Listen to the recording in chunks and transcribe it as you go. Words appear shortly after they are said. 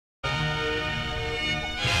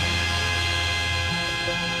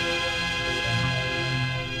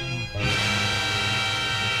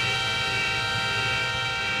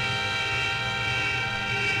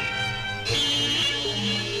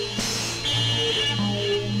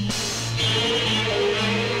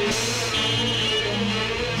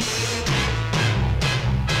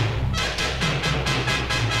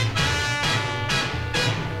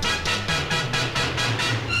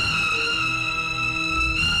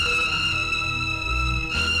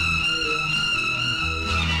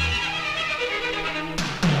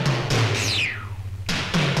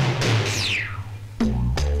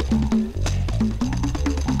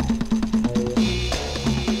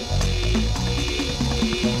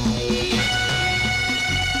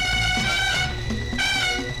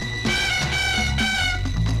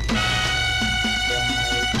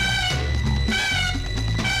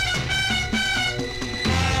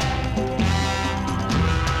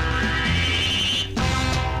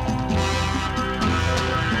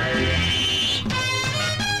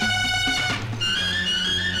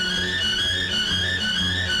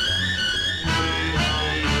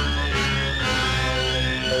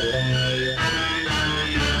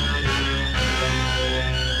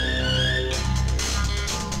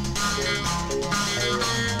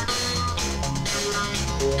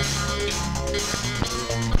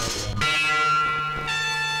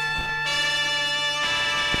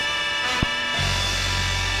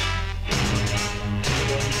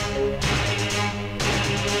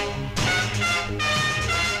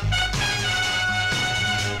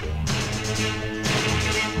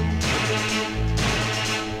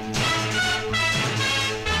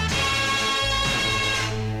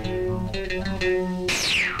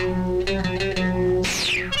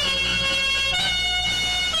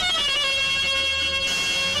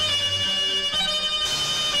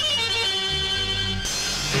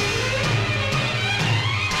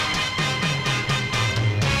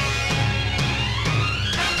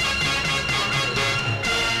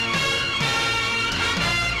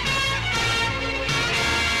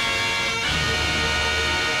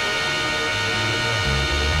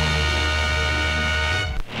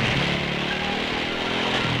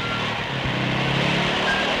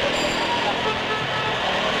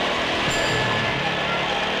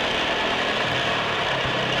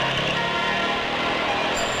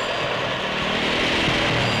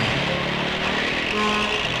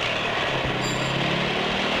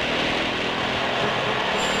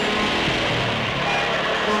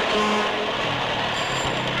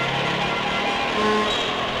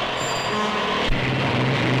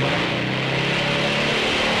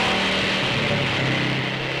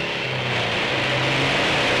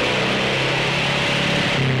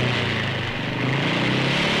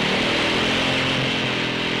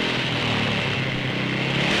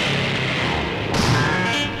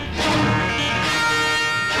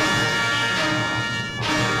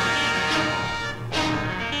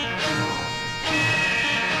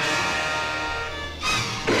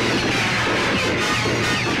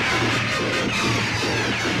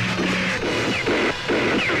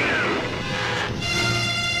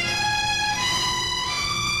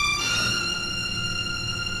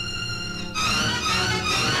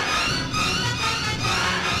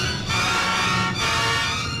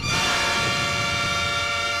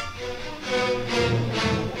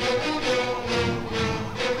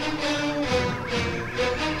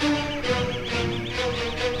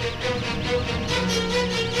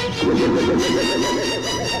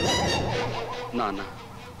నాన్న,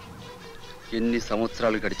 ఎన్ని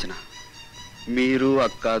సంవత్సరాలు గడిచినా మీరు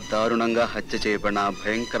అక్క దారుణంగా హత్య చేయబడిన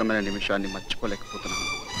భయంకరమైన నిమిషాన్ని మర్చిపోలేకపోతున్నాను.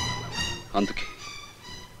 అందుకే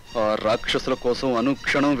ఆ రాక్షసుల కోసం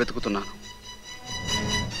అనుక్షణం వెతుకుతున్నాను.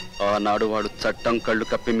 ఆనాడు వాడు చట్టం కళ్ళు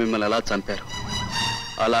కప్పి మిమ్మల్ని ఎలా చంపారు,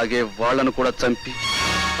 అలాగే వాళ్లను కూడా చంపి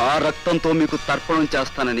ఆ రక్తంతో మీకు తర్పణం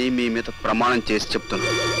చేస్తానని మీ మీద ప్రమాణం చేసి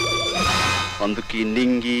చెప్తున్నాను. అందుకే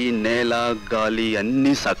నింగి, నేల, గాలి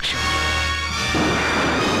అన్నీ సాక్ష్యం.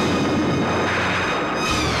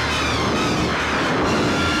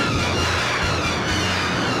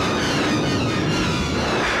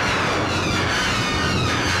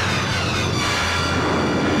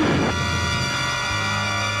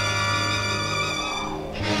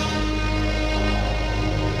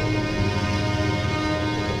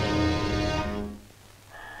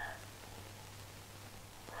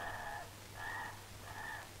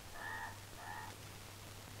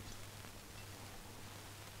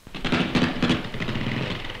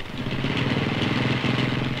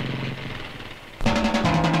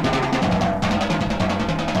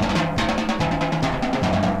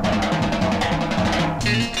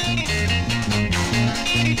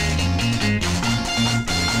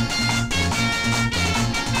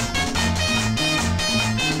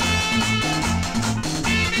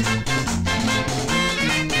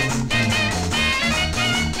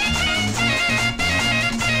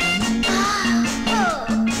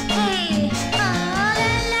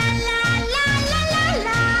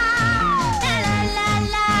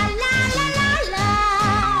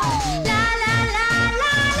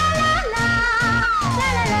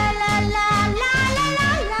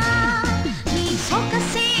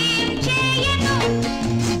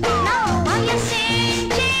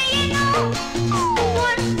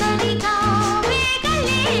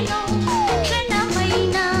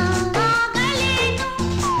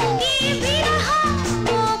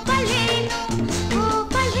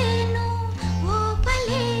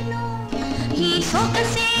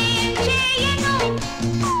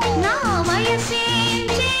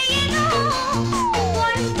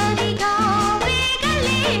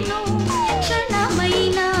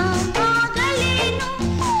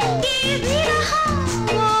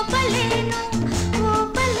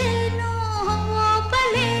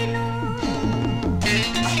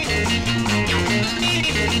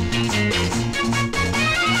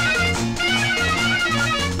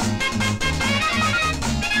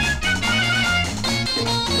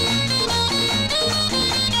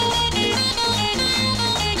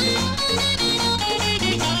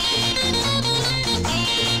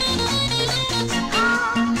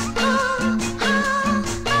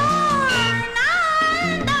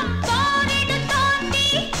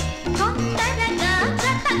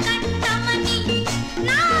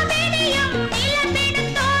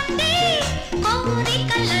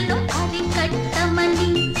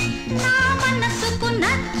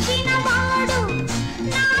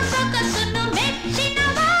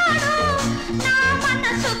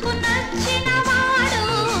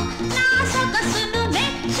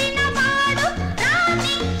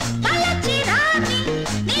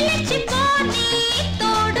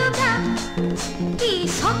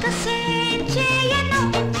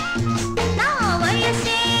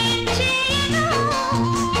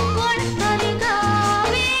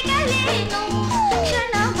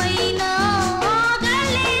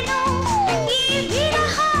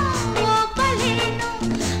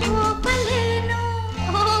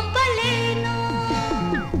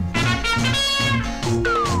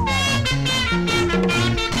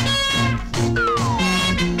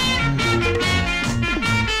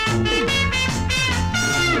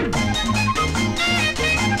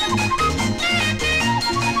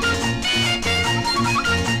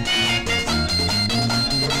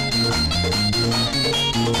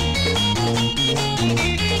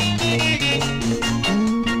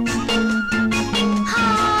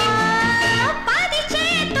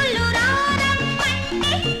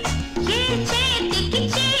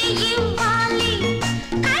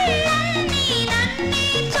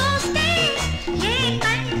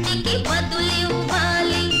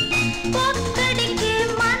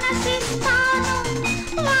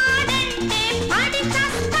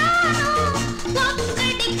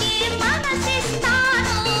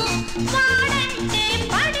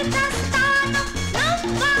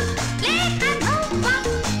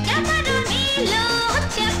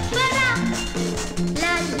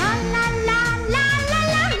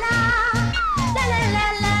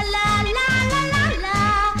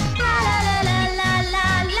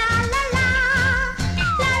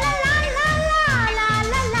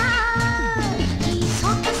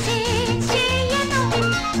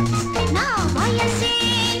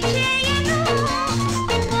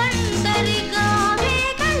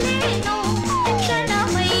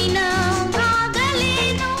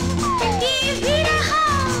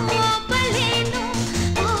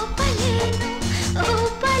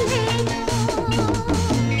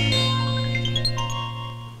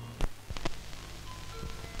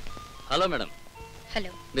 Hello madam. హలో.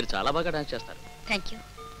 మీరు చాలా బాగా డాన్స్ చేస్తారు. థాంక్యూ.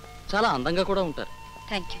 చాలా అందంగా కూడా ఉంటారు.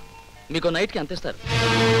 థాంక్యూ. మీకు నైట్ కి ఎంత ఇస్తారు?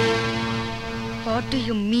 What do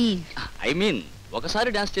you mean? I mean ఒకసారి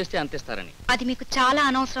డాన్స్ చేస్తే అంత ఇస్తారని. అది మీకు చాలా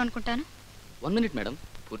అనవసరం అనుకుంటాను. 1 మినిట్ మేడం,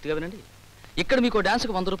 పూర్తిగా వినండి. ఇక్కడ మీకు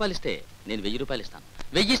డాన్స్కి 100 రూపాయలు ఇస్తే నేను 1000 రూపాయలు ఇస్తాను.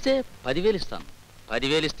 1000 ఇస్తే 10,000 ఇస్తాను.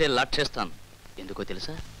 10,000 ఇస్తే 1,00,000 ఇస్తాను. ఎందుకో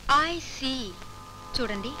తెలుసా? I see.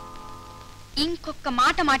 చూడండి, ఇంకొక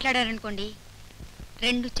మాట మాట్లాడారనుకోండి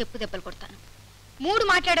 2 చెప్పు దెబ్బలు కొడతాను. 3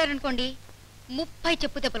 మాట్లాడారనుకోండి 30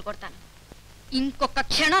 చెప్పు దెబ్బలు కొడతాను. ఇంకొక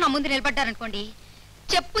క్షణం నా ముందు నిలబడ్డారనుకోండి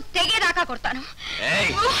చెప్పు తెగేదాకా కొడతాను.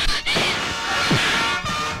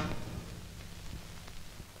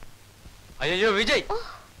 అయ్యో విజయ్,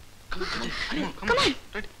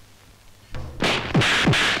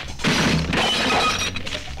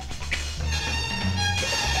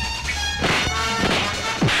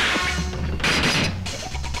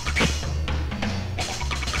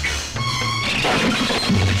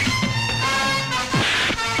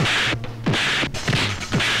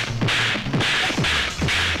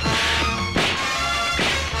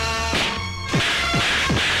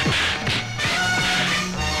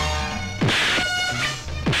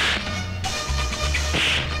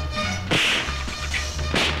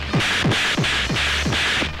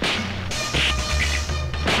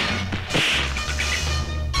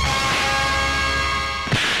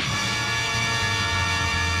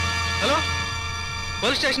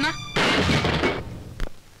 పోలీస్ స్టేషనా?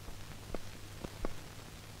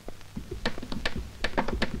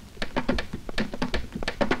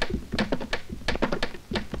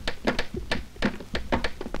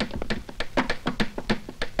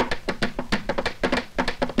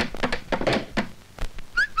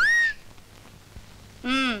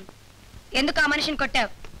 ఎందుకు ఆ మనిషిని కొట్టావు?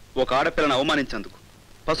 ఒక ఆడపిల్లను అవమానించేందుకు,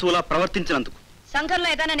 పశువులా ప్రవర్తించినందుకు. సంఘంలో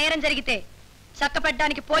ఏదైనా నేరం జరిగితే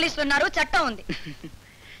చక్కపెట్టడానికి పోలీసులు ఉన్నారు, చట్టం ఉంది.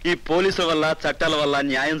 ఈ పోలీసుల వల్ల, చట్టాల వల్ల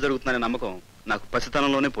న్యాయం జరుగుతుందనే నమ్మకం నాకు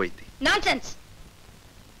పసితనంలోనే పోయింది. నాన్సెన్స్.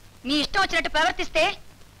 మీ ఇష్టం వచ్చినట్టు ప్రవర్తిస్తే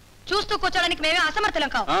చూస్తూ కూర్చోడానికి మేమే అసమర్థులం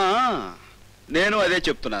కావు. నేను అదే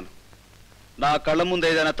చెప్తున్నాను. నా కళ్ళ ముందు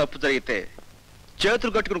ఏదైనా తప్పు జరిగితే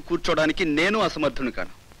చేతులు కట్టుకుని కూర్చోడానికి నేను అసమర్థుని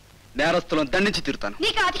కాను. నేరస్తులను దండించి తీరుతాను.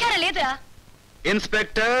 నీకు అధికారం లేదా?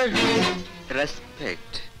 Inspector,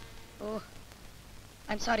 respect. Oh,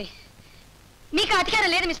 I'm sorry. మీకు అధికారం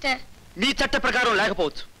లేదు మిస్టర్. మీ చట్ట ప్రకారం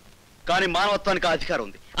లేకపోవచ్చు, కానీ మానవత్వానికి అధికారం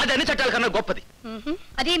ఉంది. అది అన్ని చట్టాల కన్నా గొప్పది.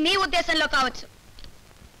 అది మీ ఉద్దేశంలో కావచ్చు,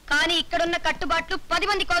 కానీ ఇక్కడున్న కట్టుబాట్లు 10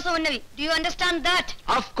 మంది కోసం ఉన్నవి. Do you understand that?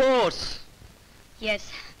 Of course. Yes.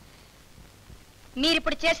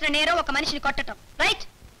 మీరిప్పుడు చేసిన నేరం ఒక మనిషిని కొట్టడం, right?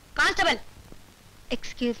 Constable.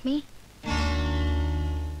 Excuse me.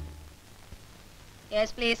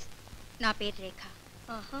 Yes please. నా పేరు రేఖ.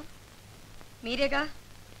 మీరేగా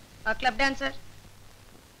ఆ క్లబ్ డాన్సర్?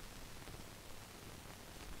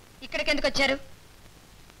 ఇక్కడికి ఎందుకు వచ్చారు?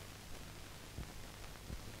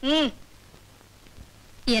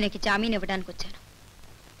 ఈయనకి జామీన్ ఇవ్వడానికి వచ్చాను.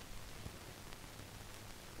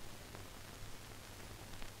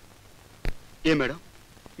 ఏ మేడం,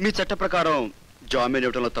 మీ చట్ట ప్రకారం జామీన్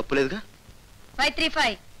ఇవ్వడంలో తప్పు లేదుగా?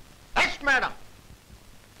 535. Yes madam.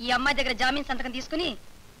 ఈ అమ్మాయి దగ్గర జామీన్ సంతకం తీసుకుని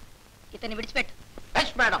ఇతన్ని విడిచిపెట్టు.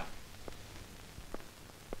 Yes madam.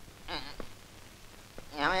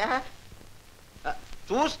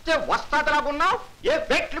 చూస్తే వస్తాదలాగున్నావు. ఏ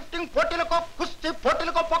వెయిట్ లిఫ్టింగ్ పోటీలకో, కుస్తీ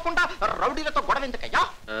పోటీలకో పోకుండా రౌడీలతో గొడవ ఎందుకయ్యా?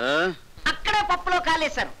 అక్కడే పప్పులో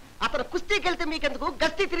కాలేశారు. అతను కుస్తీకి వెళ్తే మీకెందుకు,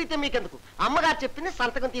 గస్తీ తిరిగితే మీకెందుకు? అమ్మగారు చెప్పింది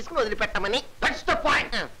సంతకం తీసుకుని వదిలిపెట్టమని. That's the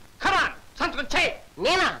point. Come on, సంతకం చేయి.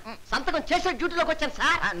 నేనా సంతకం చేసే డ్యూటీలోకి వచ్చాను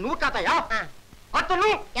సార్. నువ్వు కాదయ్యా,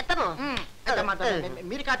 అతను. ఎత్తను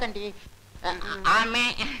మీరు కాదండి, ఆమె.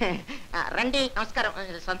 రండి, నమస్కారం.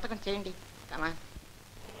 సంతకం చేయండి.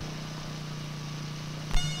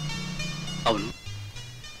 అవును,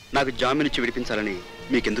 నాకు జామీన్ ఇచ్చి విడిపించాలని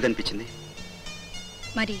మీకెందుకు అనిపించింది?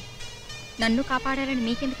 మరి నన్ను కాపాడాలని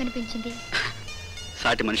మీకెందుకు అనిపించింది?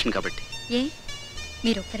 సాటి మనిషిని కాబట్టి. ఏ,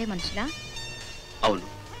 మీరొక్కరే మనుషులా? అవును,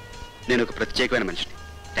 నేను ఒక ప్రత్యేకమైన మనిషిని.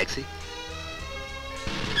 Taxi.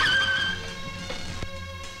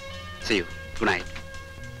 See you. Good night.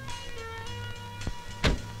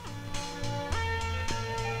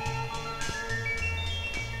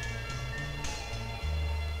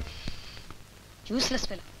 Useless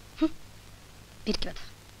fellow. పిరికి వెధవ.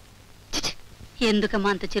 ఎందుకమ్మా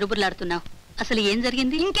అంత చిరుబుర్లాడుతున్నావు? అసలు ఏం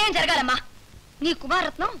జరిగింది? ఇంకేం జరగాలమ్మా, నీ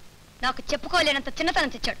కుమారరత్నం నాకు చెప్పుకోలేనంత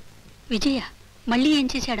చిన్నతనం తెచ్చాడు. విజయ మళ్ళీ ఏం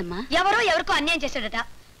చేశాడమ్మా? ఎవరికో అన్యాయం చేశాడట.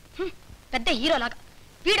 పెద్ద హీరోలాగా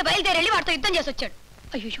వీడు బయలుదేరెళ్ళి వాడితో యుద్ధం చేసి వచ్చాడు.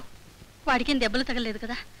 అయ్యో, వాడికేం దెబ్బలు తగలేదు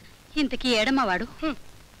కదా? ఇంతకీ ఏడమ్మా వాడు?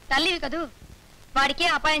 తల్లివి కదూ, వాడికే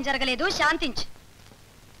అపాయం జరగలేదు, శాంతించు.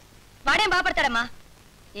 వాడేం బాపడతాడమ్మా,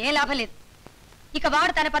 ఏం లాభం లేదు. ఇక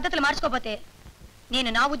వాడు తన పద్ధతులు మార్చుకోపోతే నేను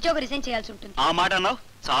నా ఉద్యోగం రిజైన్ చేయాల్సి ఉంటుంది. ఆ మాట అన్నావు,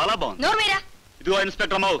 చాలా బాగుంది. నోరు మీరా. ఇదిగో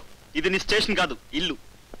ఇన్స్పెక్టర్ అమ్మావు, ఇది నీ స్టేషన్ కాదు, ఇల్లు.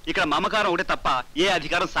 ఇక్కడ మమకారం ఒకటే తప్ప ఏ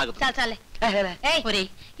అధికారం సాగదు. చాలే ఒరే,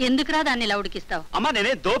 ఎందుకురా దాన్ని ఇలా ఉడికిస్తావు? అమ్మా,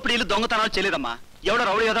 నేనే దోపిడీలు దొంగతనాలు చేయలేదమ్మా. ఎవడో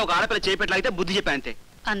రౌడీ కదా ఒక ఆడపిల్ల చేపెట్లయితే బుద్ధి చెప్పా అంతే.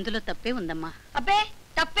 అందులో తప్పే ఉందమ్మా. అబ్బే,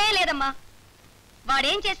 తప్పే లేదమ్మా.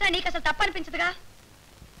 వాడేం చేసినా నీకు అసలు తప్పు అనిపించదుగా.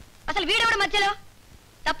 అసలు వీడెవడు మధ్యలో?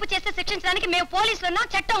 తప్పు చేస్తే శిక్షించడానికి మేము పోలీసులున్నా,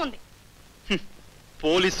 చట్టం ఉంది.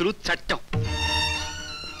 పోలీసులు చట్టం.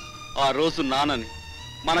 ఆ రోజు నాన్నని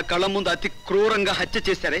మన కళ్ళ ముందు అతి క్రూరంగా హత్య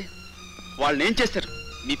చేశారే, వాళ్ళని ఏం చేశారు?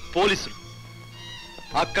 మీ పోలీసులు.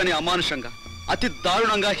 అక్కని అమానుషంగా అతి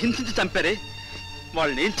దారుణంగా హింసించి చంపారే,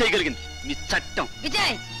 వాళ్ళని ఏం చేయగలిగింది మీ చట్టం.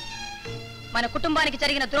 విజయ్, మన కుటుంబానికి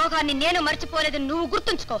జరిగిన ద్రోహాన్ని నేను మర్చిపోలేదని నువ్వు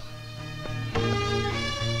గుర్తుంచుకో.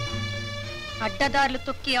 అడ్డదారులు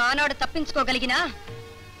తొక్కి ఆనాడు తప్పించుకోగలిగినా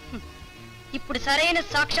ఇప్పుడు సరైన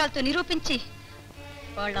సాక్ష్యాలతో నిరూపించి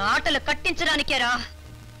వాళ్ళ ఆటలు కట్టించడానికేరా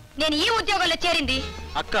నేను ఈ ఉద్యోగంలో చేరింది.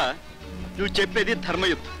 అక్క, నువ్వు చెప్పేది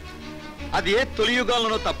ధర్మయుద్ధం. అది ఏ తొలి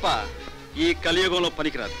యుగాల్లోనో తప్ప ఈ కలియుగంలో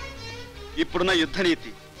పనికిరాదు. ఇప్పుడున్న యుద్ధ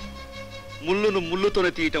నీతి ముళ్ళును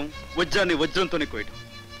ముళ్ళుతోనే తీయటం, వజ్రాన్ని వజ్రంతోనే కోయటం.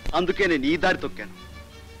 అందుకే నేను ఈ దారి తొక్కాను.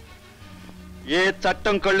 ఏ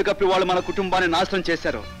చట్టం కళ్ళు కప్పి వాళ్ళు మన కుటుంబాన్ని నాశనం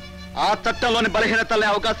చేశారో ఆ చట్టంలోని బలహీనతల్ని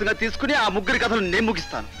అవకాశంగా తీసుకుని ఆ ముగ్గురి కథలు నేను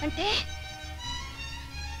ముగిస్తాను. అంటే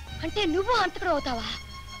అంటే నువ్వు అంతకుడు అవుతావా?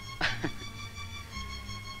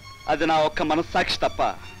 అది నా ఒక్క మనస్సాక్షి తప్ప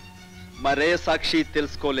మరే సాక్షి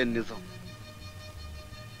తెలుసుకోలేని నిజం.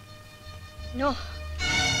 No,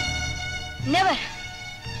 never.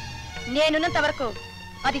 నేనున్నంత వరకు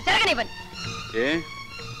అది జరగనివ్వను. ఏ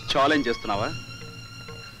ఛాలెంజ్ చేస్తున్నావా?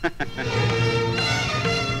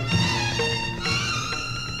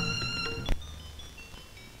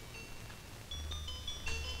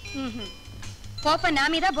 కోపం నా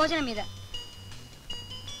మీద, భోజనం మీద.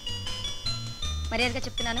 మర్యాదగా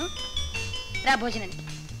చెప్తున్నాను, రా భోజనానికి.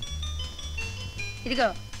 ఇదిగో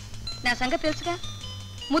నా సంగతి తెలుసుగా,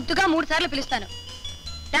 ముద్దుగా 3 సార్లు పిలుస్తాను.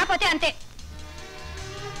 రాకపోతే అంతే.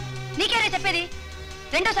 నీకేరే చెప్పేది?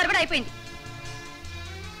 2వ సారి కూడా అయిపోయింది.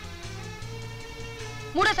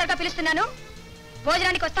 3వ సారిగా పిలుస్తున్నాను.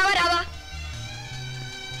 భోజనానికి వస్తావా రావా?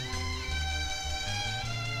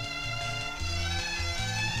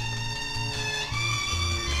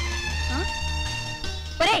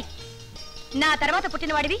 ఒరేయ్, నా తర్వాత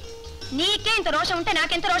పుట్టినవాడివి, నీకే ఇంత రోషం ఉంటే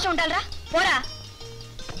నాకెంత రోషం ఉండాలరా? పోరా.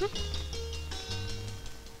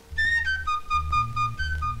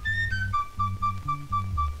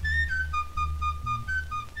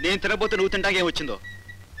 నేను తినబోతే నువ్వు తింటాక ఏం వచ్చిందో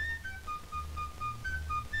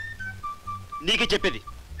నీకే చెప్పేది.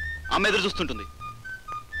 అమ్మ ఎదురు చూస్తుంటుంది.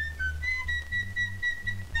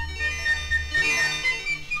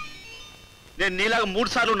 నేను నీలాగా 3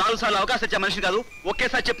 సార్లు 4 సార్లు అవకాశం ఇచ్చే మనిషిని కాదు.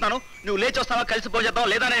 ఒకేసారి చెప్తున్నాను, నువ్వు లేచి వస్తావా, కలిసి పోజేద్దాం,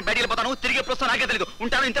 లేదా నేను బయటికి వెళ్ళిపోతాను. తిరిగి ఎప్పుడు వస్తావు నాకే తెలియదు.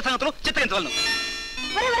 ఉంటాను. ఇంత సంగతులు చిత్తరించగలను.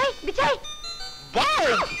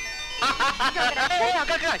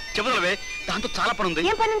 చెబుదలవే, దాంతో చాలా పని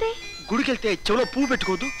ఉంది. గుడికి వెళ్తే చెవులో పువ్వు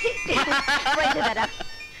పెట్టుకోవద్దు.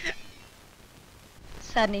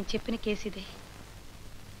 సార్, నేను చెప్పిన కేసు ఇదే.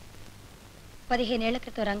 15 ఏళ్ల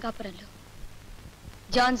క్రితం రంగాపురంలో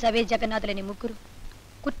జాన్, జవే, జగన్నాథులని ముగ్గురు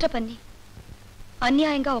కుట్ర పన్ని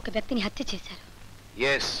అన్యాయంగా ఒక వ్యక్తిని హత్య చేశారు.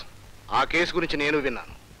 ఆ కేసు గురించి నేను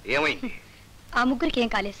విన్నాను. ఏమైంది? ఆ ముగ్గురికి ఏం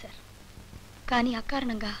కాలేదు సార్. కానీ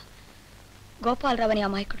అకారణంగా గోపాలరావు అనే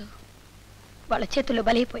అమాయకుడు వాళ్ళ చేతుల్లో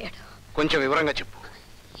బలైపోయాడు. కొంచెం వివరంగా చెప్పు.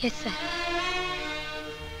 Yes sir.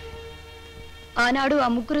 ఆనాడు ఆ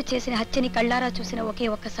ముగ్గురు చేసిన హత్యని కళ్ళారా చూసిన ఒకే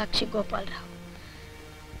ఒక్క సాక్షి గోపాలరావు.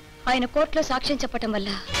 ఆయన కోర్టులో సాక్ష్యం చెప్పటం వల్ల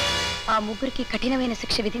ఆ ముగ్గురికి కఠినమైన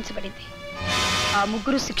శిక్ష విధించబడింది. ఆ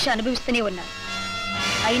ముగ్గురు శిక్ష అనుభవిస్తూనే ఉన్నారు.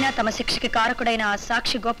 అయినా తమ శిక్షకి కారకుడైన ఆ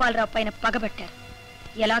సాక్షి గోపాలరావు పైన పగబట్టారు.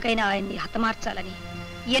 ఎలాగైనా ఆయన్ని హతమార్చాలని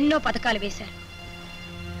ఎన్నో పథకాలు వేశారు.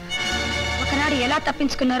 ఒకనాడు ఎలా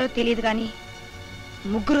తప్పించుకున్నారో తెలియదు కానీ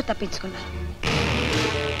ముగ్గురు తప్పించుకున్నారు.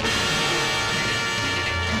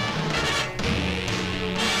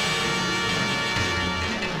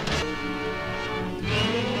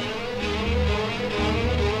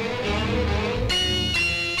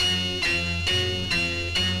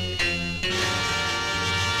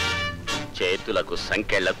 చేతులకు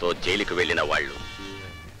సంకెళ్లతో జైలుకు వెళ్లిన వాళ్ళు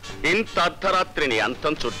ఇంత అర్ధరాత్రిని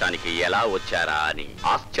అంతం చూడ్డానికి ఎలా వచ్చారా అని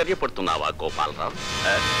ఆశ్చర్యపడుతున్నావా గోపాలరావు?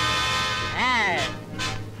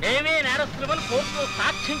 మేమే నేరస్తులమని కోర్టులో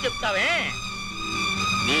సాక్ష్యం చెప్తావే?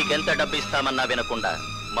 నీకెంత డబ్బు ఇస్తామన్నా వినకుండా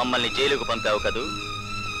మమ్మల్ని జైలుకు పంపావు కదూ.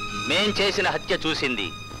 మేం చేసిన హత్య చూసింది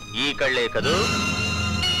ఈ కళ్ళే కదూ.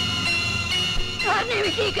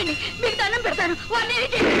 మీకు దండం పెడతాను.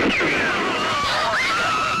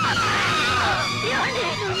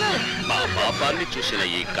 మా పాపాన్ని చూసిన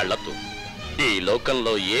ఈ కళ్ళతో ఈ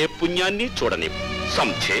లోకంలో ఏ పుణ్యాన్ని చూడని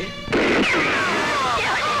సంచే.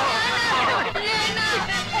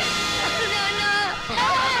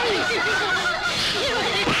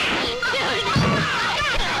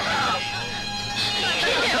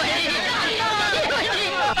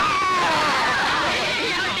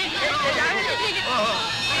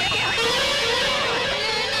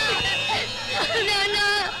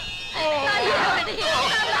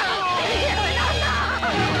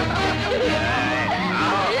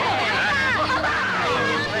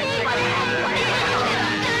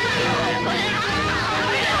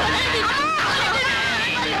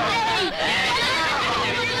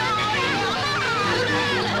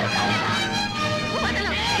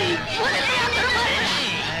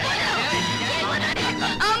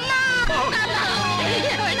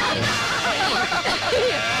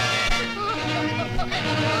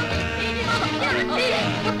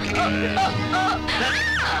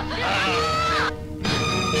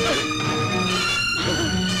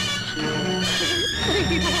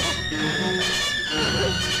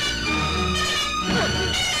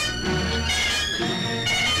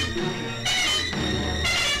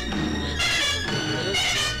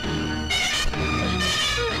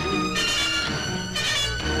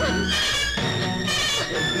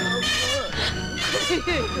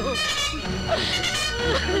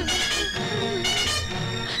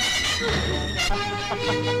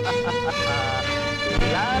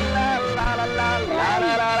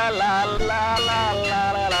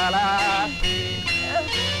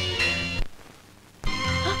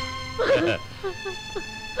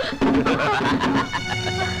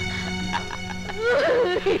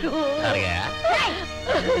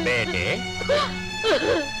 బేటే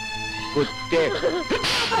కుత్తే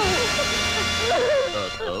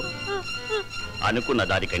అనుకున్న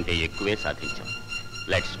దానికంటే ఎక్కువే సాధించాం.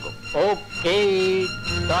 Let's go. Okay.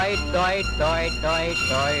 Die die die die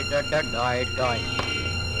die die die.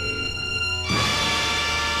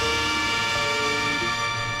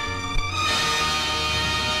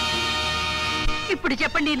 ఇప్పుడు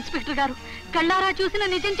చెప్పండి ఇన్స్పెక్టర్ గారు, కళ్ళారా చూసిన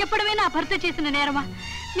నిజం చెప్పడమే నా భర్త చేసిన నేరమా?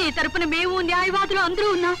 నీ తరపున మేము న్యాయవాదులు అందరూ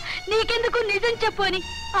ఉన్నాం, నీకెందుకు నిజం చెప్పు అని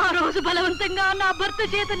ఆ రోజు బలవంతంగా నా భర్త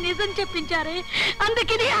చేత నిజం చెప్పించారే,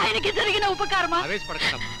 అందుకని ఆయనకి జరిగిన ఉపకారమా?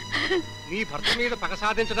 నీ భర్త మీద పగ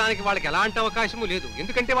సాధించడానికి వాళ్ళకి ఎలాంటి అవకాశము లేదు,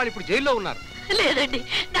 ఎందుకంటే వాళ్ళు ఇప్పుడు జైల్లో ఉన్నారు. లేదండి,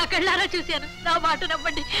 నా కళ్ళారా చూశాను, నా మాట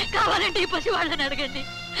నమ్మండి, కావాలంటే ఈ పసి వాళ్ళని అడగండి.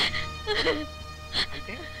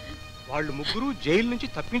 అంటే వాళ్ళు ముగ్గురు జైలు నుంచి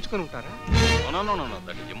తప్పించుకొని ఉంటారా?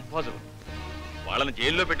 ఇంపాసిబుల్. వాళ్ళని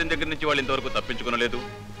జైల్లో పెట్టిన దగ్గర నుంచి వాళ్ళు ఇంతవరకు తప్పించుకోలేదు,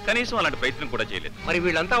 కనీసం అలాంటి ప్రయత్నం కూడా చేయలేదు. మరి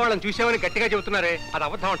వీళ్ళంతా వాళ్ళని చూసామని గట్టిగా చెబుతున్నారే, అది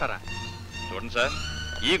అబద్ధం అంటారా? చూడండి సార్,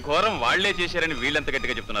 ఈ ఘోరం వాళ్లే చేశారని వీళ్ళంత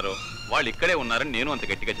గట్టిగా చెప్తున్నారు, వాళ్ళు ఇక్కడే ఉన్నారని నేను అంత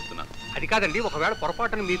గట్టిగా చెప్తున్నాను. అది కాదండి, ఒకవేళ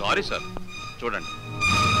పొరపాటున మీరు... సారీ సార్, చూడండి.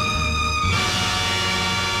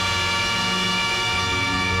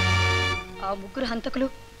 ఆ ముగ్గురు హంతకులు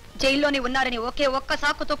జైల్లోనే ఉన్నారని ఒకే ఒక్క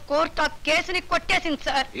సాకుతో కోర్టు ఆ కేసుని కొట్టేసింది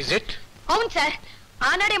సార్. అవును సార్,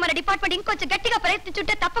 ఆనాడే మన డిపార్ట్మెంట్ ఇంకొంచెం గట్టిగా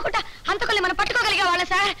ప్రయత్నించుంటే తప్పకుండా హంతకుల్ని మనం పట్టుకోగలిగే వాళ్ళ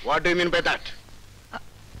sir. What do you mean by that?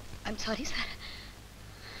 I'm sorry sir.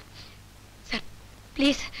 Sir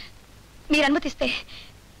please, మీరు అనుమతిస్తే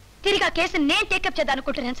తిరిగి ఆ కేసుని నేను టేకప్ చేద్దాం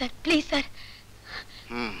అనుకుంటున్నాను sir. Please sir.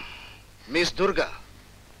 Miss Durga,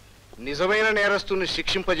 నిజమైన నేరస్తుని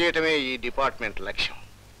శిక్షింపజేయటమే ఈ డిపార్ట్మెంట్ లక్ష్యం.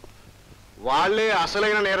 వాళ్లే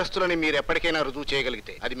అసలైన నేరస్తులని మీరు ఎప్పటికైనా రుజువు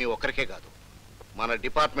చేయగలిగితే అది మీ ఒక్కరికే కాదు, మన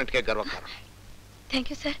డిపార్ట్మెంట్కే గర్వకారణం. Thank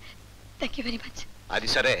you sir, thank you very much. అది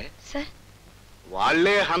సరే సార్,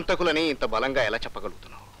 వాళ్లే హంతకులని ఇంత బలంగా ఎలా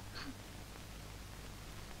చెప్పగలుగుతున్నావు?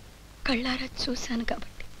 కళ్ళారా చూశాను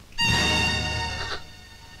కాబట్టి,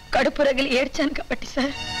 కడుపు రగిలి ఏడ్చాను కాబట్టి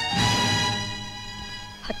సార్.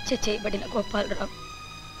 హత్య చేయబడిన గోపాలరావు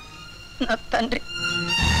నా తండ్రి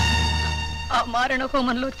ఆ మారణ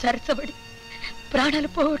హోమంలో చర్చబడి ప్రాణాలు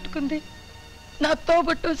పోగొట్టుకుంది నా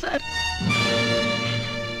తోబుట్టు sir.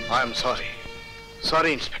 I'm sorry. Sorry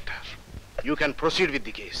inspector, you can proceed with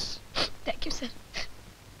the case. Thank you sir,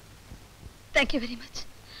 thank you very much.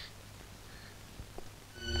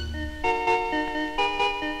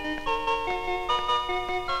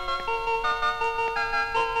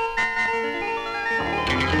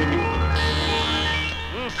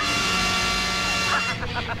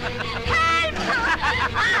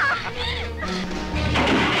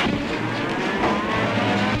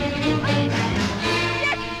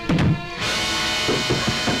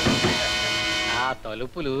 ఆ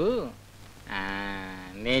తలుపులు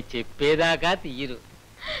నే చెప్పేదాకా తీయరు.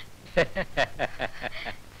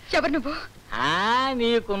 ఎవరు నువ్వు?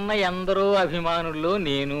 నీకున్న ఎందరో అభిమానుల్లో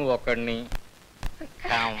నేను ఒకడిని.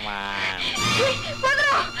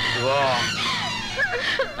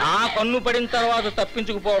 నా కన్ను పడిన తర్వాత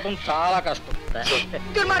తప్పించుకుపోవడం చాలా కష్టం.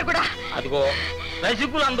 దుర్మార్గుడా! అదిగో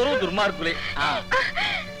రసికులందరూ దుర్మార్గులే.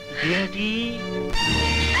 ఏంటి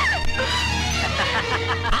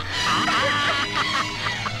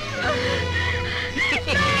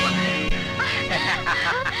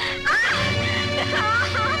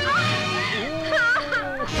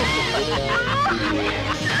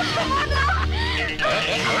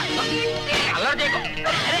అలా చేయకు.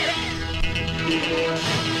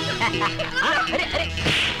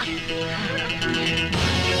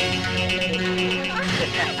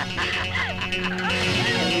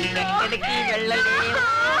 ఎక్కడికి వెళ్ళలేదు.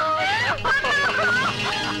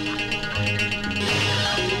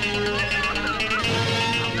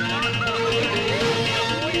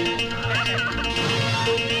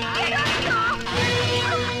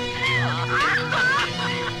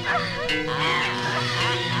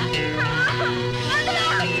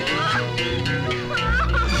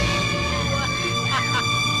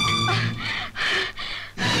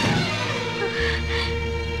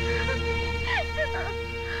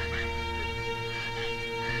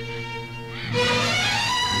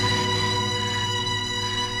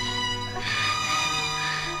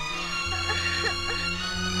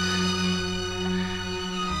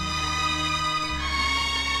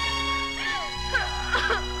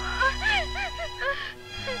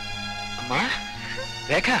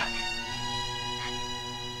 రేఖ,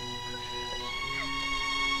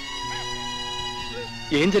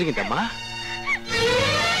 ఏం జరిగిందమ్మా?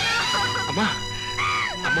 అమ్మా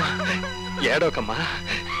అమ్మా ఏడోకమ్మా,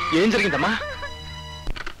 ఏం జరిగిందమ్మా?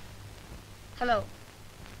 Hello,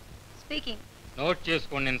 speaking. నోట్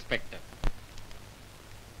చేసుకోండి inspector.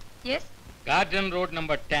 Yes. Garden road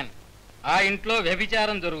number 10. ఆ ఇంట్లో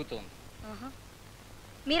వ్యభిచారం జరుగుతోంది.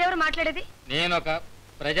 మీరెవరు మాట్లాడేది? నేను ఒక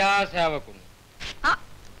ప్రజాసేవకుడు.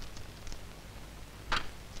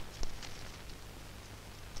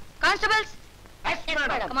 Constables,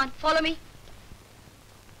 come on, follow me.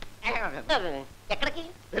 ఎక్కడికి?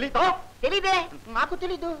 తెలీదో? తెలీదే, నాకు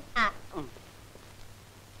తెలీదు.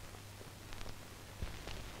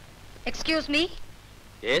 Excuse me.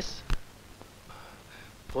 Yes,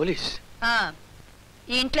 police.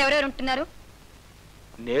 ఈ ఇంట్లో ఎవరెవరు ఉంటున్నారు?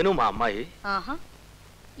 నేను, మా అమ్మాయి.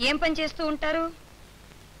 ఏం పని చేస్తూ ఉంటారు?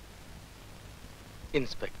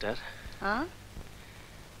 ఇన్స్పెక్టర్,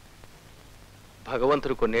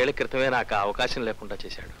 భగవంతుడు కొన్నేళ్ల క్రితమే నాకు అవకాశం లేకుండా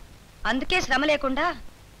చేశాడు. అందుకే శ్రమ లేకుండా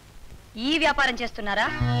ఈ వ్యాపారం చేస్తున్నారా?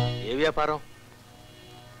 ఏ వ్యాపారం?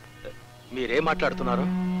 మీరేం మాట్లాడుతున్నారు?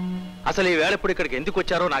 అసలు ఈ వేళ ఇప్పుడు ఇక్కడికి ఎందుకు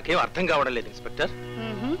వచ్చారో నాకేం అర్థం కావడం లేదు ఇన్స్పెక్టర్.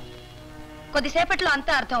 కొద్దిసేపట్లో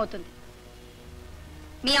అంతా అర్థం అవుతుంది.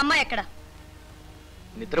 మీ అమ్మాయి ఎక్కడ?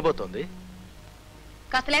 నిద్రపోతోంది.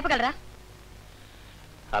 కాస్త లేపగలరా?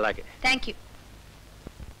 అలాగే. Thank you.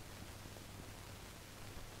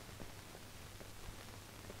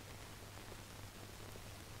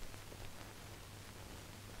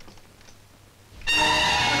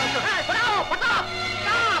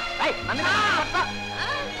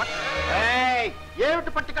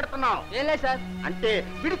 ఏమిటి పట్టి కడుతున్నావు? ఏం లేదు సార్. అంటే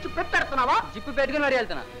విడిచి పెట్టెడుతున్నావా? జిప్పు పెట్టుకుని మరి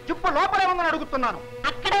వెళ్తున్నా. జిప్పు లోపలే ఉందని అడుగుతున్నాను.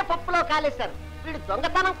 అక్కడే పప్పులో కాలేశారు. వీడు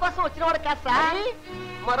దొంగతనం కోసం వచ్చినవాడు కాదు సార్,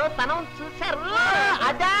 మరో తనం చూశారు.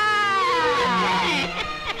 అదా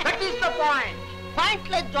పాయింట్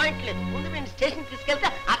లేదు, జాయింట్ లేదు. ముందు వీడిని స్టేషన్ తీసుకెళ్తే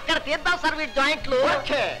అక్కడ తీద్దాం సార్ వీడి జాయింట్లు.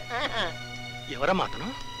 ఎవరమ్మా అతను?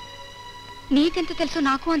 నీకెంత తెలుసు?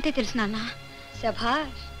 నాకు అంతే తెలుసు నాన్న.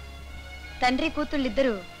 శభాష్, తండ్రి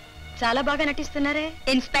కూతుళ్ళిద్దరూ చాలా బాగా నటిస్తున్నారే.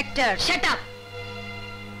 Inspector, shut up.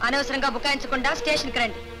 అనవసరంగా బుకాయించకుండా స్టేషన్కి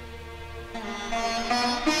రండి.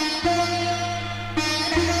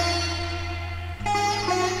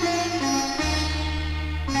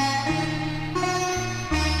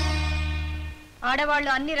 ఆడవాళ్ళు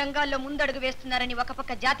అన్ని రంగాల్లో ముందడుగు వేస్తున్నారని ఒక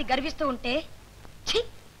పక్క జాతి గర్విస్తూ ఉంటే,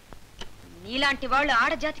 నీలాంటి వాళ్ళు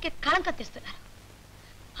ఆడజాతికి కళంకం తెస్తున్నారు.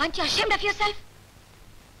 Aren't you ashamed of yourself?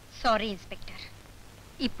 Sorry inspector,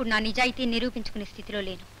 ఇప్పుడు నా నిజాయితీ నిరూపించుకునే స్థితిలో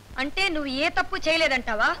లేను. అంటే నువ్వు ఏ తప్పు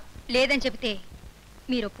చేయలేదంటావా? లేదని చెబితే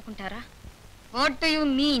మీరు ఒప్పుకుంటారా? What do you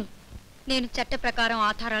mean? నేను చట్ట ప్రకారం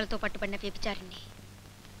ఆధారాలతో పట్టుబడిన వ్యభిచారిని.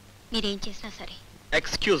 మీరేం చేసినా సరే.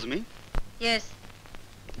 Excuse me. Yes.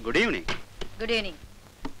 Good evening. Good evening.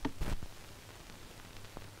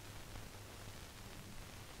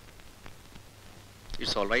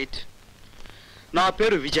 It's all right. నా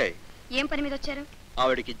పేరు విజయ్. ఏం పని మీద వచ్చారు?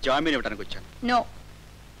 ఆవిడికి జామీన్ ఇవ్వడానికి వచ్చాను. నో.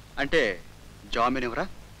 అంటే జామీన్ ఎవరా?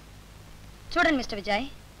 చూడండి మిస్టర్ విజయ్,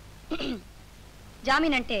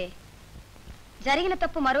 జామీన్ అంటే జరిగిన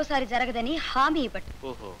తప్పు మరోసారి జరగదని హామీ ఇవ్వటం.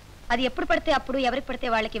 ఓహో. అది ఎప్పుడు పడితే అప్పుడు ఎవరికి పడితే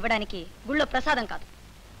వాళ్ళకి ఇవ్వడానికి గుళ్ళో ప్రసాదం కాదు.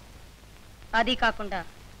 అది కాకుండా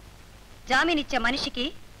జామీన్ ఇచ్చే మనిషికి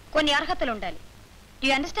కొన్ని అర్హతలు ఉండాలి. డు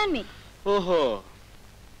యు అండర్స్టాండ్ మీ? ఓహో,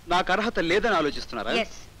 నాకు అర్హత లేదని ఆలోచిస్తున్నారా?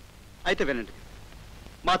 ఎస్. అయితే వినండి,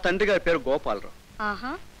 మా తండ్రి గారి పేరు గోపాలరావు.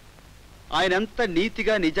 ఆహా. ఆయన ఎంత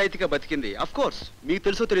నీతిగా నిజాయితీగా బతికింది అఫ్ కోర్స్ మీకు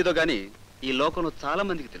తెలుసో తెలీదో గానీ ఈ లోకంలో చాలా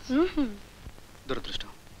మందికి తెలుసు.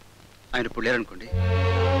 దురదృష్టం ఆయన ఇప్పుడు లేరనుకోండి.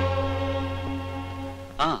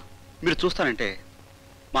 మీరు చూస్తానంటే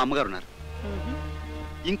మా అమ్మగారు ఉన్నారు.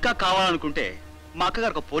 ఇంకా కావాలనుకుంటే మా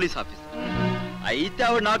అక్కగారు ఒక పోలీస్ ఆఫీసర్. అయితే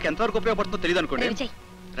ఆవిడ నాకు ఎంతవరకు ఉపయోగపడుతుందో తెలియదు అనుకోండి.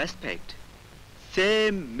 Respect.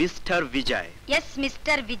 Same mister Vijay. Yes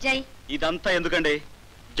mister Vijay. ఇదంతా ఎందుకండి?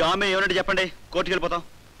 జామీన్ ఏమనంటే చెప్పండి, కోర్టుకి వెళ్ళిపోతాం.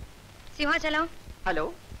 Simhachalam. Hello.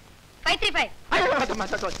 535.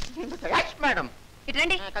 Madam.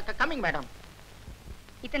 ఇట్రండి. Coming madam.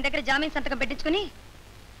 ఇతని దగ్గర జామీన్ సంతకం పెట్టించుకుని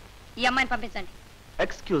ఈ అమ్మాయిని పంపించండి.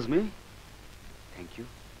 Excuse me. Thank you.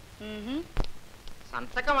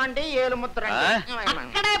 సంతకం అండి, ఏలు ముద్ర.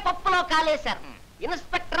 అక్కడే పప్పులో కాలేశారు.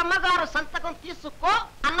 ఇన్స్పెక్టర్ అమ్మగారు సంతకం తీసుకో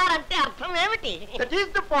అన్నారంటే అర్థం ఏమిటి?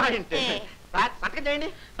 పాయింట్. సంతకం చేయండి.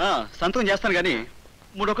 సంతకం చేస్తాను కానీ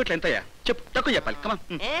 3 ఒకట్లు ఎంతయ్యా చెప్పు, తక్కువ చెప్పాలి. కమా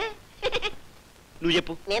నువ్వు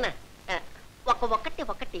చెప్పు. నేనా? 1 1 1 2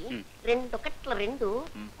 1 2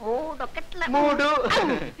 3 1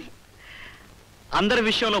 3. అందరి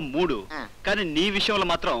విషయంలో 3, కానీ నీ విషయంలో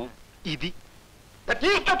మాత్రం ఇది. That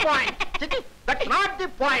is the point. That's not the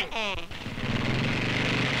point.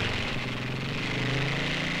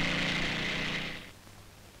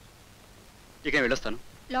 ఇక వెళ్ళొస్తాను.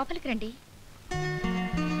 లోపలికి రండి.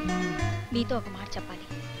 మీతో ఒక మాట చెప్పాలి.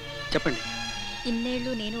 చెప్పండి.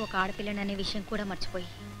 ఇన్నేళ్ళు నేను ఒక ఆడపిల్లననే విషయం కూడా మర్చిపోయి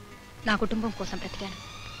నా కుటుంబం కోసం బ్రతికాను.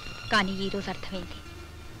 కానీ ఈరోజు అర్థమైంది,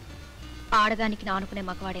 ఆడదానికి నా అనుకునే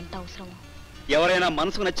మగవాడు ఎంత అవసరమో. ఎవరైనా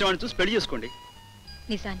మనసుకు నచ్చిన వాడిని చూసి పెళ్లి చేసుకోండి.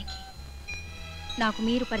 నిజానికి నాకు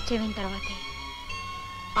మీరు పరిచయం అయిన తర్వాతే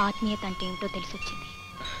ఆత్మీయత అంటే ఏమిటో తెలిసొచ్చింది.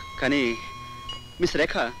 కానీ మిస్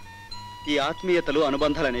రేఖ, ఈ ఆత్మీయతలు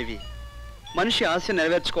అనుబంధాలు అనేవి మనిషి ఆశ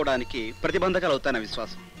నెరవేర్చుకోవడానికి ప్రతిబంధకాలు అవుతాయన్న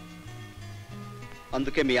విశ్వాసం.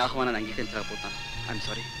 అందుకే మీ ఆహ్వానాన్ని అంగీకరించకపోతాను. I'm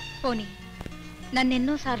sorry. పోనీ నన్ను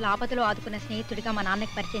ఎన్నోసార్లు ఆపదలో ఆదుకున్న స్నేహితుడిగా మా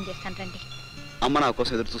నాన్నకి పరిచయం చేస్తాను రండి. అమ్మ నా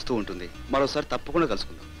కోసం ఎదురు చూస్తూ ఉంటుంది. మరోసారి తప్పకుండా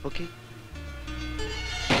కలుసుకుందాం. Okay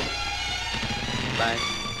bye.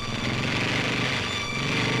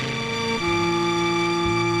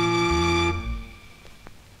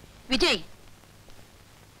 విజయ్,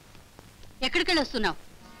 ఎక్కడికెళ్ళి వస్తున్నావు?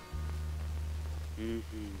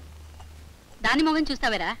 దాని మొగం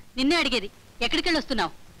చూస్తావేరా? నిన్నే అడిగేది, ఎక్కడికెళ్ళి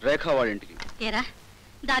వస్తున్నావు? రేఖ వాడింటికి. ఏరా,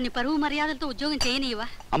 దాన్ని పరువు మర్యాదలతో ఉద్యోగం చేయనివా?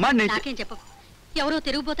 నాకేం చెప్పకు. ఎవరో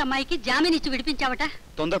తిరుగుబోతే అమ్మాయికి జామీన్ ఇచ్చి విడిపించావట.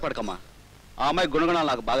 తొందరపడకమ్మా, ఆ అమ్మాయి గుణగణాలు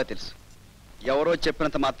నాకు బాగా తెలుసు. ఎవరో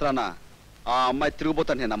చెప్పినంత మాత్రాన ఆ అమ్మాయి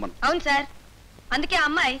తిరిగిపోతాను నేను నమ్మను. అవును సార్, అందుకే ఆ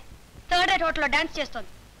అమ్మాయి 3rd రేట్ హోటల్లో డాన్స్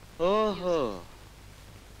చేస్తోంది. ఓహో,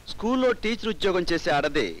 స్కూల్లో టీచర్ ఉద్యోగం చేసే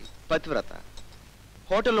ఆడది పతివ్రత,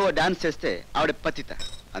 హోటల్లో డాన్స్ చేస్తే ఆవిడ పతిత,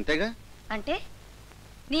 అంతేగా? అంటే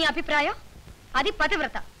నీ అభిప్రాయం అది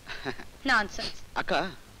పతివ్రత? నాన్సెన్స్. అక్క,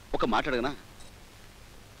 ఒక మాట అడగనా?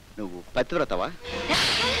 నువ్వు పతివ్రతవా?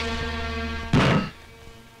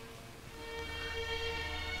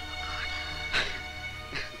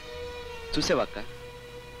 చూసావా అక్క,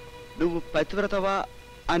 నువ్వు పతివ్రతవా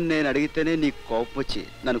అని నేను అడిగితేనే నీకు కోపం వచ్చి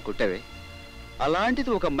నన్ను కొట్టావే. అలాంటిది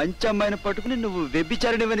ఒక మంచి అమ్మాయిని పట్టుకుని నువ్వు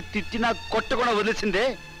వ్యభిచారిణివని తిట్టి నాకు కొట్టకుండా వదిలేసిందే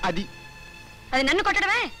అది. అది నన్ను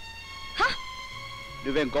కొట్టడమే.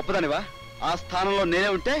 నువ్వేం గొప్పదానివా? ఆ స్థానంలో నేనే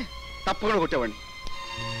ఉంటే తప్పకుండా కొట్టేవాడిని.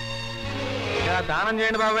 దానం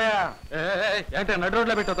చేయండి బాబాయ్. ఏంటంటే నడు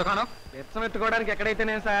రోడ్లో పెట్టా దుకాణం ఎత్తం ఎత్తుకోవడానికి ఎక్కడైతే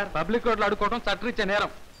నేను సార్ పబ్లిక్ రోడ్లో అడుక్కోవడం చట్టరీత్యా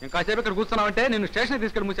నేరం. ఇంకాసేపు ఇక్కడ కూర్చున్నామంటే నేను స్టేషన్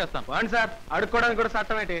తీసుకెళ్ళి మూసేస్తాను. పోండి సార్, అడుక్కోవడానికి కూడా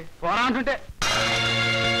చట్టం ఏంటి? పోరా అంటుంటే.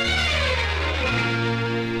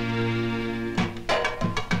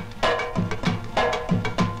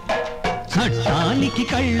 చట్టానికి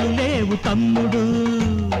కళ్ళు లేవు తమ్ముడు,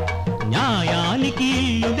 న్యాయానికి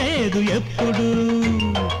ఇల్లు లేదు ఎప్పుడు.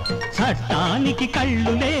 చట్టానికి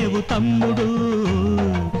కళ్ళు లేవు తమ్ముడు,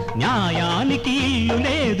 న్యాయానికి ఇల్లు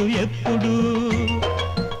లేదు ఎప్పుడు.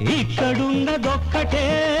 ఇక్కడున్నదొక్కటే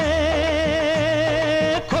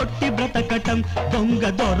కొట్టి బ్రతకటం, దొంగ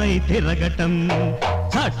దొరై తిరగటం.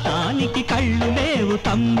 చట్టానికి కళ్ళు లేవు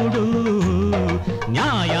తమ్ముడు,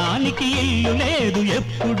 న్యాయానికి ఇల్లు లేదు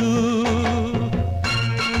ఎప్పుడు.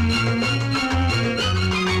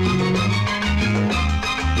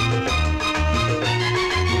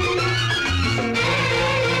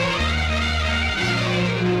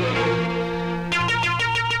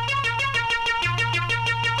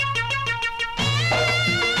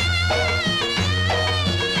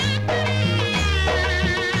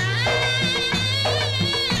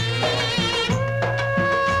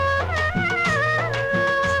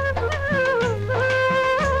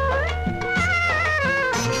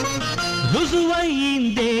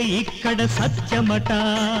 రుజువయిందే ఇక్కడ సత్యమట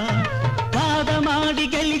వాదమాడి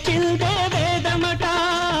గెలిచిందే వేదమట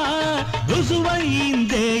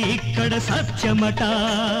రుజువయిందే ఇక్కడ సత్యమట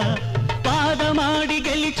వాదమాడి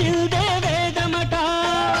గెలిచిందే వేదమట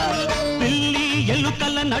పిల్లి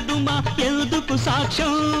ఎలుకల నడుమ ఎందుకు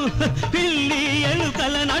సాక్ష్యం పిల్లి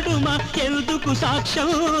ఎలుకల నడుమ ఎందుకు సాక్ష్యం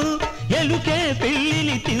ఎలుకే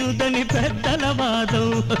పిల్లిని తిరుదని పెద్దల వాదం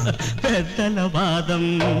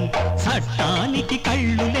చట్టానికి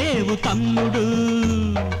కళ్ళు లేవు తమ్ముడు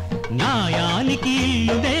న్యాయానికి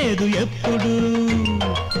ఇల్లు లేదు ఎప్పుడు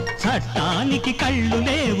చట్టానికి కళ్ళు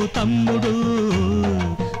లేవు తమ్ముడు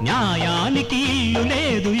న్యాయానికి ఇల్లు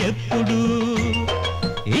లేదు ఎప్పుడు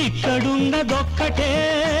ఇక్కడున్నదొక్కటే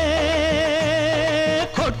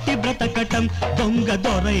కొట్టి బ్రతకటం దొంగ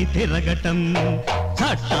దొరై తిరగటం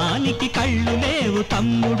చట్టానికి కళ్ళు లేవు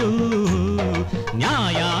తమ్ముడు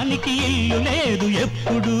న్యాయానికి ఇల్లు లేదు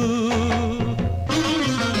ఎప్పుడు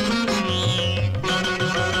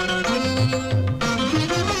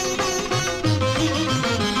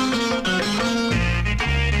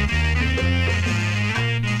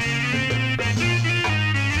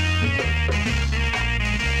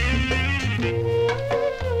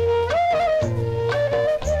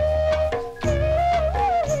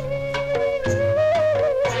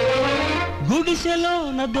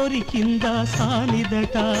గుడిసెలోన దొరికిందా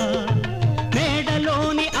సానిదట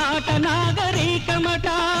మేడలోని ఆట నాగరికమట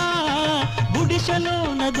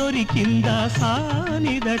గుడిసెలోన దొరికిందా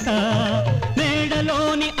సానిదట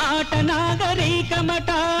మేడలోని ఆట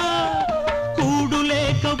నాగరికమట కూడు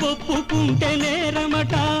లేక ఒప్పుకుంటే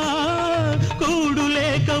నేరమట కూడు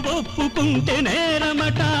లేక ఒప్పుకుంటే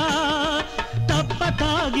నేరమట తప్ప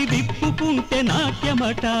తాగి విప్పుకుంటే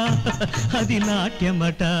నాట్యమట అది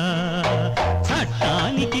నాట్యమట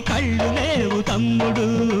చట్టానికి కళ్ళు లేవు తమ్ముడు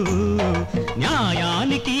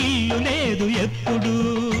న్యాయానికి ఇల్లు లేదు ఎప్పుడు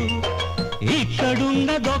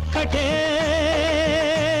ఇక్కడున్నదొక్కటే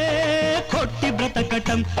కొట్టి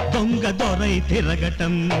బ్రతకటం దొంగ దొరై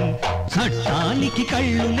తిరగటం చట్టానికి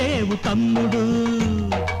కళ్ళు లేవు తమ్ముడు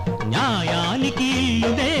న్యాయానికి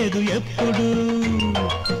ఇల్లు లేదు ఎప్పుడు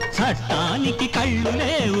చట్టానికి కళ్ళు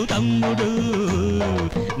లేవు తమ్ముడు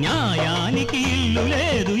న్యాయానికి ఇల్లు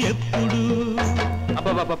లేదు ఎప్పుడు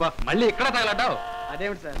అబ్బాబాబా మళ్ళీ ఇక్కడ తగలటావు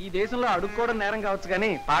అదేమిటి సార్ ఈ దేశంలో అడుక్కోవడం నేరం కావచ్చు కానీ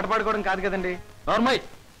పాట పాడుకోవడం కాదు కదండి నార్మల్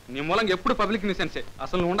నీ మూలంగా ఎప్పుడు పబ్లిక్ న్యూసెన్సే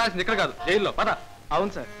అసలు నువ్వు ఉండాల్సింది ఇక్కడ కాదు జైల్లో పద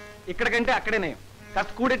అవును సార్ ఇక్కడికంటే అక్కడేనే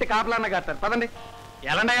కాస్త కూడెట్టి కాపలాన్న కాదు పదండి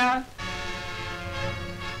ఎలాండయా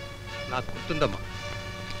నాకు గుర్తుందమ్మా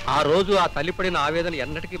ఆ రోజు ఆ తల్లి పడిన ఆవేదన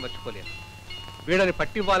ఎన్నటికీ మర్చిపోలేను వీళ్ళని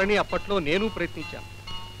పట్టివ్వాలని అప్పట్లో నేను ప్రయత్నించాను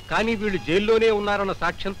కానీ వీళ్ళు జైల్లోనే ఉన్నారన్న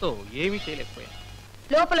సాక్ష్యంతో ఏమీ చేయలేకపోయాను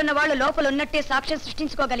లోపలున్న వాళ్ళు లోపల ఉన్నట్టే సాక్ష్యం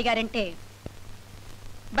సృష్టించుకోగలిగారంటే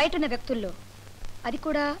బయటున్న వ్యక్తుల్లో అది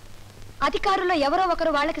కూడా అధికారుల్లో ఎవరో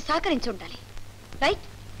ఒకరు వాళ్ళకి సహకరించి ఉండాలి right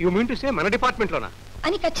you mean to say మన డిపార్ట్మెంట్లోనా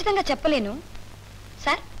అని ఖచ్చితంగా చెప్పలేను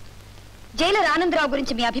సార్ జైలర్ ఆనందరావు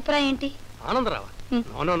గురించి మీ అభిప్రాయం ఏంటి ఆనందరావా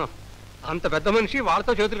నో అంత పెద్ద మనిషి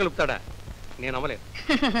వాళ్ళతో చేతులు కలుపుతాడా నేను అమ్మలేదు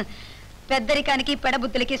పెద్దరికానికి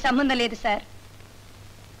పెడబుద్ధులకి సంబంధం లేదు సార్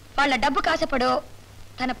వాళ్ళ డబ్బు కాసపడో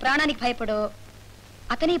తన ప్రాణానికి భయపడో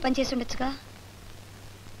అతనే పనిచేసి ఉండొచ్చుగా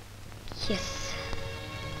ఎస్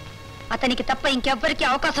అతనికి తప్ప ఇంకెవ్వరికి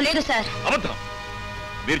అవకాశం లేదు సార్ అబద్ధం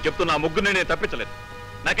మీరు చెప్తున్న ముగ్గురిని నేను తప్పించలేదు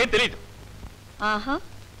నాకేం తెలియదు ఆహా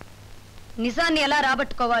నిజాన్ని ఎలా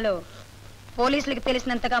రాబట్టుకోవాలో పోలీసులకు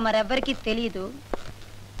తెలిసినంతగా మరెవ్వరికీ తెలియదు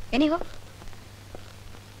ఎనీహో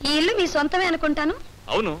ఈ ఇల్లు మీ సొంతమే అనుకుంటాను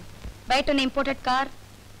అవును బయట ఉన్న ఇంపోర్టెడ్ కార్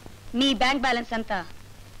మీ బ్యాంక్ బ్యాలెన్స్ అంతా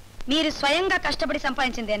మీరు స్వయంగా కష్టపడి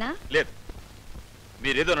సంపాదించిందేనా లేదు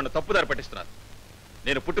మీరేదో నన్ను తప్పుదారి పట్టిస్తున్నారు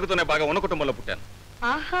నేను పుట్టుకతోనే బాగా ఉన్న కుటుంబంలో పుట్టాను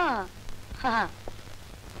ఆహా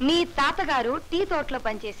మీ తాతగారు టీ తోటలో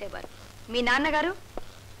పనిచేసేవారు మీ నాన్నగారు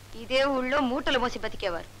ఇదే ఊళ్ళో మూటలు మోసి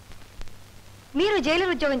బతికేవారు మీరు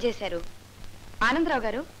జైలర్ ఉద్యోగం చేశారు ఆనందరావు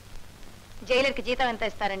గారు జైలర్కి జీతం ఎంత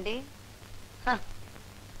ఇస్తారండి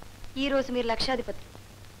ఈరోజు మీరు లక్షాధిపతి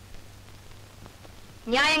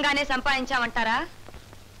న్యాయంగానే సంపాదించామంటారా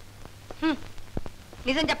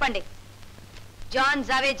నిజం చెప్పండి జాన్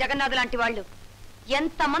జావే జగన్నాథ్ లాంటి వాళ్ళు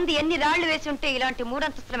ఎంతమంది ఎన్ని రాళ్లు వేసి ఉంటే ఇలాంటి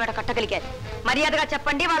మూడంతస్తుల మీద కట్టగలిగారు మర్యాదగా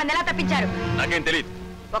చెప్పండి వాళ్ళని ఎలా తప్పించారు నాకేం తెలియదు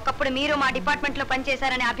ఒకప్పుడు మీరు మా డిపార్ట్మెంట్ లో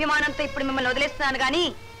పనిచేశారనే అభిమానంతో ఇప్పుడు మిమ్మల్ని వదిలేస్తున్నాను గాని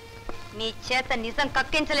మీ చేత నిజం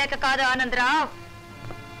కక్కించలేక కాదు ఆనందరావు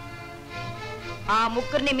ఆ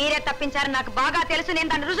ముగ్గురిని మీరే తప్పించారని నాకు బాగా తెలుసు నేను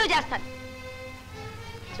దాన్ని రుజువు చేస్తాను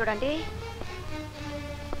చూడండి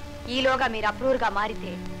ఈలోగా మీరు అప్రూవర్గా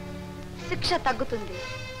మారితే శిక్ష తగ్గుతుంది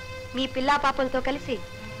మీ పిల్లా పాపలతో కలిసి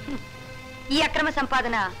ఈ అక్రమ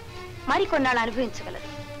సంపాదన మరికొన్నాళ్ళు అనుభవించగలరు.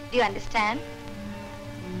 Do you understand?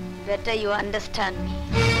 better you understand me.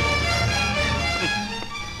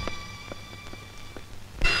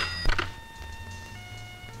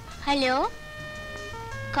 Hello?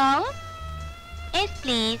 Come? Yes,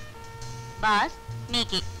 please. Boss,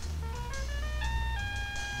 make it.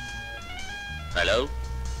 Hello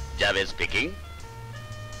Javed speaking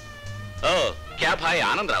ओ क्या भाई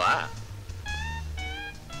ఆనంద్ రావా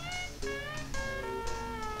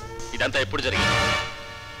ఇదంతా ఎప్పుడు జరిగింది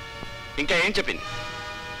ఇంకా ఏం చెప్పింది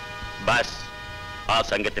బస్ ఆ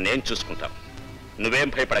సంగతి నేను చూసుకుంటాను నువ్వేం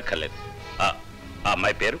భయపడక్కర్లేదు ఆ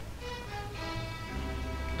అమ్మాయి పేరు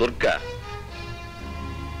దుర్గా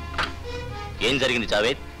ఏం జరిగింది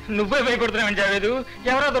జావేద్? నువ్వే భయపడుతున్నావు జావేదు.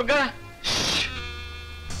 ఎవరా దుర్గా?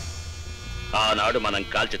 ఆనాడు మనం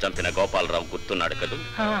కాల్చి చంపిన గోపాలరావు గుర్తున్నాడు కదూ?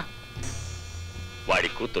 వాడి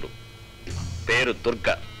కూతురు పేరు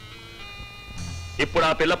దుర్గా. ఇప్పుడు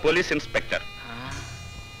ఆ పిల్ల పోలీస్ ఇన్స్పెక్టర్.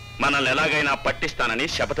 మనల్ని ఎలాగైనా పట్టిస్తానని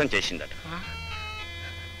శపథం చేసిందట.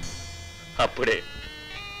 అప్పుడే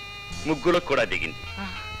ముగ్గులకు కూడా దిగింది.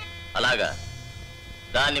 అలాగా?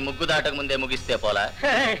 దాన్ని ముగ్గు దాటక ముందే ముగిస్తే పోలా?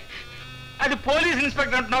 అది పోలీస్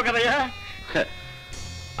ఇన్స్పెక్టర్ అంటున్నావు కదయ్యా.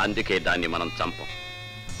 అందుకే దాన్ని మనం చంపం,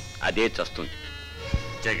 అదే చస్తుంది.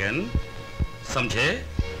 Jagan సమझे?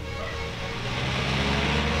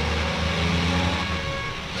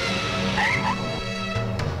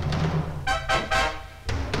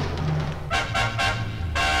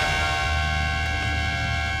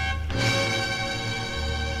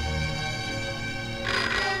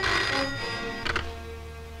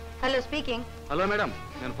 Hello speaking. Hello madam,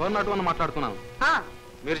 నేను 401 మాట్లాడుతున్నాను.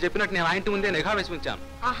 మీరు చెప్పినట్టు నేను ఆ ఇంటి ముందే నిఘా వేసి ఉంచాను.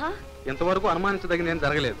 ఇంతవరకు అనుమానించదగిన ఏం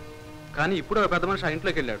జరగలేదు. కానీ ఇప్పుడు పెద్ద మనిషి ఆ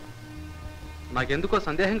ఇంట్లోకి వెళ్ళాడు. నాకెందుకో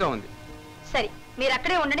సందేహంగా ఉంది. సరే, మీరు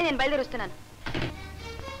అక్కడే ఉండండి, నేను బయలుదేరుస్తున్నాను.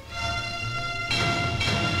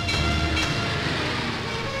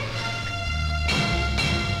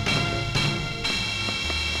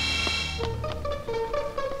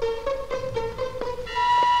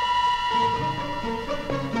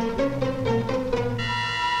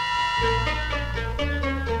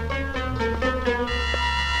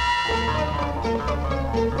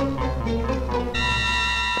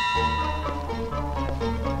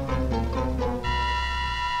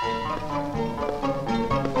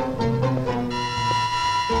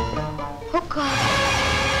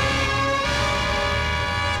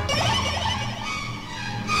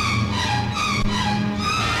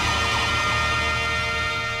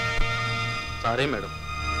 సారీ మేడం,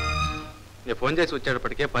 నేను ఫోన్ చేసి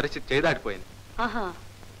వచ్చేటప్పటికే పరిస్థితి చేయదాటిపోయింది.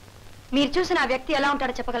 మీరు చూసిన ఆ వ్యక్తి ఎలా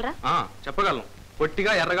ఉంటాడో చెప్పగలరా? చెప్పగలను.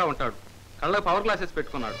 పొట్టిగా ఎర్రగా ఉంటాడు, కళ్ళకు పవర్ గ్లాసెస్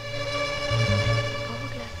పెట్టుకున్నాడు.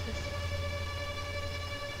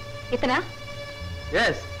 ఇతనా?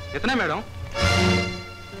 ఎస్, ఇతనే మేడం.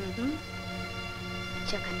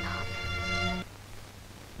 జగన్నాథ్.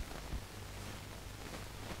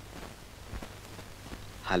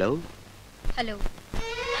 హలో హలో,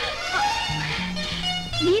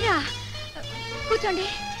 మీరా? కూర్చోండి.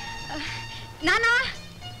 నానా,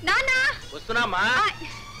 నానా. వస్తున్నామా?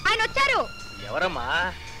 ఆయన వచ్చారు. ఎవరమ్మా?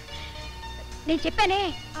 నేను చెప్పానే.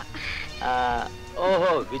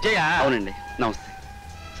 ఓహో, విజయ. అవునండి, నమస్తే.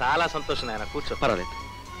 చాలా సంతోషం నాయన, కూర్చో. పర్వాలేదు.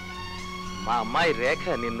 మా అమ్మాయి రేఖ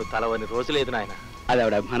నిన్ను తలవని రోజు లేదు నాయన. అది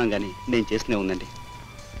ఆవిడ అభిమానం కానీ నేను చేస్తూనే ఉందండి.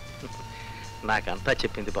 నాకంతా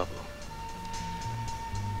చెప్పింది బాబు.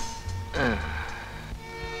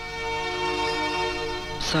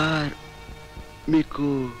 సార్ మీకు?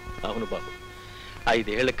 అవును బాబు,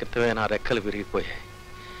 5 ఏళ్ల క్రితమే నా రెక్కలు విరిగిపోయాయి.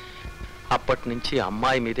 అప్పటి నుంచి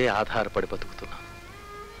అమ్మాయి మీదే ఆధారపడి బతుకుతున్నాను.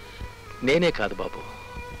 నేనే కాదు బాబు,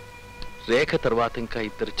 రేఖ తర్వాత ఇంకా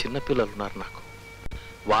 2 చిన్నపిల్లలు ఉన్నారు నాకు.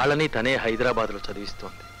 వాళ్ళని తనే హైదరాబాద్లో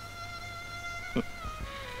చదివిస్తోంది.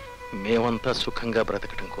 మేమంతా సుఖంగా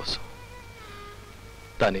బ్రతకటం కోసం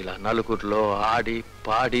తను ఇలా నలుగురిలో ఆడి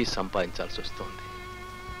పాడి సంపాదించాల్సి వస్తుంది.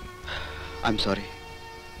 I'm sorry.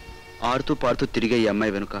 ఆడుతూ పాడుతూ తిరిగే ఈ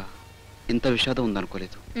అమ్మాయి వెనుక ఇంత విషాదం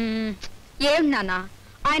ఉందనుకోలేదు. ఏం నాన్న,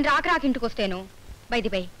 ఆయన రాక ఇంటికి వస్తేను.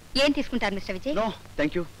 బై ఏం తీసుకుంటారు mister Vijay? No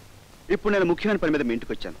thank you. ఇప్పుడు నేను ముఖ్యమైన పని మీద మీ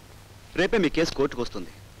ఇంటికి వచ్చాను. రేపే మీ కేసు కోర్టుకు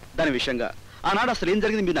వస్తుంది. దాని విషయంగా ఆనాడు అసలు ఏం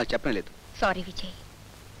జరిగింది మీరు నాకు చెప్పలేదు. సారీ విజయ్,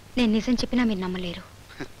 నేను నిజం చెప్పినా మీరు నమ్మలేరు.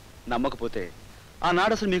 నమ్మకపోతే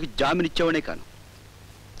ఆనాడు అసలు మీకు జామీన్ ఇచ్చేవాడే కాను.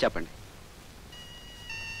 చెప్పండి.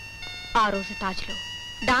 ఆ రోజు తాజ్లో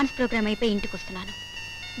డాన్స్ ప్రోగ్రామ్ అయిపోయి ఇంటికి వస్తున్నాను.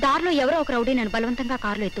 దారిలో ఎవరో ఒక రౌడీ నన్ను బలవంతంగా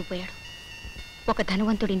కారులో ఎత్తుకుపోయాడు. ఒక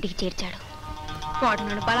ధనవంతుడి ఇంటికి చేర్చాడు. వాడు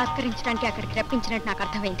నన్ను బలాత్కరించడానికి అక్కడికి రప్పించినట్టు నాకు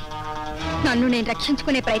అర్థమైంది. నన్ను నేను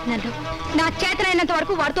రక్షించుకునే ప్రయత్నంలో నా చేతనైనంత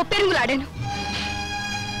వరకు వాడితో పెరుగులాడాను.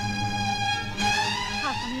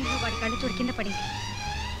 ఆ సమయంలో వాడి కళ్ళు చూడు కింద పడింది.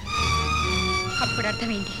 అప్పుడు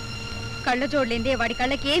అర్థమైంది కళ్ళ జోడలేందే వాడి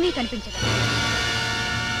కళ్ళకి ఏమీ కనిపించదు.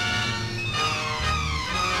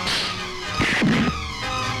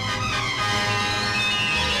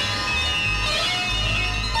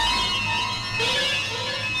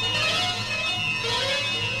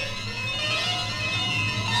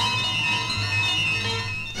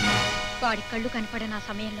 వాడి కళ్ళు కనపడిన ఆ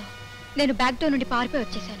సమయంలో నేను బ్యాక్ డోర్ నుండి పారిపోయి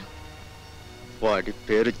వచ్చేసాను. వాడి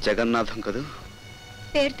పేరు జగన్నాథం కదూ?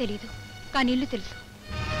 పేరు తెలీదు, కానీ ఇల్లు తెలుసు.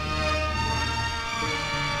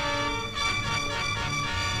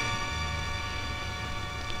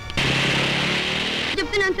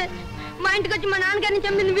 చెప్తున్నాను సార్, మా ఇంటికి వచ్చి మా నాన్నగారిని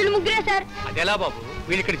చంపింది వీళ్ళు ముగ్గురే సార్. అదెలా బాబు?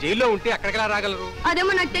 వీళ్ళు ఇక్కడ జైల్లో ఉంటే అక్కడికి రాగలరు?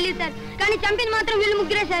 అదేమో నాకు తెలియదు సార్, కానీ చంపింది మాత్రం వీళ్ళు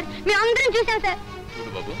ముగ్గురే సార్. మేము అందరం చూసాం సార్.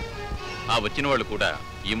 చూడు బాబు, ఆ వచ్చిన వాళ్ళు కూడా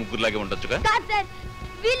ఈ ముగ్గురులాగే ఉండొచ్చుగా? కాదు సార్,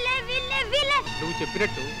 వీళ్ళే వీళ్ళే వీళ్ళే. నువ్వు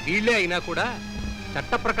చెప్పినట్టు వీళ్ళే అయినా కూడా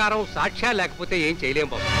చట్ట ప్రకారం సాక్ష్యాలు లేకపోతే ఏం చేయలేం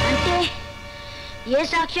బాబు. అంటే ఏ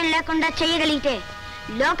సాక్ష్యం లేకుండా చేయగలిగితే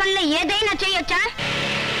లోకంలో ఏదైనా చేయొచ్చా?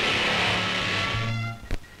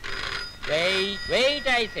 Wait,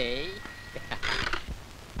 I say.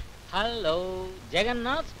 Hello,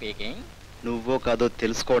 Jagannadh speaking. నువ్వో కాదో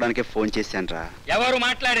తెలుసుకోవడానికే ఫోన్ చేశానురా. ఎవరు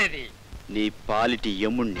మాట్లాడేది? నీ పాలిటి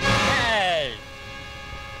యముణ్ణి.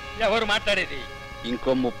 ఎవరు మాట్లాడేది?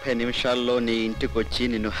 ఇంకో 30 నిమిషాల్లో నీ ఇంటికి వచ్చి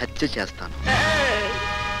నిన్ను హత్య చేస్తాను.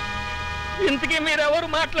 ఇంతకీ మీరెవరు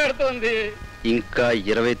మాట్లాడుతోంది? ఇంకా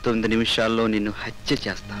 29 నిమిషాల్లో నిన్ను హత్య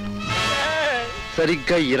చేస్తాను.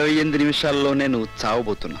 సరిగ్గా 28 నిమిషాల్లోనే నువ్వు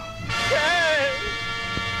చావబోతున్నావు.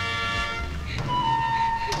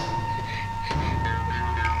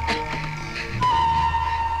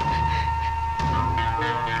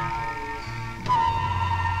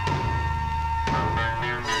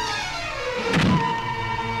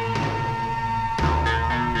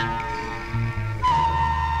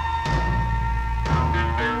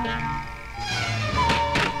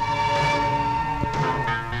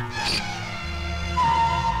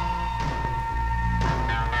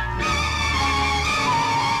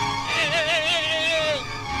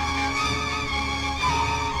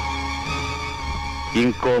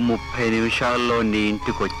 ఇంకో 30 నిమిషాల్లో నీ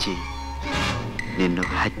ఇంటికొచ్చి నిన్ను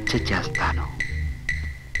హత్య చేస్తాను.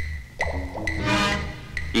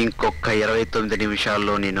 ఇంకొక 29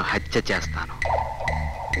 నిమిషాల్లో నిన్ను హత్య చేస్తాను.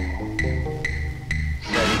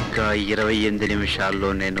 సరిగ్గా 28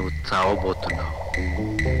 నిమిషాల్లో నేను చావబోతున్నావు.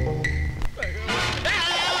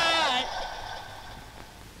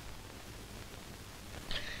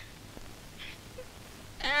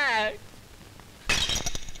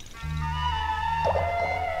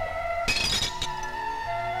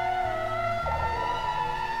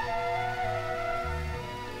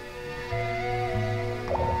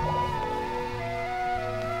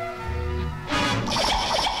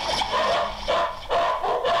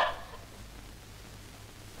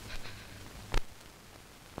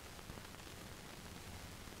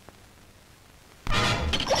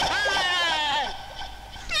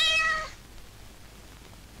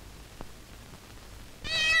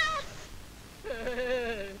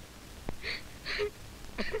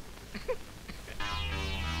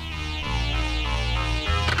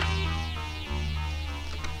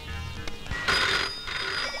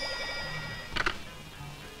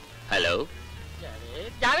 హలో,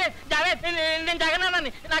 జావేద్ జావేద్, నేను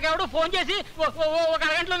జగన్నాథాన్ని. నాకెవడో ఫోన్ చేసి ఒక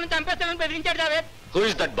అరగంటలో నేను చంపేస్తానని బెదిరించాడు Javed. Who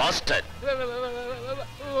is that bastard?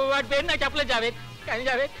 వాడి పేరు నాకు చెప్పలేదు జావేద్. కానీ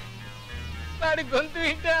జావేద్, వాడి గొంతు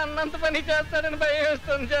వింటే అన్నంత పని చేస్తాడని భయం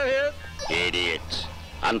వేస్తుంది జావేద్. ఇడియట్.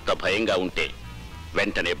 అంత భయంగా ఉంటే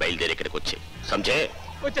వెంటనే బయలుదేరి ఇక్కడికి వచ్చి సంజే.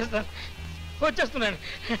 వచ్చేస్తున్నాను.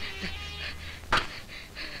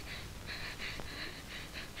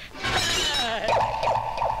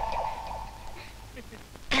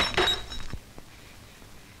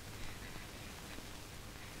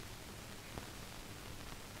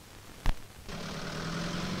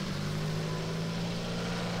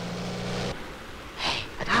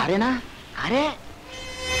 అరేనా? అరే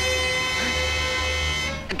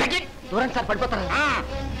దూరం సార్, పడిపోతారా?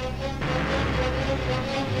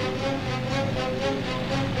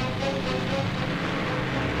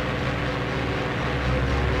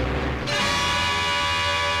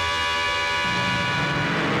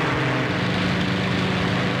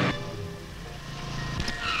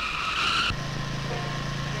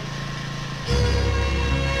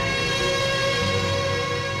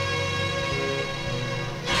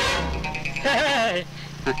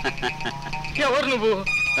 ఎవరు నువ్వు?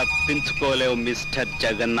 తప్పించుకోలేవు మిస్టర్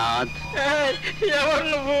జగన్నాథ్. ఎవరు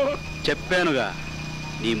నువ్వు? చెప్పానుగా,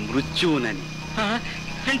 నీ మృత్యువునని.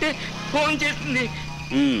 అంటే ఫోన్ చేస్తుంది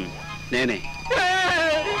నేనే.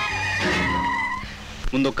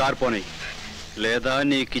 ముందు కారు పోనీ. లేదా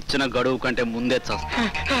నీకిచ్చిన గడువు కంటే ముందే చస్తా.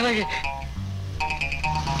 అలాగే.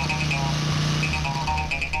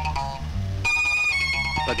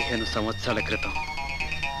 15 సంవత్సరాల క్రితం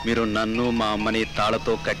మీరు నన్ను మా అమ్మని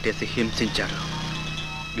తాళతో కట్టేసి హింసించారు.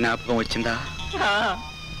 జ్ఞాపకం వచ్చిందా?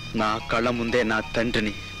 నా కళ్ళ ముందే నా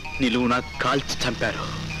తండ్రిని నిలువునా కాల్చి చంపారు.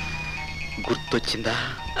 గుర్తొచ్చిందా?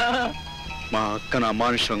 మా అక్కను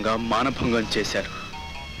అమానుషంగా మానభంగం చేశారు.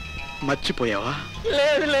 మర్చిపోయావా?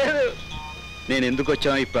 లేదు లేదు. నేను ఎందుకు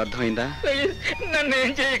వచ్చానో ఇప్పుడు అర్థమైందా? నన్ను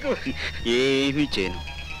ఏం చేయకు. ఏమీ చేయను,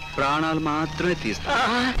 ప్రాణాలు మాత్రమే తీస్తా.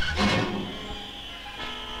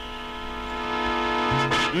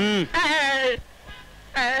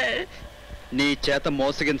 నీ చేత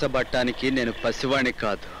మోసగించబట్టానికి నేను పసివాణ్ణి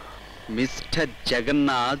కాదు, మిస్టర్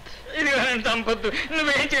జగన్నాథ్. ఇది నన్ను చంపొద్దు.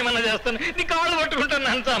 నువ్వేం చేయమన్నా చేస్తాను. నీ కాళ్ళు పట్టుకుంటాను.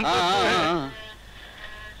 నన్ను చంపొద్దు.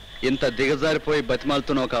 ఇంత దిగజారిపోయి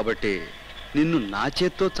బతిమాలుతున్నావు కాబట్టి నిన్ను నా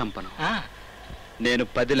చేత్తో చంపను. నేను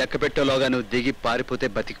 10 లెక్క పెట్టేలోగా నువ్వు దిగి పారిపోతే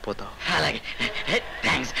బతికిపోతావు. అలాగే.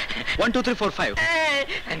 థ్యాంక్స్. 1 2 3 4 5.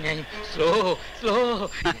 Slow slow.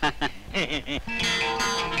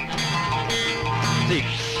 6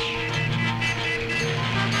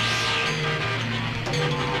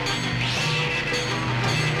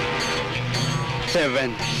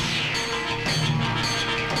 7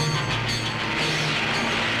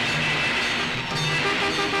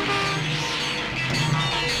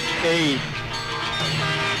 8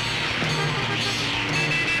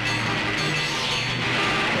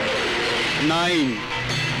 9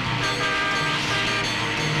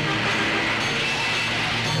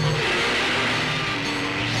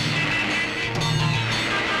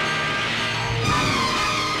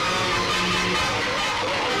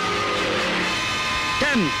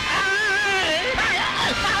 10.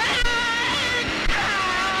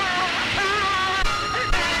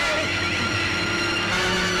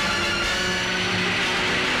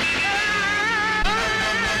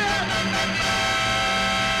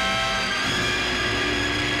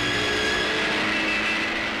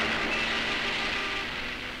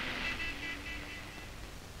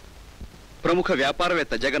 ప్రముఖ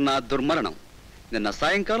వ్యాపారవేత్త జగన్నాథ్ దుర్మరణం. నిన్న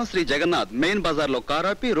సాయంకాలం శ్రీ జగన్నాథ్ మెయిన్ బజార్లో కారు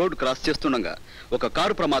ఆపి రోడ్డు క్రాస్ చేస్తుండగా ఒక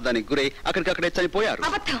కారు ప్రమాదానికి గురై అక్కడికక్కడే చనిపోయారు.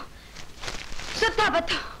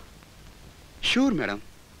 షూర్ మేడం,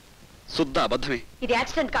 శుద్ధ అబద్ధమే. ఇది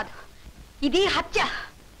యాక్సిడెంట్ కాదు, ఇది హత్య.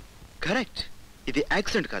 కరెక్ట్, ఇది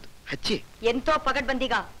యాక్సిడెంట్ కాదు, హత్యే. ఎంతో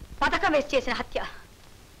పగడ్బందీగా పథకం వేసి చేసిన హత్య.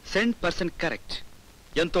 100% కరెక్ట్.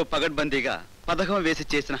 ఎంతో పగడ్బందీగా పథకం వేసి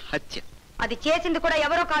చేసిన హత్య. అది చేసింది కూడా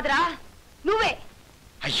ఎవరో కాదురా, నువ్వే.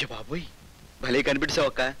 అయ్యో బాబోయ్, భలే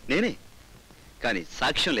కనిపించావక్క. నేనే, కానీ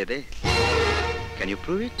సాక్ష్యం లేదే. Can you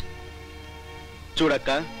prove it? చూడక్క,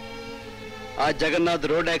 ఆ జగన్నాథ్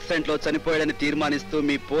రోడ్ యాక్సిడెంట్ లో చనిపోయాడని తీర్మానిస్తూ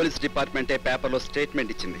మీ పోలీస్ డిపార్ట్మెంటే పేపర్లో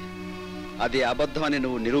స్టేట్మెంట్ ఇచ్చింది. అది అబద్ధం అని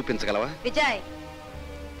నువ్వు నిరూపించగలవా? విజయ్,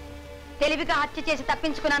 తెలివిగా హత్య చేసి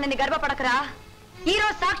తప్పించుకున్నానని గర్వపడకరా. ఈ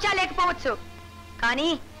రోజు సాక్ష్యాలు లేకపోవచ్చు, కానీ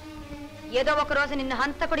ఏదో ఒక రోజు నిన్ను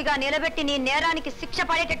హంతకుడిగా నిలబెట్టి నీ నేరానికి శిక్ష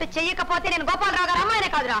పడేటట్టు చెయ్యకపోతే నేను గోపాలరావు గారు అమ్మాయినే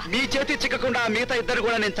కాదురా. మీ చేతి చిక్కకుండా మిగతా ఇద్దరు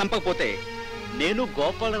కూడా నేను చంపకపోతే నేను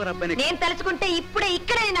గోపాలరావు అబ్బాయిని. నేను తలుచుకుంటే ఇప్పుడే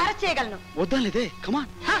ఇక్కడే నేను అరెస్ట్ చేయగలను. వద్దాలేదే,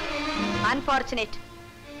 కమాన్. అన్ఫార్చునేట్,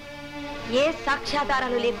 ఏ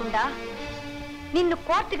సాక్ష్యాధారాలు లేకుండా నిన్ను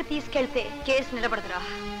కోర్టుకు తీసుకెళ్తే కేసు నిలబడదురా.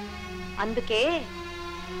 అందుకే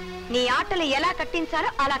నీ ఆటలు ఎలా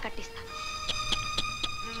కట్టించాలో అలా కట్టిస్తా.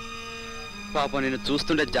 పాపం నేను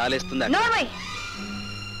చూస్తుంటే జాలేస్తుందా?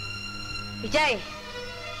 విజయ్,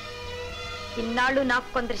 ఇన్నాళ్ళు నాకు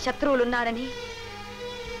కొందరు శత్రువులు ఉన్నారని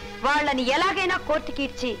వాళ్ళని ఎలాగైనా కోర్టుకి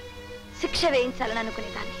ఇచ్చి శిక్ష వేయించాలని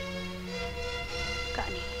అనుకునేదాన్ని.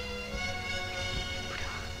 కానీ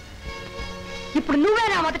ఇప్పుడు నువ్వే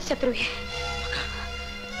నా మొదటి శత్రువే.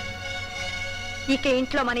 ఇక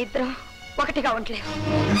ఇంట్లో మన ఇద్దరం ఒకటిగా ఉండలేవు.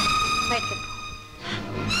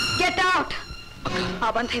 Get out. ఆ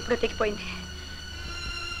బంధం ఎప్పుడో తెగిపోయింది.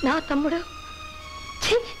 నా తమ్ముడు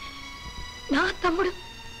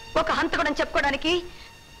ఒక హంతకుడని చెప్పుకోవడానికి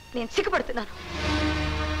నేను సిగ్గుపడుతున్నాను.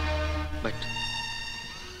 బట్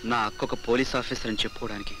నా అక్కొక పోలీస్ ఆఫీసర్ అని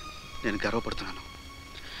చెప్పుకోవడానికి నేను గర్వపడుతున్నాను.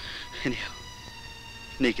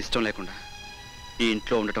 నీకు ఇష్టం లేకుండా ఈ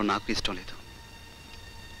ఇంట్లో ఉండటం నాకు ఇష్టం లేదు.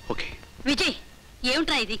 ఓకే విజయ్,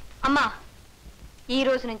 ఏమిట్రా ఇది? అమ్మా, ఈ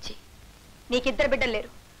రోజు నుంచి నీకిద్దరు బిడ్డలు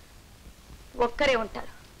లేరు, ఒక్కరే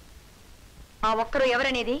ఉంటారు. ఆ ఒక్కరు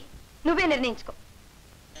ఎవరనేది నువ్వే నిర్ణయించుకో.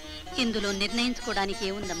 ఇందులో నిర్ణయించుకోవడానికి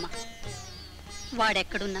ఏముందమ్మా?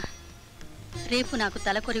 వాడెక్కడున్నా రేపు నాకు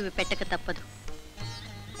తలకొరివి పెట్టక తప్పదు.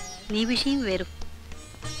 నీ విషయం వేరు.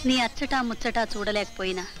 నీ అచ్చటా ముచ్చటా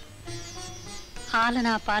చూడలేకపోయినా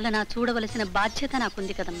ఆలనా పాలనా చూడవలసిన బాధ్యత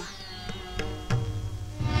నాకుంది కదమ్మా.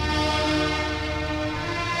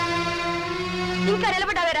 ఇంకా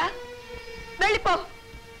నిలబడ్డావేరా? వెళ్ళిపో.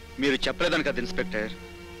 మీరు చెప్పలేదని కదా ఇన్స్పెక్టర్,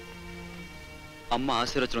 అమ్మ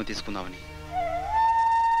ఆశీర్వచనం తీసుకుందామని.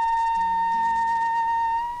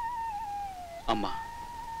 అమ్మా,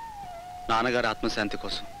 నాన్నగారి ఆత్మశాంతి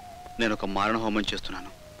కోసం నేను ఒక మారణ హోమం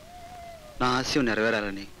చేస్తున్నాను. నా ఆశయం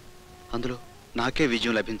నెరవేరాలని, అందులో నాకే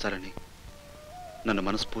విజయం లభించాలని నన్ను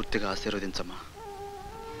మనస్ఫూర్తిగా ఆశీర్వదించమ్మా.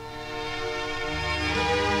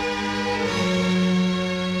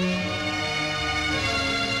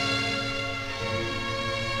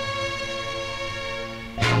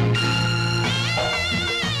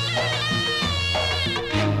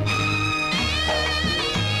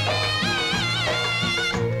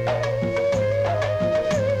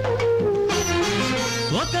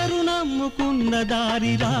 ఒకరు నమ్ముకున్న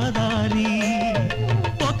దారి రాదారి,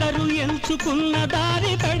 ఒకరు ఎంచుకున్న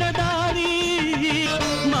దారి పెడదారి.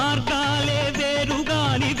 మార్గాలే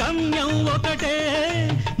వేరుగాని గమ్యం ఒకటే,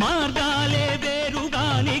 మార్గాలే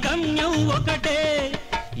వేరుగాని గమ్యం ఒకటే.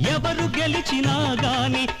 ఎవరు గెలిచినా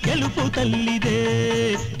గాని గెలుపు తల్లిదే,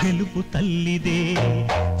 గెలుపు తల్లిదే.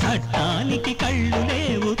 చట్టానికి కళ్ళు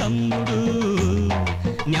లేవు తమ్ముడు,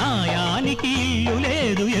 న్యాయానికి ఇల్లు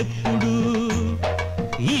లేదు ఎప్పుడు.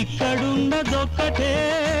 ఇక్కడున్నదొక్కటే,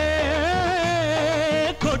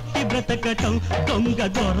 కొట్టి బ్రతకటం, దొంగ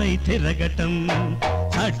దొరై తిరగటం.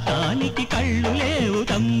 చట్టానికి కళ్ళు లేవు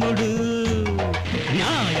తమ్ముడు,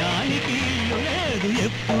 న్యాయానికి ఇల్లు లేదు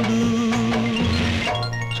ఎప్పుడు.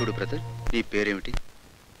 చూడు బ్రదర్, నీ పేరేమిటి?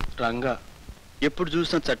 రంగా. ఎప్పుడు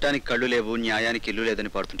చూసినా చట్టానికి కళ్ళు లేవు, న్యాయానికి ఇల్లు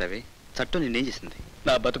లేదని పాడుతుంటావే. చట్టం నిన్నేం చేసింది?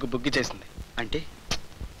 నా బతుకు బుగ్గి చేసింది. అంటే?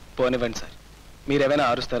 పోనివ్వండి సార్, మీరేమైనా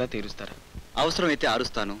ఆరుస్తారా తీరుస్తారా? అవసరమైతే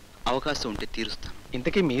ఆరుస్తాను, అవకాశం ఉంటే తీరుస్తాను.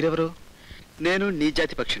 ఇంతకీ మీరెవరు? నేను నీ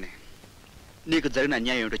జాతి పక్షినే. నీకు జరిగిన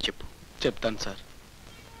అన్యాయం ఏమిటో చెప్పు. చెప్తాను సార్.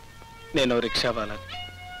 నేను రిక్షా వాళ్ళని.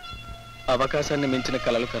 అవకాశాన్ని మించిన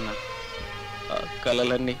కలలు కన్నా ఆ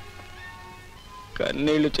కలలన్నీ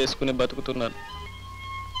కన్నీళ్లు చేసుకుని బతుకుతున్నాను.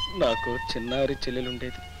 నాకు చిన్నారి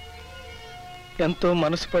చెల్లెలుండేది. ఎంతో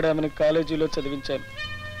మనసు పడామని కాలేజీలో చదివించాను.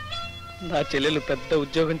 నా చెల్లెలు పెద్ద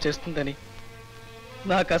ఉద్యోగం చేస్తుందని,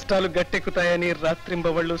 నా కష్టాలు గట్టెక్కుతాయని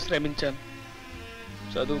రాత్రింబవళ్ళు శ్రమించాను.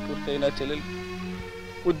 చదువు పూర్తయిన చెల్లెలు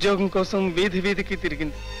ఉద్యోగం కోసం వీధి వీధికి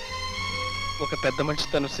తిరిగింది. ఒక పెద్ద మనిషి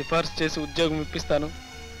తను సిఫార్సు చేసి ఉద్యోగం ఇప్పిస్తాను,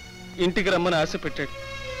 ఇంటికి రమ్మని ఆశ పెట్టాడు.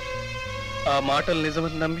 ఆ మాటలు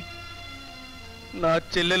నిజమని నమ్మి నా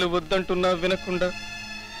చెల్లెలు వద్దంటున్నా వినకుండా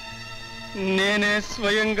నేనే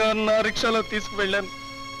స్వయంగా నా రిక్షాలో తీసుకువెళ్ళాను.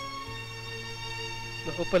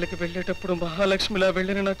 లోపలికి వెళ్ళేటప్పుడు మహాలక్ష్మిలా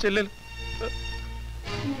వెళ్ళిన నా చెల్లెలు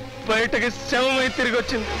బయటకి శవమై తిరిగి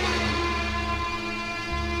వచ్చింది.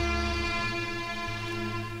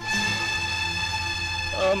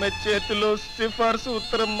 ఆమె చేతిలో సిఫార్సు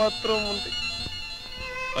ఉత్తరం మాత్రం ఉంది.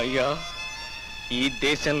 అయ్యా, ఈ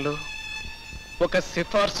దేశంలో ఒక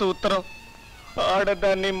సిఫార్సు ఉత్తరం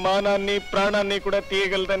ఆడదాన్ని, మానాన్ని, ప్రాణాన్ని కూడా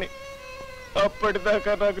తీయగలదని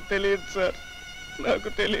అప్పటిదాకా నాకు తెలియదు సార్. నాకు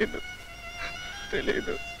తెలియదు.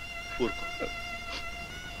 ఊరుకో.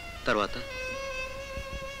 తర్వాత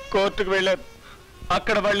కోర్టుకు వెళ్ళారు.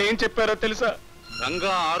 అక్కడ వాళ్ళు ఏం చెప్పారో తెలుసా?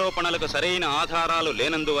 రంగా ఆరోపణలకు సరైన ఆధారాలు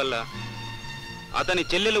లేనందువల్ల అతని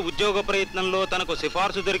చెల్లెలు ఉద్యోగ ప్రయత్నంలో తనకు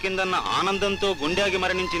సిఫార్సు దొరికిందన్న ఆనందంతో గుండెకి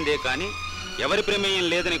మరణించిందే కానీ ఎవరి ప్రమేయం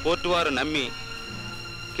లేదని కోర్టు వారు నమ్మి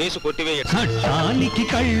కేసు కొట్టివేయ. చట్టానికి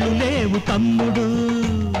కళ్ళు లేవు తమ్ముడు,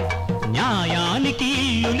 న్యాయానికి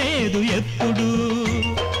ఇల్లు లేదు ఎప్పుడు.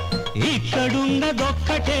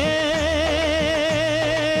 ఇక్కడున్నదొక్కటే,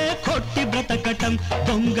 కొట్టి బ్రతకటం,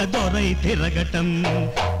 దొంగ దొరై తిరగటం.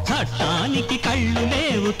 చట్టానికి కళ్ళు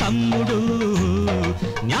లేవు తమ్ముడు,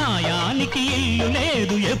 న్యాయానికి ఇల్లు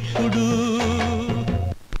లేదు ఎప్పుడు.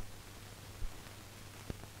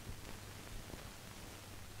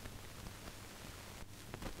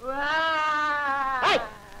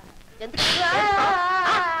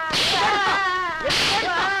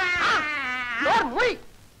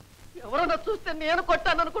 ఎవరన్నా చూస్తే నేను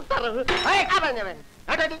కొట్టాను అనుకుంటారు.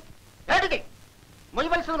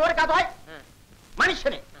 మొయ్యవలసిన నోరు కాదు,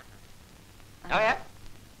 మనిషిని.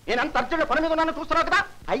 నేనంత అర్జునుడు పని మీద ఉన్నాను, చూస్తున్నావు కదా.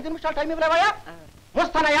 5 నిమిషాలు టైం ఇవ్వలేవయ్యా?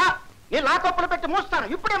 మూస్తానయ్యా, నేను లాకప్పులు పెట్టి మూస్తాను,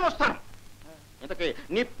 ఇప్పుడే మూస్తాను. ఇంతకీ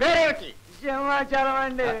నీ పేరేమిటి? సమాచారం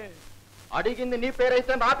అండి. అడిగింది నీ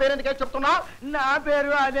పేరైతే నా పేరు ఎందుకే చెప్తున్నా? నా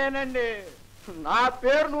పేరు అదేనండి. నా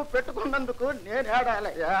పేరు నువ్వు పెట్టుకున్నందుకు నేను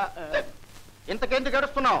ఏడాలయ్యా. ఇంతకెందుకు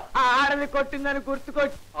ఏడుస్తున్నావు? ఆ ఆడది కొట్టిందని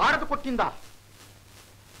గుర్తుకొచ్చి. ఆడది కొట్టిందా?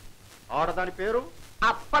 ఆడదాని పేరు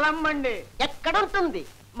అప్పలమ్మండి. ఎక్కడుంటుంది?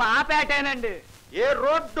 మా పేటేనండి. ఏ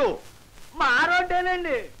రోడ్డు? మా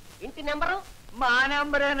రోడ్డేనండి. ఇంటి నెంబరు? మా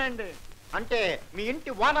నెంబరేనండి. అంటే మీ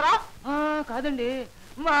ఇంటి ఓనరా? కాదండి,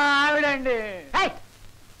 మా ఆవిడండి.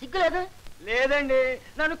 సిగ్గులేదు? లేదండి,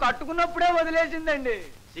 నన్ను కట్టుకున్నప్పుడే వదిలేసిందండి.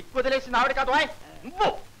 సిక్కు వదిలేసింది ఆవిడ కాదు, నువ్వు.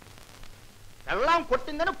 పెళ్ళాం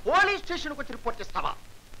కొట్టిందని పోలీస్ స్టేషన్కి వచ్చి రిపోర్ట్ ఇస్తావా?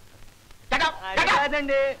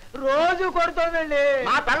 కాదండి, రోజు కొడుతోందండి.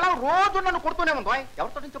 నా పెళ్ళం రోజు నన్ను కొడుతూనే ఉందో.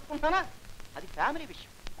 ఎవరితో నేను చెప్పుకుంటానా? అది ఫ్యామిలీ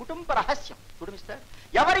విషయం, కుటుంబ రహస్యం. చూడు మిస్టర్,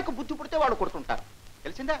 ఎవరికి బుద్ధి పుడితే వాళ్ళు కొడుతుంటారు,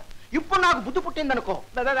 తెలిసిందా? ఇప్పుడు నాకు బుద్ధి పుట్టిందనుకో,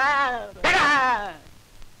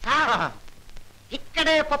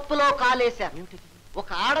 ఇక్కడే పప్పులో కాలేశారు. ఒక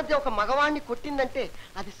ఆడది ఒక మగవాణ్ణి కొట్టిందంటే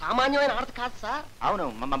అది సామాన్యమైన ఆడది కాదు సార్. అవును,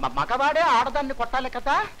 మగవాడే ఆడదాన్ని కొట్టాలి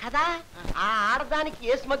కదా. కదా, ఆ ఆడదానికి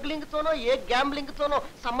ఏ స్మగ్లింగ్ తోనో ఏ గ్యాంబ్లింగ్ తోనో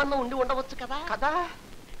సంబంధం ఉండి ఉండవచ్చు కదా. కదా,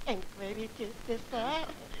 ఎంక్వైరీ చేస్తే సార్.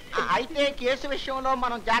 అయితే కేసు విషయంలో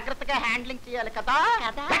మనం జాగ్రత్తగా హ్యాండ్లింగ్ చేయాలి కదా.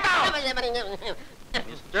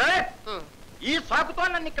 ఈ సాకుతో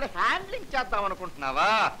నన్ను ఇక్కడ హ్యాండ్లింగ్ చేద్దాం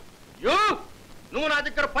అనుకుంటున్నావా? నువ్వు నా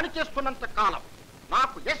దగ్గర పని చేస్తున్నంత కాలం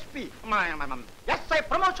నాకు ఎస్పీ ఎస్ఐ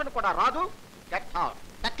ప్రమోషన్ కూడా రాదు.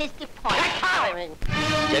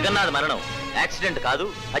 జగన్నాథ్ మరణం యాక్సిడెంట్ కాదు,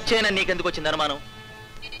 హత్యైనా నీకెందుకు వచ్చింది అనుమానం?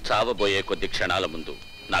 చావబోయే కొద్ది క్షణాల ముందు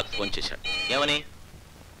నాకు ఫోన్ చేశాడు. ఏమని?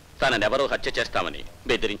 తననెవరో హత్య చేస్తామని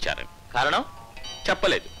బెదిరించారు. కారణం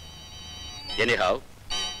చెప్పలేదు. ఎనీహౌ,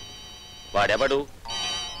 వాడెవడు,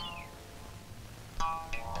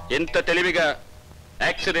 ఎంత తెలివిగా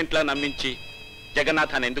యాక్సిడెంట్లా నమ్మించి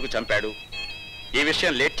జగన్నాథాన్ని ఎందుకు చంపాడు, ఈ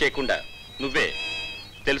విషయం లేట్ చేయకుండా నువ్వే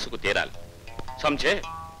తెలుసుకు తీరాలి. సంజయ్.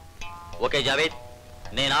 ఓకే జావేద్,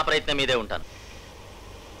 నేను ఆ ప్రయత్నం మీదే ఉంటాను.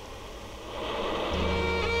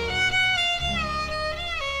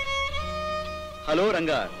 హలో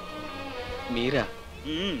రంగా. మీరా?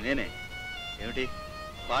 నేనే. ఏమిటి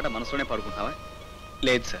పాట మనసులోనే పాడుకుంటావా?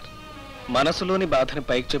 లేదు సార్, మనసులోని బాధని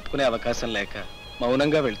పైకి చెప్పుకునే అవకాశం లేక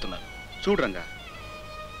మౌనంగా వెళ్తున్నాను. చూడు రంగా,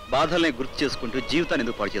 బాధల్ని గుర్తు చేసుకుంటూ జీవితాన్ని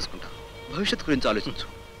ఎందుకు పాడు చేసుకుంటావు? భవిష్యత్తు గురించి ఆలోచించు.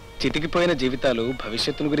 చితికిపోయిన జీవితాలు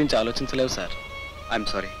భవిష్యత్తును గురించి ఆలోచించలేవు సార్. I'm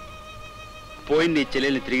sorry. పోయిన నీ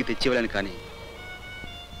చెల్లెల్ని తిరిగి తెచ్చివ్వలేను, కానీ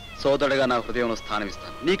సోదరుడుగా నా హృదయంలో స్థానం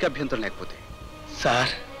ఇస్తాను, నీకు అభ్యంతరం లేకపోతే.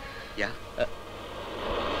 Sir. Yeah.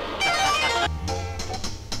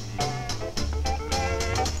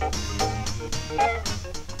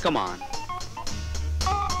 Come on.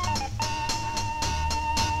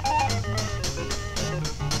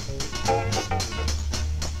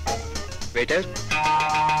 Waiter.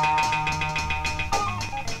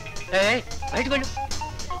 Hey, bite vedu.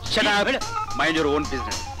 Shut up. Mind your own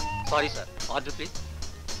business. Sorry sir. Order please.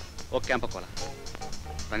 ఒక క్యాంప Kola.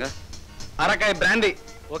 Ranga, అరకాయ brandy.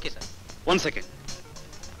 Okay sir. 1 second.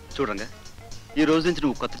 చూడు రంగా, ఈ రోజు నుంచి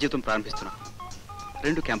నువ్వు కొత్త జీవితం ప్రారంభిస్తున్నావు.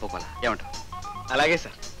 2 క్యాంప కోలా, ఏమంటావు? అలాగే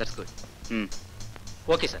sir. That's good.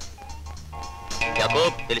 Okay sir.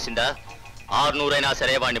 యాకోబ్, తెలిసిందా? 600 అయినా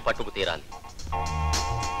సరే వాడిని పట్టుకు తీరాలి.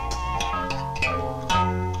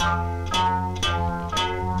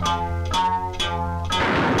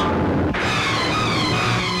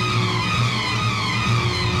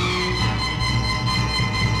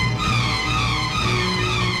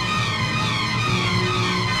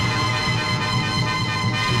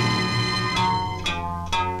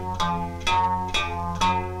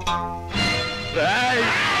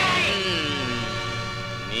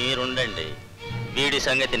 మీరుండండి, వీడి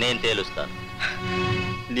సంగతి నేను తేలుస్తాను.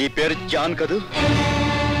 నీ పేరు జాన్ కదూ?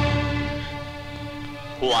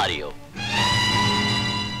 Who are you?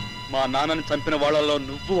 మా నాన్నని చంపిన వాళ్ళలో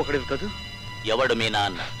నువ్వు ఒకడివి కదూ? ఎవడు మీ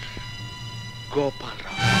నాన్న?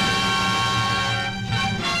 గోపాలరావు.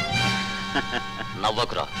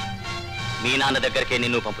 నవ్వకురా, మీ నాన్న దగ్గరికే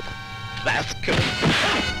నిన్ను పంపుతా.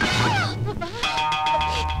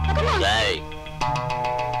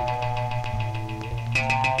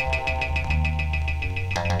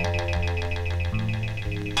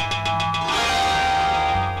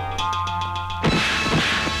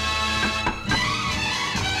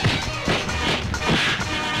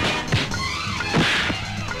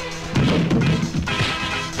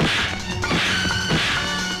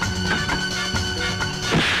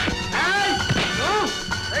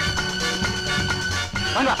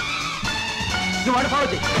 నువ్వు వాడు ఫాలో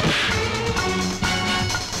చేయి.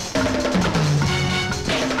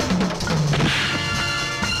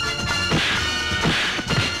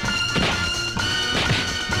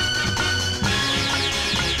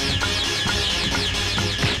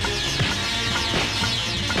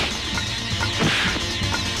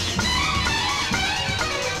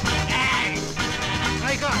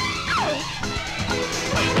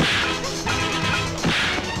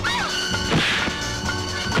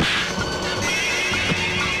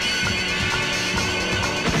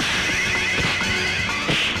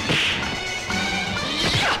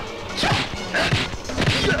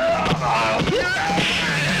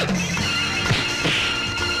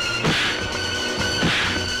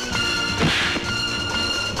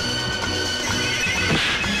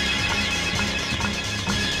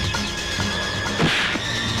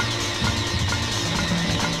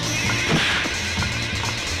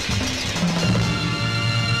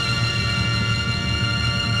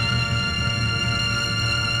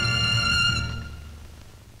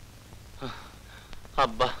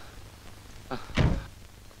 అబ్బా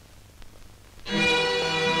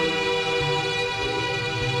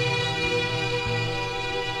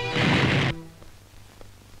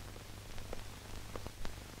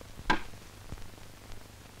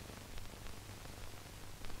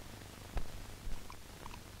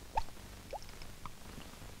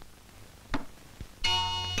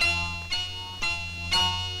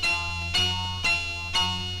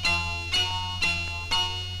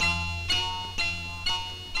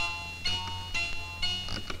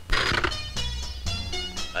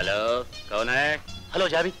హలో కౌనే హలో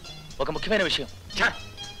జావీద్, ఒక ముఖ్యమైన విషయం.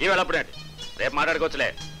 ఈవేళ అప్పుడేంటి, రేపు మాట్లాడుకోవచ్చులే.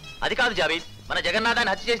 అది కాదు జావీద్, మన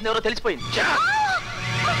జగన్నాథాన్ని హత్య చేసిన ఎవరో తెలిసిపోయింది.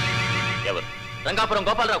 ఎవరు? రంగాపురం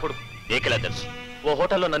గోపాలరావు కొడుకు. నీకెలా తెలుసు? ఓ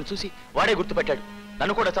హోటల్లో నన్ను చూసి వాడే గుర్తుపెట్టాడు.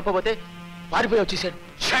 నన్ను కూడా చంపబోతే పారిపోయి వచ్చేసాడు.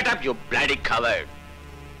 Shut up you bloody covered.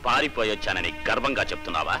 పారిపోయి వచ్చానని గర్వంగా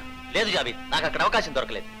చెప్తున్నావా? లేదు జావీద్, నాకు అక్కడ అవకాశం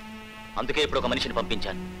దొరకలేదు. అందుకే ఇప్పుడు ఒక మనిషిని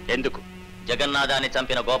పంపించాను. ఎందుకు? జగన్నాథాన్ని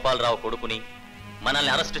చంపిన గోపాలరావు కొడుకుని,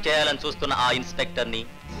 మనల్ని అరెస్టు చేయాలని చూస్తున్న ఆ ఇన్స్పెక్టర్ని,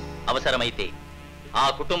 అవసరమైతే ఆ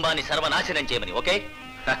కుటుంబాన్ని సర్వనాశనం చేయమని. ఓకే?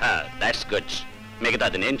 That's good.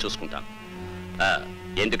 మిగతాది నేను చూసుకుంటాను.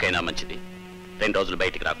 ఎందుకైనా మంచిది 2 రోజులు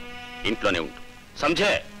బయటికి రాకు, ఇంట్లోనే ఉంటు.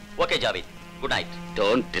 Sanjay. Okay Javed, good night.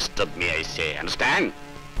 Don't disturb me, I say. Understand?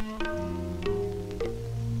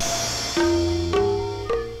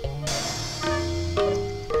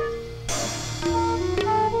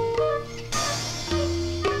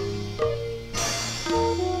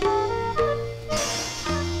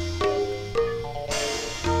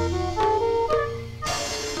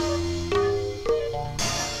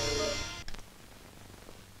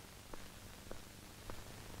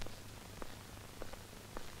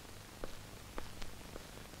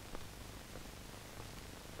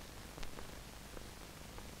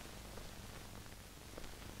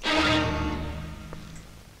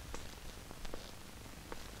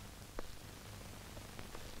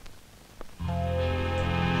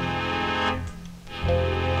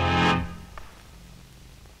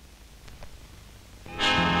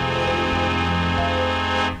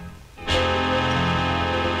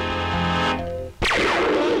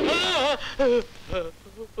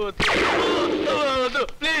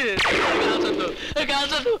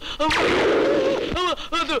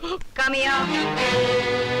 Come here.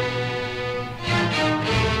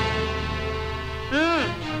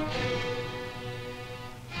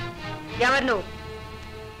 ఎవరు నువ్వు?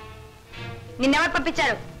 నిన్నెవరు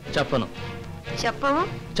పంపించారు? చెప్పను. చెప్పవు?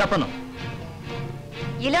 చెప్పను.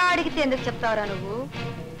 ఇలా అడిగితే ఎందుకు చెప్తావురా నువ్వు?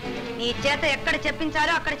 నీ చేత ఎక్కడ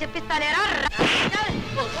చెప్పించాలో అక్కడ చెప్పిస్తానేరా.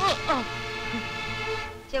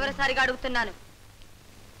 చివరిసారిగా అడుగుతున్నాను,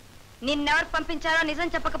 నిన్నెవరు పంపించారో నిజం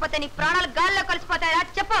చెప్పకపోతే నీ ప్రాణాలు గాల్లో కలిసిపోతాయా?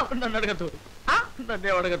 చెప్పు. నన్ను అడగద్దు,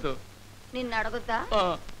 నన్నే అడగద్దు. నిన్ను అడుగుతా?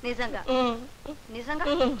 నిజంగా నిజంగా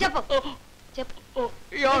చెప్పు. చెప్పు.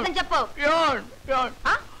 నిజం చెప్పు.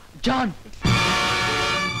 జాన్.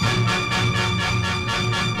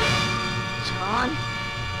 జాన్.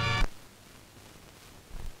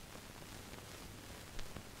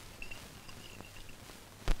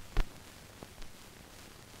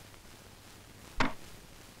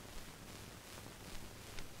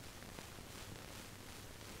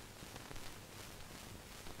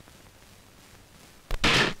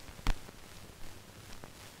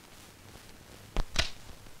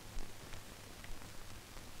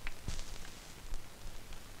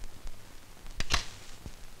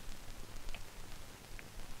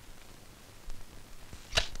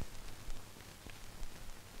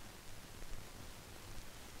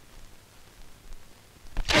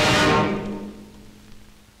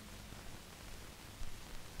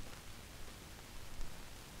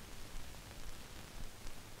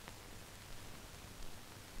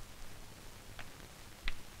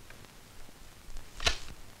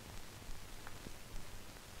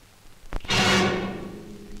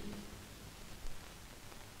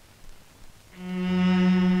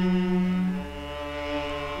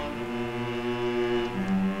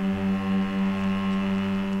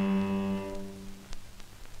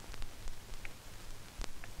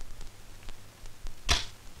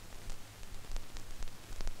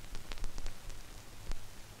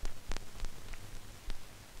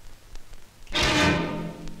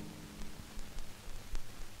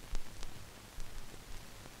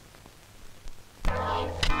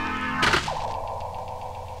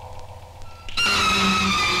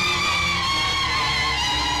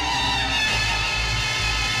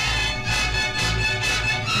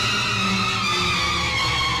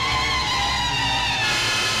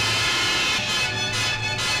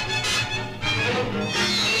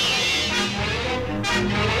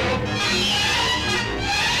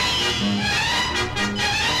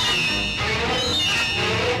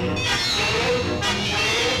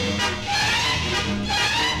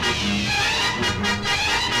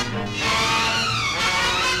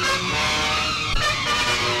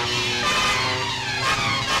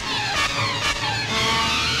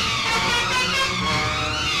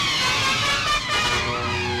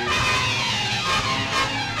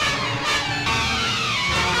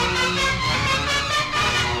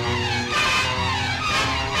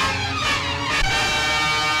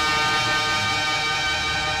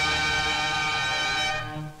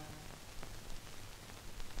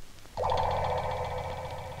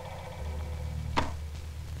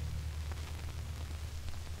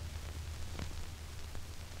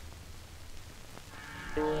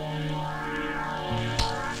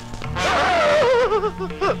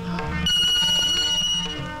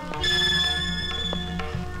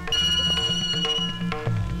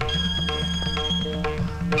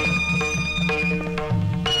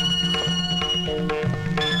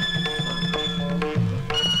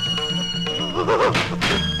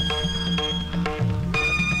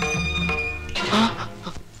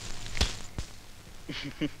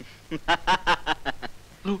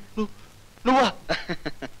 నువ్వా?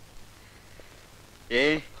 ఏ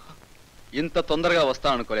ఇంత తొందరగా వస్తా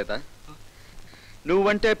అనుకోలేదా?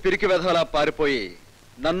 నువ్వంటే పిరికి వెధవలా పారిపోయి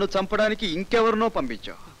నన్ను చంపడానికి ఇంకెవరినో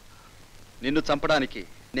పంపించావు. నిన్ను చంపడానికి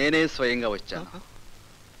నేనే స్వయంగా వచ్చాను.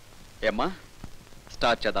 ఏమ్మా,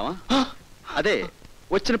 స్టార్ట్ చేద్దామా? అదే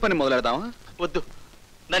వచ్చిన పని మొదలెడదామా? వద్దు,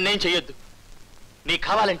 నన్నేం చెయ్యొద్దు. నీకు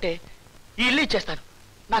కావాలంటే ఈ ఇల్లు ఇచ్చేస్తాను,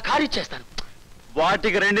 నా కారు ఇచ్చేస్తాను.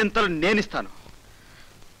 వాటికి రెండింతలు నేనిస్తాను.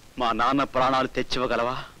 మా నాన్న ప్రాణాలు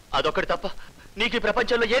తెచ్చివ్వగలవా? అదొక్కటి తప్ప నీకు ఈ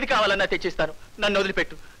ప్రపంచంలో ఏది కావాలన్నా తెచ్చిస్తాను. నన్ను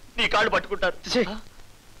వదిలిపెట్టు, నీ కాళ్ళు పట్టుకుంటారు.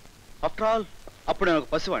 ఆఫ్టర్ ఆల్ అప్పుడు నేను ఒక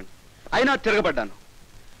పసివాణ్ణి, అయినా తిరగబడ్డాను.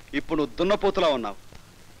 ఇప్పుడు నువ్వు దున్నపోతులా ఉన్నావు.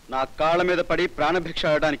 నా కాళ్ళ మీద పడి ప్రాణభిక్ష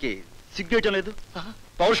ఆడడానికి సిగ్గుచేయటం లేదు,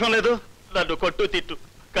 పౌరుషం లేదు. నన్ను కొట్టు తిట్టు,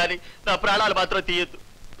 కానీ నా ప్రాణాలు మాత్రం తీయద్దు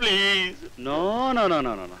please. No no no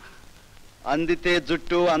no no. అందితే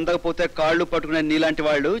జుట్టు, అందకపోతే కాళ్ళు పట్టుకునే నీలాంటి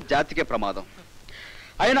వాళ్ళు జాతికే ప్రమాదం.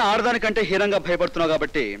 అయినా ఆడదానికంటే హీనంగా భయపడుతున్నావు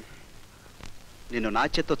కాబట్టి నిన్ను నా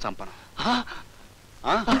చేత్తో చంపను.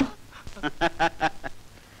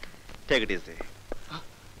 Take it easy.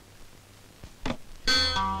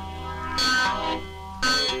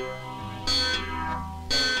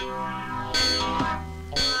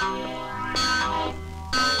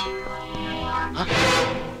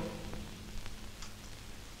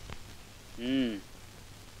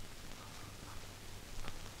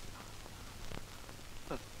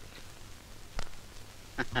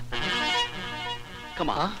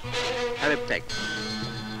 Come on, have a peck.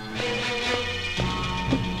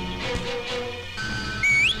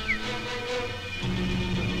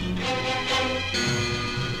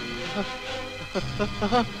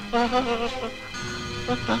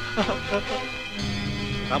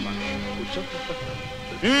 Come on, కూర్చో.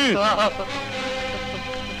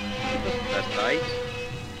 That's right.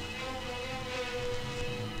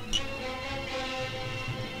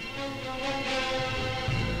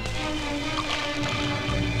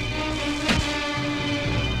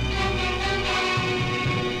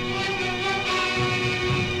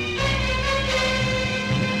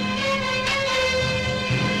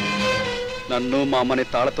 నన్ను మా అమ్మని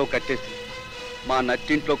తాళతో కట్టేసి మా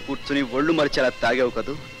నట్టింట్లో కూర్చుని ఒళ్ళు మరిచేలా తాగావు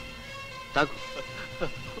కదూ. తాగు.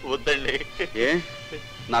 వద్దండి. ఏ,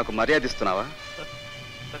 నాకు మర్యాద ఇస్తున్నావా?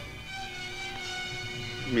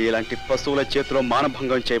 మీలాంటి పశువుల చేతిలో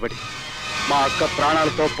మానభంగం చేయబడి మా అక్క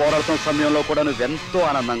ప్రాణాలతో పోరాడుతున్న సమయంలో కూడా నువ్వెంతో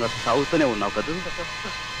ఆనందంగా తాగుతూనే ఉన్నావు కదూ.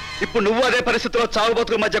 ఇప్పుడు నువ్వు అదే పరిస్థితిలో చావు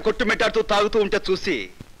బతుకుల మధ్య కొట్టుమిట్టాడుతూ తాగుతూ ఉంటే చూసి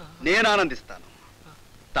నేను ఆనందిస్తాను.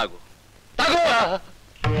 తాగు, తాగు.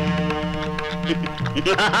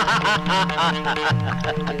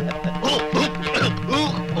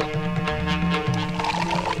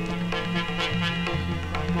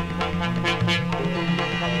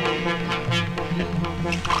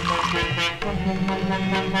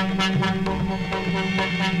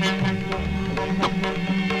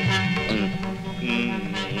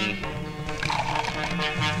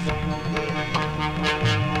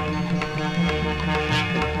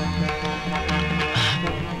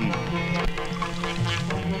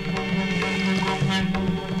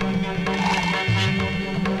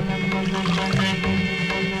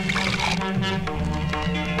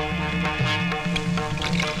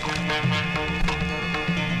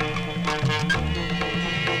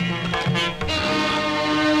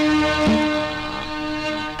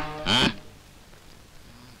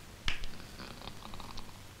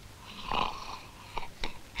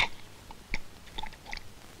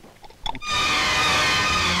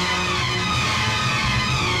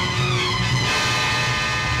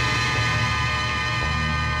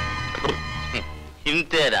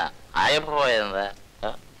 ఇంతేరా? అయిపోయిందా?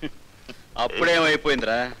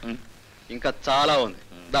 అప్పుడేమైపోయిందిరా, ఇంకా చాలా ఉంది.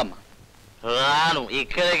 దమ్మా రాను,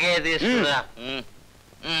 ఇక్కడికే తీసుకురా.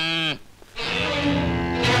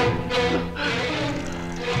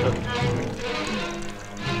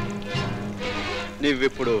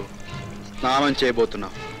 నువ్విప్పుడు స్నానం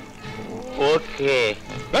చేయబోతున్నావు. ఓకే,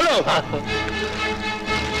 వెళ్ళు.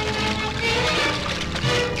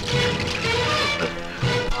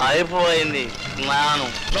 అయిపోయింది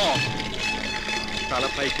స్నానం.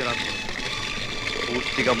 తలపైకి రాకు,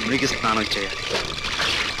 పూర్తిగా మునిగి స్నానం చేయాలి.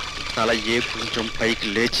 తల ఏ కొంచెం పైకి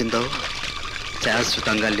లేచిందో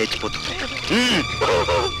శాశ్వతంగా లేచిపోతుంది.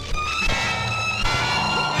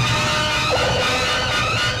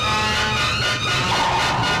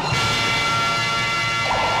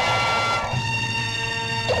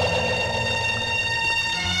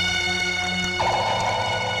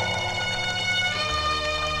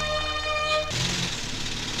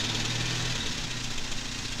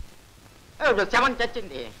 శవం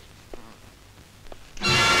చచ్చింది.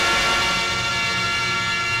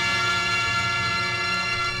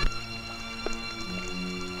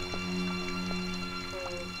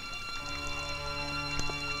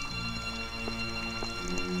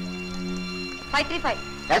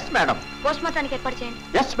 Yes madam. పోస్ట్ మార్టానికి ఏర్పాటు చేయండి.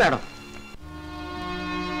 Yes madam.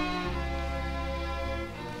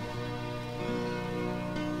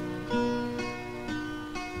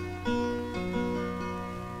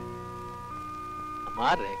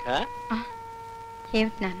 అమ్మా రేఖ,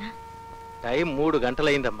 ఏమిటి నాన్న? టైం 3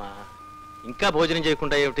 గంటలైందమ్మా, ఇంకా భోజనం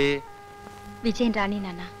చేయకుండా ఏమిటి? విజయం రాని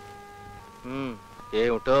నాన్న.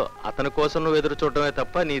 ఏమిటో అతని కోసం నువ్వు ఎదురు చూడటమే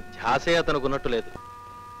తప్ప నీ ధ్యాసే అతనికి ఉన్నట్టు లేదు.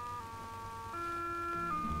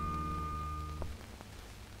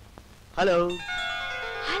 హలో.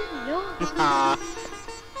 హలో.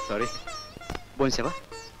 సారీ, భోంసేవా?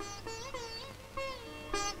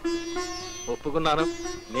 ఒప్పుకున్నాను,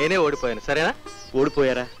 నేనే ఓడిపోయాను. సరేనా?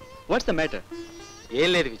 ఓడిపోయారా? What's the matter? ఏం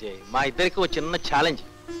లేదు విజయ్, మా ఇద్దరికి ఒక చిన్న challenge.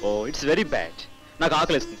 Oh, it's very bad. నాకు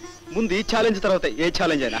ఆకలిస్తుంది. ముందు ఈ ఛాలెంజ్ తర్వాత ఏ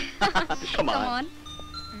ఛాలెంజ్ అయినా.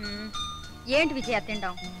 ఏంటి విజయ్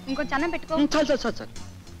తింటాం? ఇంకొంచెం అన్నం పెట్టుకో. చాలు.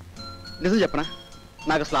 నిజం చెప్పనా,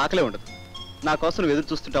 నాకు అసలు ఆకలే ఉండదు. నా కోసం నువ్వు ఎదురు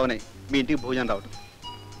చూస్తుంటావని మీ ఇంటికి భోజనం రావడం.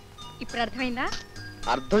 ఇప్పుడు అర్థమైందా?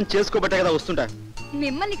 అర్థం చేసుకోబట్టే కదా వస్తుంటా.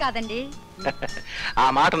 మిమ్మల్ని కాదండి. ఆ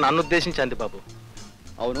మాట నన్ను ఉద్దేశించి అంది బాబు.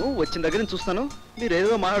 అవును, వచ్చిన దగ్గర నుంచి చూస్తాను మీరు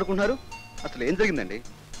ఏదో మాట్లాడుకుంటున్నారు. అసలు ఏం జరిగిందండి?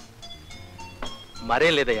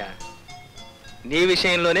 మరేం లేదయ్యా, నీ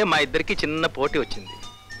విషయంలోనే మా ఇద్దరికి చిన్న పోటీ వచ్చింది.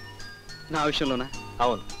 నా విషయంలోనా?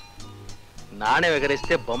 అవును, నాణెం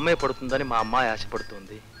ఎగరేస్తే బొమ్మే పడుతుందని మా అమ్మాయి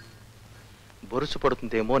ఆశపడుతుంది. బొరుసు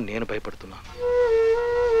పడుతుందేమో నేను భయపడుతున్నాను.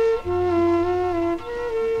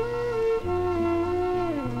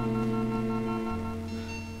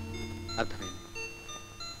 అర్థమైంది.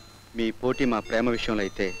 మీ పోటీ మా ప్రేమ విషయంలో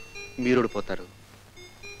అయితే మీరు ఓడిపోతారు,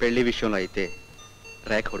 పెళ్లి విషయంలో అయితే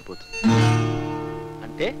రేఖ ఓడిపోతుంది.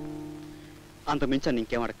 అంటే అంత మించి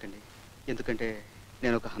ఇంకేం అడగండి, ఎందుకంటే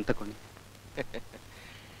నేను ఒక హంతకుని.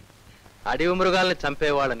 అడవి మృగాల్ని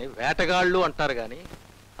చంపేవాళ్ళని వేటగాళ్ళు అంటారు గాని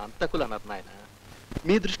హంతకులు అన్నారు నాయన.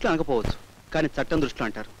 మీ దృష్టిలో అనకపోవచ్చు, కానీ చట్టం దృష్టిలో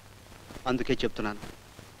అంటారు. అందుకే చెప్తున్నాను,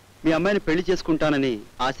 మీ అమ్మాయిని పెళ్లి చేసుకుంటానని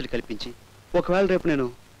ఆశలు కల్పించి ఒకవేళ రేపు నేను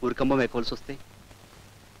ఊరికంబం ఎక్కవలసి వస్తే?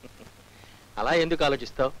 అలా ఎందుకు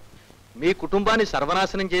ఆలోచిస్తావు? మీ కుటుంబాన్ని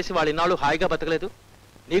సర్వనాశనం చేసి వాళ్ళ ఇన్నాళ్ళు హాయిగా బతకలేదు,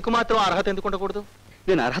 నీకు మాత్రం అర్హత ఎందుకు ఉండకూడదు?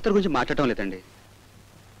 నేను అర్హత గురించి మాట్లాడటం లేదండి.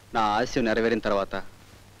 నా ఆశయం నెరవేరిన తర్వాత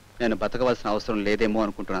నేను బతకవలసిన అవసరం లేదేమో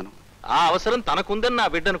అనుకుంటున్నాను. ఆ అవసరం తనకుందని నా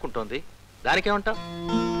బిడ్డ అనుకుంటోంది, దానికేమంటావు?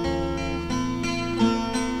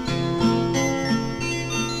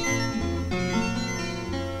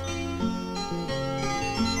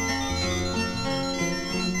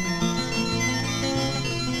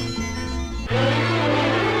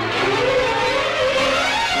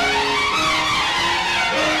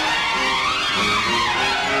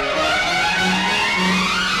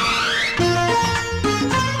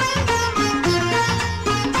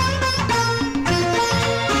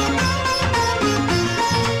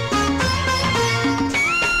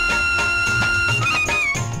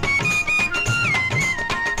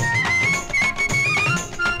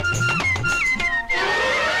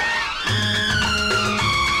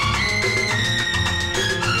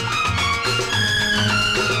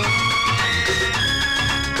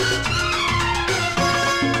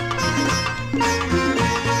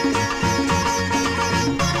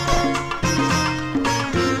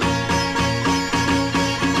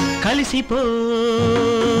 కలిసిపో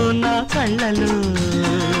నా కళ్ళలో,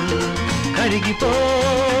 కరిగిపో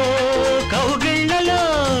కౌగిళ్ళలో.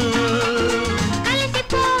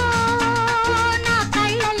 కలిసిపో నా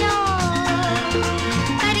కళ్ళలో,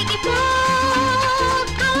 కరిగిపో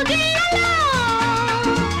కౌగిళ్ళలో.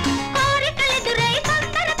 కోరికలెదురై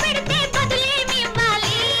తొందర పెడితే బదులేమి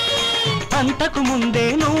ఇవ్వాలి? అంతకు ముందే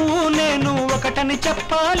నువ్వు నేను ఒకటని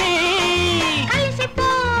చెప్పాలి. కలిసిపో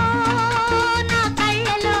నా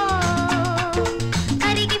కళ్ళలో,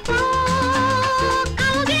 కరిగిపో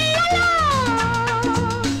కౌగిళ్ళలో.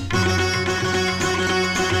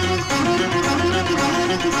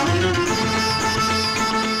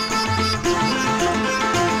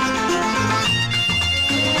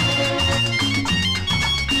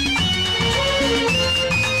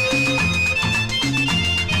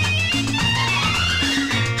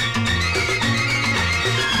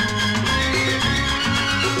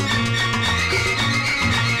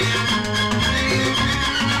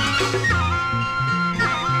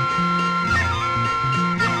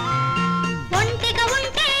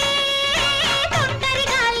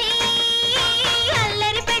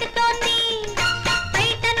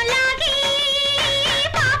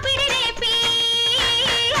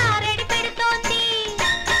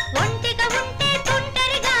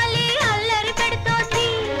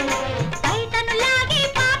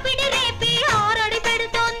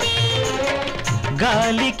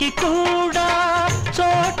 వారికి కూడా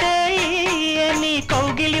చోటే అని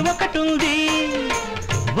కౌగిలి ఒకటుంది.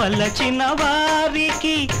 వలచిన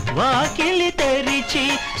వారికి వాకిలి తెరిచి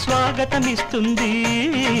స్వాగతమిస్తుంది,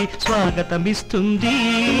 స్వాగతమిస్తుంది.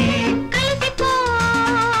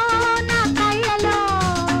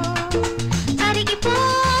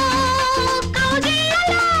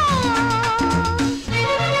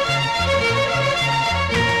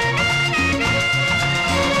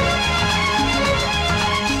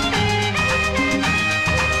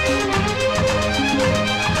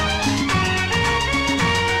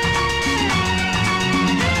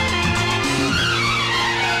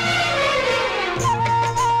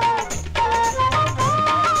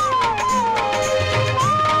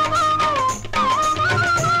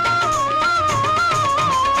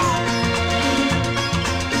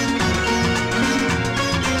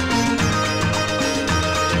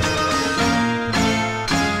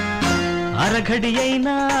 అరఘడి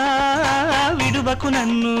అయినా విడువకు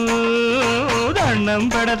నన్ను, దండం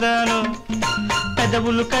పడతాను.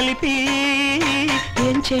 పెదవులు కలిపి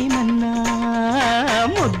ఏం చేయమన్నా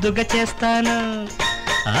ముద్దుగా చేస్తాను.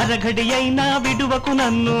 అరఘడి అయినా విడువకు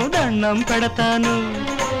నన్ను, దండం పెడతాను.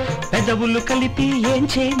 పెదవులు కలిపి ఏం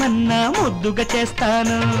చేయమన్నా ముద్దుగా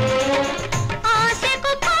చేస్తాను.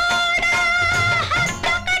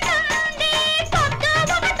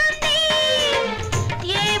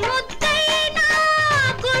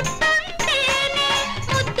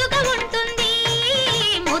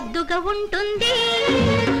 ఉంటుంది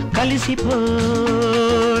కలిసిపో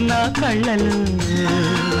నా కళ్ళలో,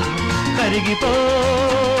 కరిగిపో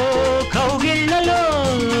కౌగిళ్ళలో.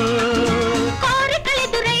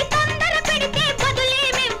 కోరికలెదురై తొందర పెడితే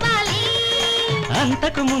బదులేమివ్వాలి?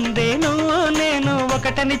 అంతకు ముందే నువ్వు నేను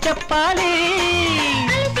ఒకటని చెప్పాలి.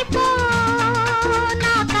 కలిసిపో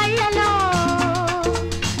నా కళ్ళలో,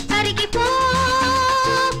 కరిగిపో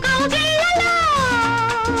కౌగిళ్ళలో.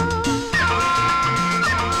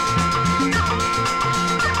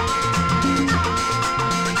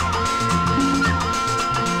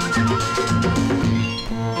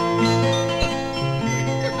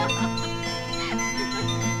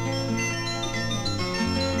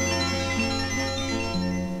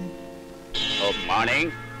 Morning.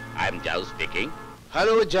 I'm Jav speaking.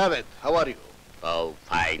 Hello Javed, how are you? Oh,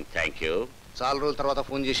 fine, thank you. చాలా రోజుల తర్వాత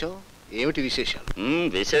ఫోన్ చేశావు, ఏమిటి విశేషాలు?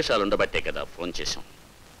 విశేషాలు ఉండబట్టే కదా ఫోన్ చేశాం.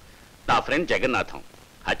 నా ఫ్రెండ్ జగన్నాథం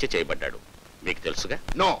హత్య చేయబడ్డాడు, మీకు తెలుసుగా?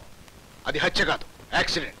 నో, అది హత్య కాదు,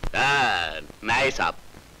 యాక్సిడెంట్. నైస్ ఆప్.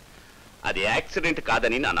 అది యాక్సిడెంట్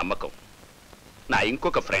కాదని నా నమ్మకం. నా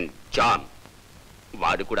ఇంకొక ఫ్రెండ్ జాన్,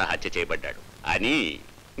 వాడు కూడా హత్య చేయబడ్డాడు అని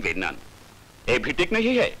విన్నాను. ఏ భిటిక్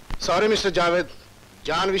నహీ high. Sorry mister Javed,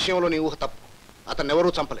 John విషయంలో నీ ఊహ తప్పు. అతన్ని ఎవరూ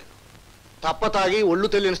చంపలేదు. తప్ప తాగి ఒళ్ళు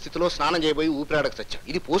తెలియని స్థితిలో స్నానం చేయబోయి ఊపిరాడక చచ్చాడు.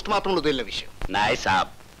 ఇది పోస్ట్ మార్టంలో తేలిన విషయం. నాయ్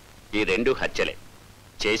సాబ్, ఈ రెండు హత్యలే.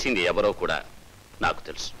 చేసింది ఎవరో కూడా నాకు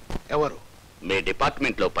తెలుసు. ఎవరు? మీ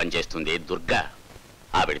డిపార్ట్మెంట్ లో పనిచేస్తుంది దుర్గా,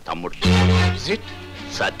 ఆవిడ తమ్ముడు.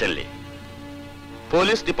 సర్టన్లీ.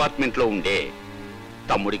 పోలీస్ డిపార్ట్మెంట్ లో ఉండే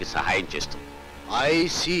తమ్ముడికి సహాయం చేస్తుంది. I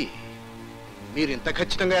see. మీరు ఇంత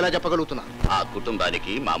ఖచ్చితంగా ఎలా చెప్పగలుగుతున్నారు? ఆ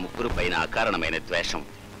కుటుంబానికి మా ముగ్గురు పైన అకారణమైన ద్వేషం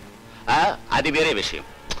ఉంది. అది వేరే విషయం.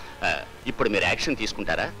 ఇప్పుడు మీరు యాక్షన్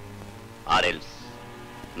తీసుకుంటారా, ఆర్ఎల్స్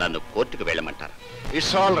నన్ను కోర్టుకు వెళ్ళమంటారా?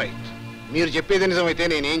 It's all right. మీరు చెప్పేది నిజమైతే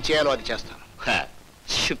నేనేం చేయాలో అది చేస్తాను.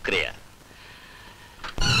 శుక్రియా.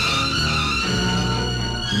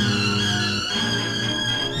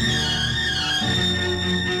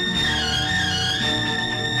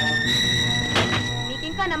 మీకు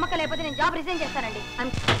ఇంకా నమ్మకం లేకపోతే నేను జాబ్ రిజైన్ చేస్తానండి.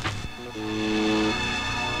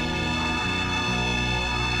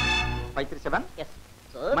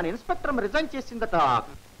 మన ఇన్స్పెక్టర్ రిజైన్ చేసిందట,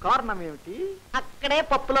 కారణం ఏమిటి? అక్కడే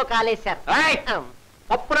పప్పులో కాలేశారు.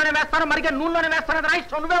 పప్పులోనే వేస్తాను, మరిగే నూనెలోనే వేస్తాను.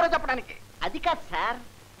 రాయిష్టం నువ్వెవరో చెప్పడానికి. అది కాదు సార్,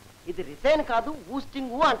 ఇది రిజైన్ కాదు,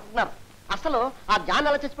 ఊస్టింగ్ అంటున్నారు. అసలు ఆ జాన్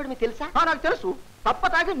ఎలా చచ్చిపోయాడు మీకు తెలుసా? నాకు తెలుసు. తప్ప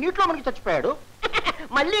తాగి నీటిలో మనకి చచ్చిపోయాడు.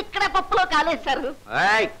 మళ్ళీ ఇక్కడే పప్పులో కాలేశారు.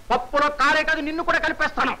 పప్పులో కాలే కాదు, నిన్ను కూడా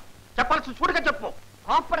కలిపేస్తాను. చెప్పాల్సి చూడగా చెప్పు.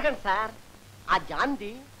 కోపడకండి సార్, ఆ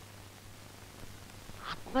జాన్ది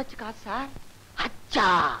ఆత్మహత్య కాదు సార్, హత్య.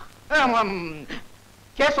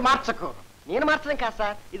 కేసు మార్చకు. నేను మార్చడం కాదు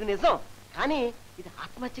సార్, ఇది నిజం. కానీ ఇది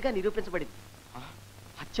ఆత్మహత్యగా నిరూపించబడింది.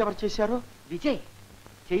 హత్య ఎవరు చేశారు? విజయ్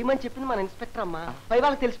చేయమని చెప్పింది మన ఇన్స్పెక్టర్ అమ్మ. పై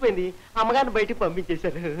వాళ్ళకి తెలిసిపోయింది, అమ్మగారిని బయటికి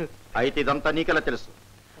పంపించేశారు. అయితే ఇదంతా నీకెలా తెలుసు?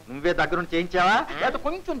 నువ్వే దగ్గర నుంచి చేయించావా లేదా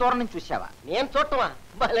కొంచెం దూరం నుంచి చూసావా? నేను చూడటమా?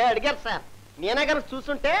 భలే అడిగారు సార్. నేనే కనుక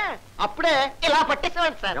చూస్తుంటే అప్పుడే ఇలా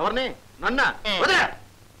పట్టేసేవాడి సార్. ఎవరిని? నన్నా?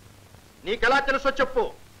 నీకెలా తెలుసో చెప్పు.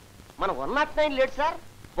 మన 109 లేడు సార్,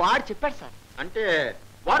 వాడు చెప్పాడు సార్. అంటే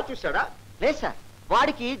వాడు చూశాడా? లేదు సార్,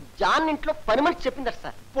 వాడికి జాన్ ఇంట్లో పని మనిషి చెప్పిందట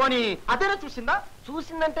సార్. పోనీ అదేనా చూసిందా?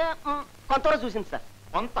 చూసిందంటే కొంతవరకు చూసింది సార్.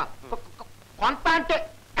 కొంత అంటే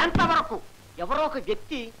ఎంత వరకు? ఎవరో ఒక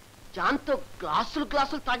వ్యక్తి జాన్తో గ్లాసులు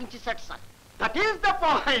గ్లాసులు తాగించేశాడు sir. That is the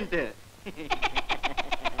point.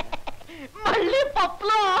 మళ్ళీ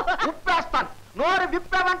పప్పులో ఉప్పేస్తాను. నోరు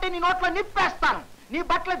విప్పావంటే నీ నోట్లో నిప్పేస్తాను. నీ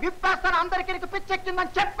బట్టలు విప్పేస్తాను. అందరికీ నీకు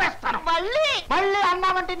పిచ్చెక్కిందని చెప్పేస్తాను. మళ్ళీ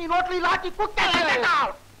అన్నావంటే నీ నోట్లో ఇలాంటి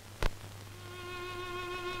కుక్కేస్తాను.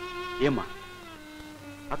 ఏమ్మా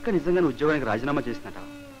అక్క నిజంగానే ఉద్యోగానికి రాజీనామా చేసినట?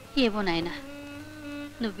 ఏవో నాయనా,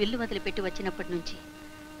 నువ్వు విల్లు వదిలిపెట్టి వచ్చినప్పటి నుంచి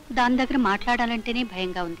దాని దగ్గర మాట్లాడాలంటేనే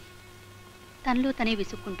భయంగా ఉంది. తనలో తనే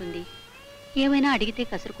విసుక్కుంటుంది, ఏమైనా అడిగితే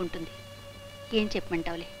కసురుకుంటుంది. ఏం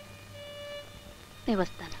చెప్పమంటావులే, నేను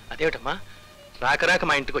వస్తాను. అదేమిటమ్మా రాక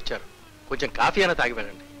మా ఇంటికి వచ్చారు, కొంచెం కాఫీ అయినా తాగి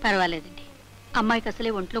వెళ్ళండి. పర్వాలేదండి, అమ్మాయికి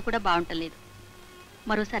అసలే ఒంట్లో కూడా బాగుంటలేదు.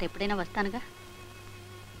 మరోసారి ఎప్పుడైనా వస్తానుగా.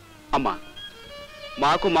 అమ్మా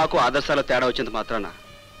మాకు ఆదర్శాల తేడా వచ్చింది మాత్రాన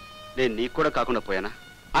నేను నీకు కూడా కాకుండా పోయానా?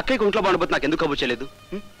 అక్కడికి ఒంట్లో బాగుండబోతే నాకు ఎందుకు కబుర్ చేయలేదు?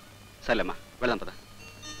 సరేమ్మా వెళ్దాం పదా.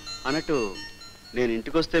 అన్నట్టు నేను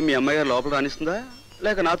ఇంటికి వస్తే మీ అమ్మాయి గారు లోపల రానిస్తుందా,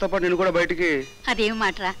 లేక నాతో పాటు నేను కూడా బయటికి? అదేం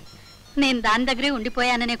మాటరా, నేను దాని దగ్గరే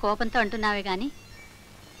ఉండిపోయాననే కోపంతో అంటున్నావే గాని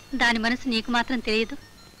దాని మనసు నీకు మాత్రం తెలియదు.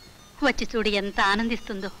 వచ్చి చూడు ఎంత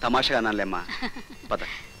ఆనందిస్తుందో. తమాషగా అనాలేమ్మా పద.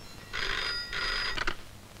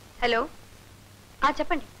 హలో,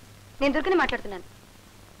 చెప్పండి, నేను దుర్గని మాట్లాడుతున్నాను.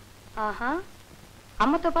 ఆహా,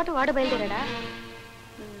 అమ్మతో పాటు వాడు బయలుదేరాడా?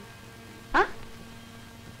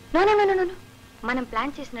 నో, మనం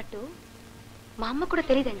ప్లాన్ చేసినట్టు మా అమ్మ కూడా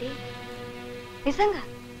తెలియదండి. నిజంగా?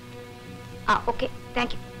 Okay,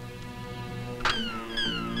 thank you.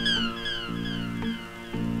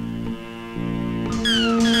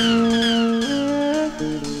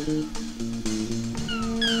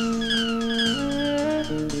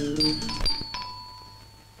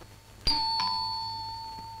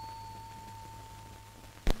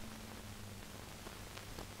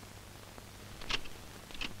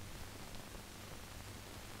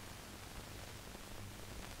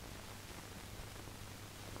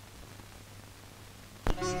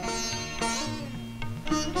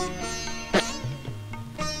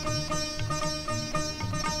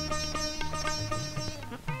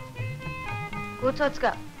 కూర్చోవచ్చుగా.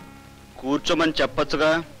 కూర్చోమని చెప్పొచ్చుగా.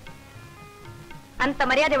 అంత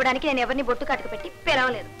మర్యాద ఇవ్వడానికి నేను ఎవరిని బొట్టు కాటుకు పెట్టి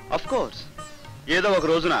పిలవలేదు. ఆఫ్ కోర్స్, ఏదో ఒక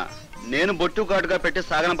రోజున నేను బొట్టు కాటుగా పెట్టి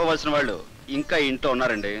సాగనంపవలసిన వాళ్ళు ఇంకా ఇంట్లో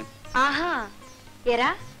ఉన్నారండి. ఆహా, ఏరా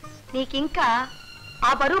నీకింకా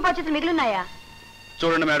ఆ బరువు బాధ్యతలు మిగిలిన్నాయా?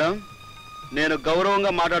 చూడండి మేడం, నేను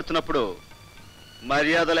గౌరవంగా మాట్లాడుతున్నప్పుడు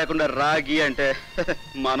మర్యాద లేకుండా రాగి అంటే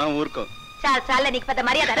మనం ఊరుకో. చాలా నీకు పెద్ద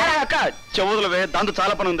మర్యాద. చెవులవే, దాంతో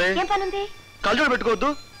చాలా పని ఉంది. ఏం పని ఉంది? కళ్ళజోడు పెట్టుకోవద్దు.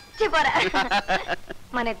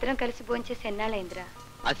 మన ఇద్దరం కలిసి భోంచేసి ఎన్నాళ్ళైందిరా?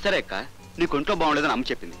 అది సరే అక్క, నీకు ఒంట్లో బాగుండేదని అమ్మ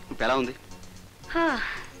చెప్పింది. ఇప్పుడు ఎలా ఉంది?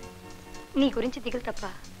 నీ గురించి దిగులు తప్ప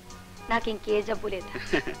నాకు ఇంకే జబ్బు లేదు.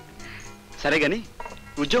 సరే గాని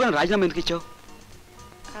ఉద్యోగం రాజీనామా ఎందుకు ఇచ్చావు?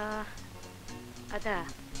 అదా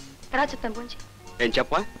తర్వాత చెప్తాను. భోంచి ఏం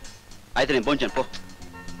చెప్పా? అయితే నేను భోంచాను పో.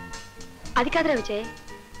 అది కాదురా విజయ్,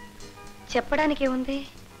 చెప్పడానికి ఏముంది.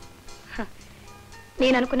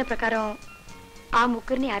 నేను అనుకున్న ప్రకారం ఆ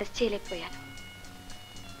ముగ్గురిని అరెస్ట్ చేయలేకపోయాను.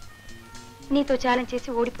 నీతో ఛాలెంజ్ చేసి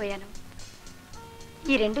ఓడిపోయాను.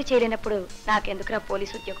 ఈ రెండు చేయలేనప్పుడు నాకెందుకురా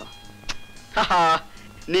పోలీసు ఉద్యోగం?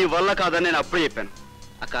 నీ వల్ల కాదని నేను అప్పుడే చెప్పాను.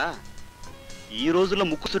 అక్క, ఈ రోజుల్లో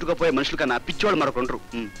ముక్కు సుట్టుకుపోయే మనుషులు కన్నా పిచ్చోళ్ళు మరొకరు.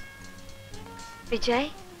 విజయ్,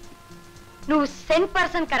 నువ్వు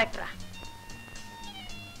 100% కరెక్ట్ రా.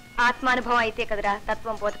 ఆత్మానుభవం అయితే కదరా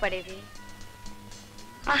తత్వం బోధపడేది.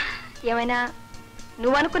 ఏమైనా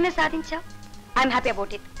నువ్వు అనుకునే సాధించావు. I'm happy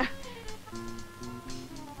about it.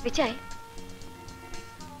 Vijay,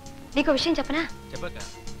 నీకు విషయం చెప్పనా?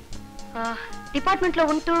 డిపార్ట్మెంట్ లో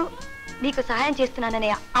ఉంటూ నీకు సహాయం చేస్తున్నాననే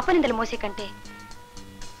అపనిందలు మోసే కంటే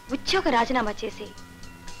ఉద్యోగ రాజీనామా చేసి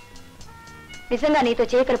నిజంగా నీతో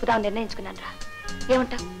చేయగలుపుతామని నిర్ణయించుకున్నాను రా.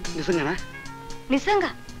 ఏమంటావు? నిజంగానా?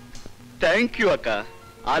 నిజంగా. థ్యాంక్ యూ అక్క.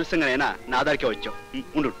 ఆలస్యంగానైనా నా దారికే వచ్చావు.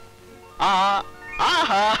 ఉండు.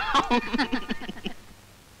 ఆహా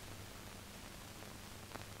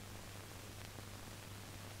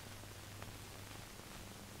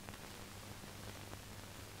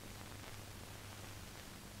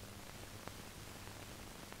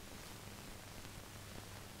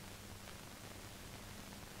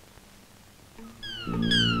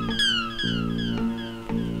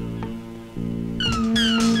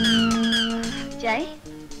జై,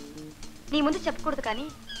 నీ ముందు చెప్పకూడదు కానీ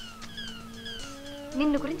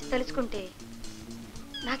నిన్ను గురించి తెలుసుకుంటే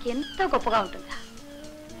నాకు ఎంతో గొప్పగా ఉంటుందా.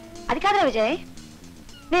 అది కాదురా విజయ్,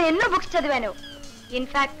 నేను ఎన్నో బుక్స్ చదివాను.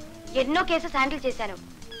 ఇన్ఫాక్ట్ ఎన్నో కేసెస్ హ్యాండిల్ చేశాను.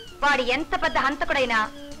 వాడు ఎంత పెద్ద హంతకుడైనా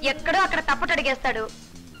ఎక్కడో అక్కడ తప్పటడిగేస్తాడు,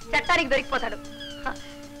 చట్టానికి దొరికిపోతాడు.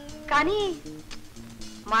 కానీ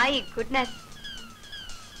మై గుడ్నెస్,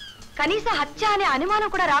 కనీసం హత్య అనే అనుమానం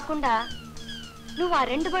కూడా రాకుండా నువ్వు ఆ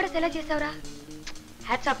 2 మర్డర్స్ ఎలా చేసావురా?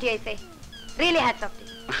 Hats off to you, I say really hats off to.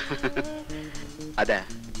 అదే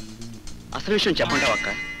అసలు విషయం చెప్పంటావా అక్క?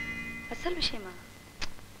 అసలు విషయమా?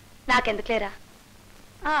 నాకెందుకులేరా,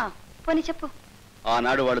 పోనీ చెప్పు.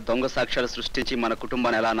 ఆనాడు వాళ్ళు దొంగ సాక్ష్యాలు సృష్టించి మన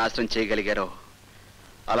కుటుంబాన్ని ఎలా నాశనం చేయగలిగారో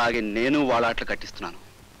అలాగే నేను వాళ్ళ ఆటలు కట్టిస్తున్నాను.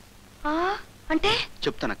 అంటే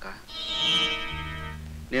చెప్తానక్క.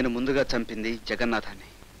 నేను ముందుగా చంపింది జగన్నాథాన్ని.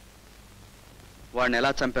 వాడిని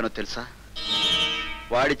ఎలా చంపానో తెలుసా?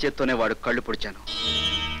 వాడి చేత్తోనే వాడు కళ్ళు పొడిచాను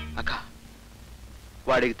అక్క.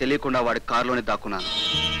 వాడికి తెలియకుండా వాడి కారులోనే దాక్కున్నాను.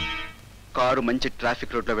 కారు మంచి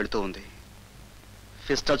ట్రాఫిక్ రోడ్లో వెళుతూ ఉంది.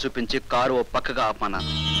 పిస్టల్ చూపించి కారు ఓ పక్కగా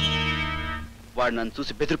ఆపమన్నాను. వాడు నన్ను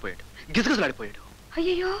చూసి బెదిరిపోయాడు, గిజగిజలాడిపోయాడు.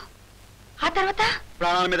 అయ్యో, ఆ తర్వాత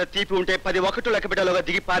ప్రాణాల మీద తీపి ఉంటే 10 ఒకటి లెక్క పెట్టేలోగా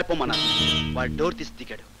దిగి పారిపోమన్నాను. వాడు డోర్ తీసి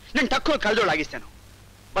దిగాడు. నేను తక్కువ కళ్ళతో లాగేశాను.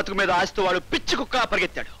 బతుకు మీద ఆశతో వాడు పిచ్చి కుక్క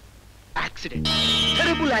పరిగెత్తాడు. యాక్సిడెంట్,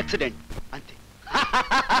 టెరిబుల్ యాక్సిడెంట్, అంతే.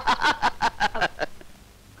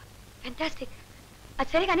 ఫెంటాస్టిక్. అది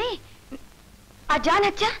సరే కానీ ఆ జాన్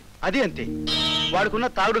హత్య? అది అంతే. వాడుకున్న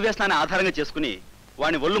తాగుడు వ్యసనాన్ని ఆధారంగా చేసుకుని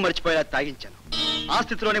వాడిని ఒళ్ళు మర్చిపోయేలా తాగించాను. ఆ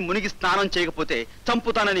స్థితిలోనే మునిగి స్నానం చేయకపోతే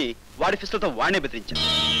చంపుతానని వాడి ఫిస్టులతో వాడినే బెదిరించాను.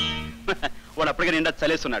 వాడు అప్పటికే నిండా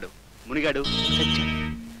చలేస్తున్నాడు. మునిగాడు, చచ్చాడు.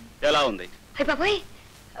 ఎలా ఉంది? బాబోయ్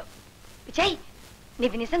విజయ్,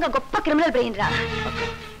 నీది నిజంగా గొప్ప క్రిమినల్ బ్రెయిన్ రా.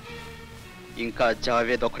 ఇంకా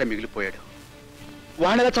జావేద్ ఒక్కడే మిగిలిపోయాడు.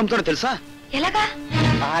 వాడిని ఎలా చంపుతాడో తెలుసా? ఎలాగా?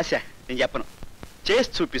 ఆశ, నేను చెప్పను, చేసి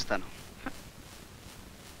చూపిస్తాను.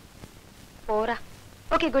 పోరా.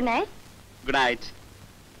 Okay, good night. Good night.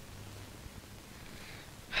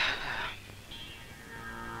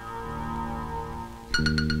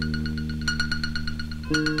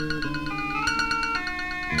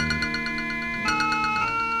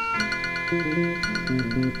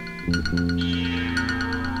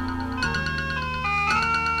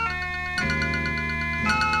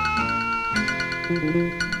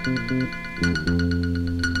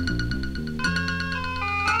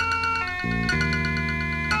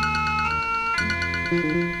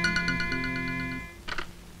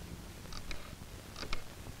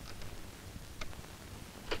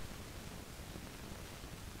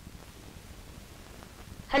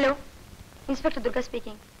 Hello, inspector Durga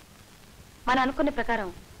speaking. మనం అనుకున్న ప్రకారం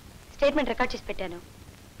స్టేట్మెంట్ రికార్డ్ చేసి పెట్టాను.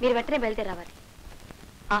 మీరు వెంటనే బయలుదేరి రావాలి.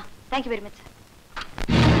 Thank you very much sir.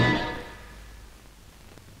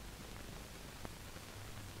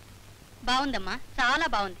 బాగుందమ్మా, చాలా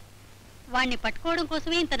బాగుంది. వాణ్ణి పట్టుకోవడం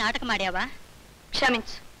కోసమే ఇంత నాటకం ఆడావా?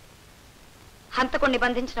 క్షమించు. హంతకుణ్ణి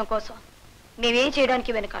బంధించడం కోసం మేమేం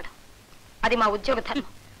చేయడానికి వెనుకాడు. అది మా ఉద్యోగ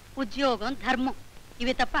ధర్మం. ఉద్యోగం, ధర్మం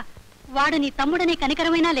ఇవి తప్ప వాడు నీ తమ్ముడనే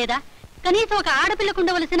కనికరమైనా లేదా? కనీసం ఒక ఆడపిల్లకు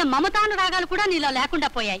ఉండవలసిన మమతానురాగాలు కూడా నీలో లేకుండా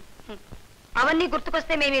పోయాయి. అవన్నీ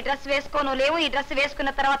గుర్తుకొస్తే మేము ఈ డ్రెస్ వేసుకోను లేవు. ఈ డ్రెస్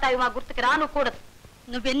వేసుకున్న తర్వాత అవి మా గుర్తుకు రాను కూడదు.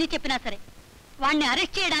 నువ్వెన్ని చెప్పినా సరే వాణ్ణి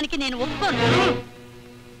అరెస్ట్ చేయడానికి నేను ఒప్పుకోను.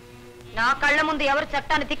 నా కళ్ళ ముందు ఎవరు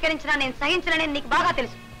చట్టాన్ని ధిక్కరించినా నేను సహించనని నీకు బాగా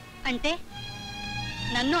తెలుసు. అంటే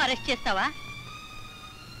నన్ను అరెస్ట్ చేస్తావా?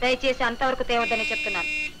 దయచేసి అంతవరకు తేవద్దని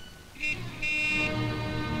చెప్తున్నాను.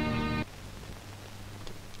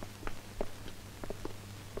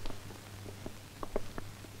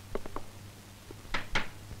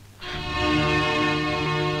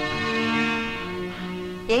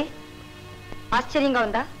 ఏ ఆశ్చర్యంగా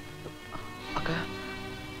ఉందా?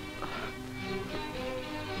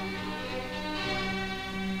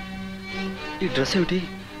 ఈ డ్రెస్ ఏమిటి?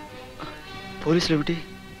 పోలీసులు ఏమిటి?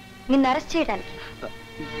 నిన్ను అరెస్ట్ చేయడానికి.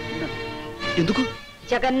 ఎందుకు?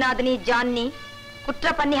 జగన్నాథ్ని, జాన్ని కుట్ర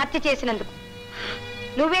పన్ని హత్య చేసినందుకు.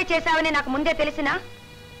 నువ్వే చేశావని నాకు ముందే తెలిసినా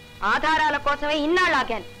ఆధారాల కోసమే ఇన్నాళ్ళు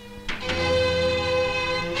ఆగాను.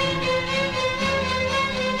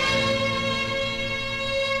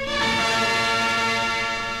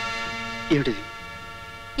 ఏమిటిది?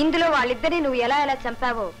 ఇందులో వాళ్ళిద్దరినీ నువ్వు ఎలా ఎలా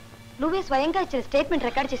చంపావో నువ్వే స్వయంగా ఇచ్చిన స్టేట్మెంట్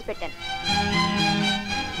రికార్డ్ చేసి పెట్టాను.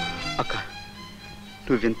 అక్క,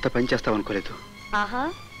 నువ్వెంత పని చేస్తావు అనుకోలేదు. ఆహా,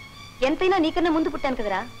 ఎంతైనా నీకన్నా ముందు పుట్టాను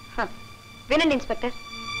కదరా. వినండి ఇన్స్పెక్టర్.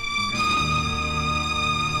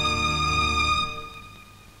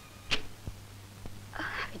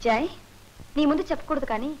 విజయ్, నీ ముందు చెప్పకూడదు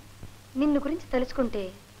కానీ నిన్ను గురించి తెలుసుకుంటే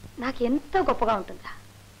నాకు ఎంతో గొప్పగా ఉంటుందా.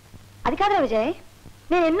 అది కాదురా విజయ్,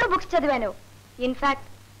 నేను ఎన్నో బుక్స్ చదివాను. ఇన్ఫాక్ట్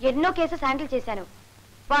ఎన్నో కేసెస్ హ్యాండిల్ చేశాను.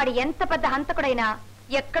 వాడు ఎంత పెద్ద హంతకుడైనా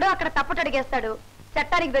ఎక్కడో అక్కడ తప్పటడిగేస్తాడు,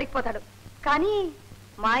 చట్టానికి దొరికిపోతాడు. కానీ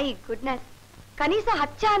మై గుడ్నెస్, కనీసం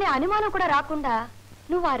హత్య అనే అనుమానం కూడా రాకుండా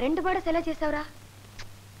నువ్వు ఆ 2 బర్డ్స్ ఎలా చేసావురా?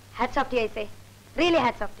 Hats off to ఐసే, really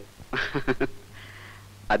hats off to.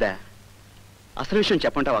 అదే అసలు విషయం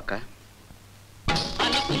చెప్పంటావా అక్క?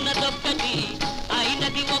 అనుకున్నదొక్కటి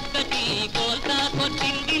అయినది ఒక్కటి కోల్తా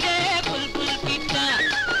కొట్టిందిలే బుల్బుల్ పిట్ట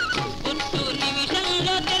గుట్టు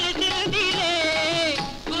నిమిషంలో తెలిసిందిలే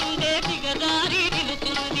గుండె దిగదారి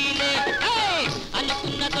నిలుతుందిలే.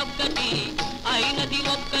 అనుకున్నదొక్కటి అయినది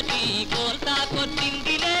ఒక్కటి కోల్తా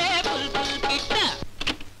కొట్టిందిలే బుల్బుల్ పిట్ట.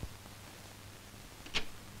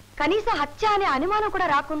 కనీసం హత్య అనే అనుమానం కూడా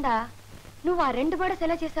రాకుండా నువ్వు ఆ 2 బర్డ్స్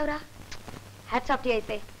ఎలా చేసావురా? Hats off to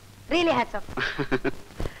ఐసే, really hats off.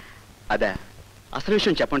 అదే అసలు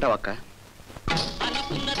విషయం చెప్పంటావా అక్క?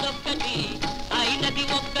 అనుకున్నదొక్కటి అయినది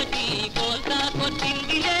ఒక్కటి కోల్తా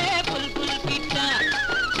కొట్టిందిలే బుల్బుల్ పిట్ట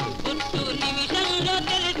గుట్టు నిమిషంలో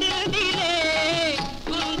తెలిసిందిలే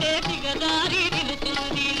గుండె దిగదారి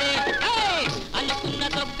నిలుతుందిలే.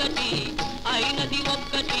 అనుకున్నదొక్కటి అయినది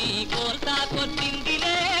ఒక్కటి కోల్తా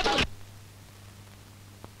కొట్టిందిలే.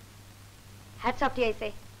 Hats off to ఐసే,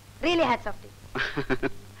 really hats off to.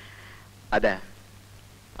 అదే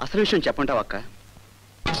అసలు విషయం చెప్పంటావా అక్క?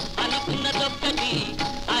 అనుకున్నదొక్కటి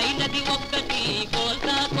అయినది ఒక్కటి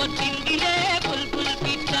కోల్తా కొట్టిందిలే బుల్బుల్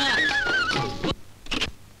పిట్ట.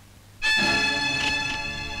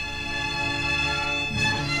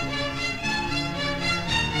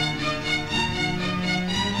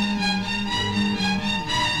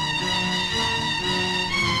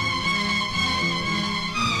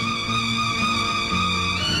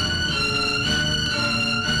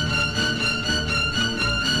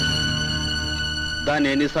 దాన్ని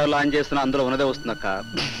ఎన్నిసార్లు ఆన్ చేస్తున్నా అందులో ఉన్నదే వస్తుందక్క,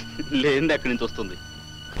 లేనిది ఎక్కడి నుంచి వస్తుంది?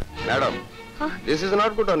 Madam, this is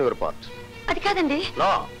not good on your part. అది కాదండి. నో,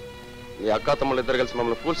 మీ అక్క తమ్ముళ్ళు ఇద్దరు కలిసి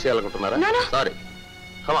మమ్మల్ని ఫూల్ చేయాలనుకుంటున్నారా? సారీ,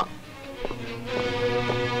 కమా.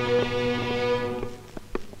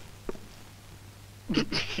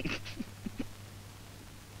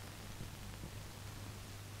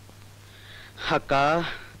 అక్క,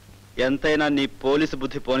 ఎంతైనా నీ పోలీసు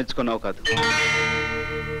బుద్ధి పోనిచ్చుకున్నావు కాదు.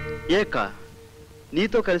 ఏక్క,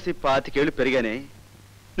 నీతో కలిసి 25 ఏళ్ళు పెరిగానే,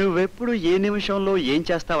 నువ్వెప్పుడు ఏ నిమిషంలో ఏం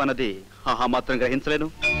చేస్తావన్నది మాత్రం గ్రహించలేను.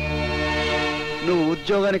 నువ్వు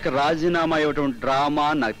ఉద్యోగానికి రాజీనామా ఇవ్వటం డ్రామా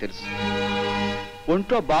అని నాకు తెలుసు.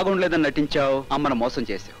 ఒంట్లో బాగుండలేదని నటించావు, అమ్మను మోసం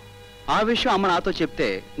చేసావు. ఆ విషయం అమ్మ నాతో చెప్తే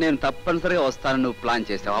నేను తప్పనిసరిగా వస్తానని నువ్వు ప్లాన్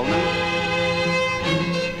చేసావు, అవునా?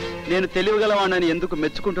 నేను తెలియగలవాణ్ణని ఎందుకు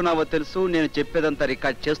మెచ్చుకుంటున్నావో తెలుసు, నేను చెప్పేదంతా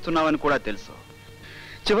రికార్డ్ చేస్తున్నావని కూడా తెలుసు.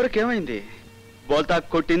 చివరికి ఏమైంది? బోల్తా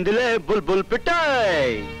కొట్టిందిలే బుల్బుల్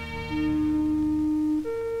పిట్టాయ్.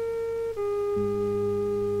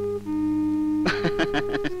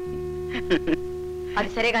 అది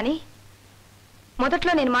సరే గాని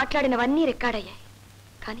మొదట్లో నేను మాట్లాడినవన్నీ రికార్డ్ అయ్యాయి,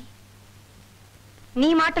 కానీ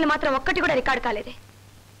నీ మాటలు మాత్రం ఒక్కటి కూడా రికార్డ్ కాలేదే.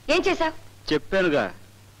 ఏం చేశావు? చెప్పానుగా,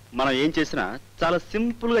 మనం ఏం చేసినా చాలా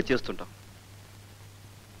సింపుల్ గా చేస్తుంటాం.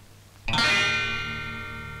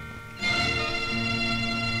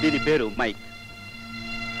 దీని పేరు మైక్.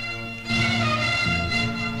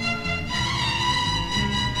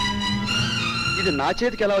 ఇది నా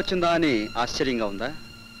చేతికి ఎలా వచ్చిందా అని ఆశ్చర్యంగా ఉందా?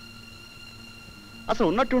 అసలు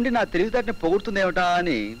ఉన్నట్టుండి నా తెలివితేటని పొగుడుతుందేమిటా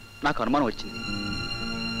అని నాకు అనుమానం వచ్చింది.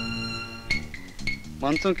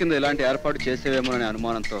 మంచం కింద ఇలాంటి ఏర్పాటు చేసేవేమోననే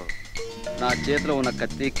అనుమానంతో నా చేతిలో ఉన్న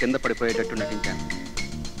కత్తి కింద పడిపోయేటట్టు నటించాను.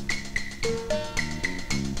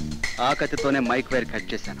 ఆ కత్తితోనే మైక్ వైర్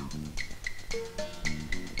కట్ చేశాను.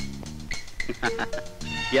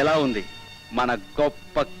 ఎలా ఉంది మన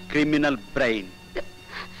గొప్ప క్రిమినల్ బ్రెయిన్?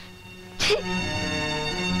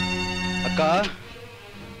 అక్క,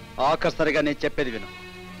 ఆఖరిసరిగా నేను చెప్పేది విను.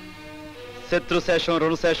 శత్రుశేషం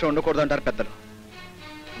రుణశేషం ఉండకూడదంటారు పెద్దలు.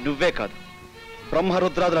 నువ్వే కాదు,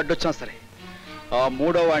 బ్రహ్మరుద్రాదులు అడ్డొచ్చినా సరే ఆ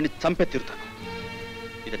 3వ వాడిని చంపే తీరుతాను.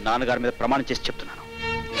 ఇది నాన్నగారి మీద ప్రమాణం చేసి చెప్తున్నాను.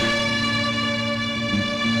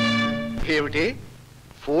 ఏమిటి?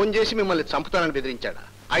 ఫోన్ చేసి మిమ్మల్ని చంపుతానని బెదిరించాడా?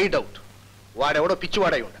 I doubt. వాడెవడో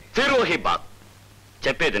పిచ్చివాడై ఉండాలి. ఫిరోహి బాగ్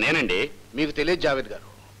చెప్పేది నేనండి. మీకు తెలియదు జావేద్ గారు,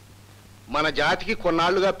 మన జాతికి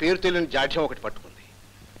కొన్నాళ్లుగా పేరు తెలియని జాడ్యం ఒకటి పట్టుకుంది.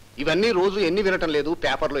 ఇవన్నీ రోజు ఎన్ని వినటం లేదు,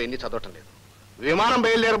 పేపర్లో ఎన్ని చదవటం లేదు. విమానం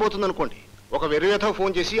బయలుదేరబోతుంది అనుకోండి, ఒక వెర్రివేధ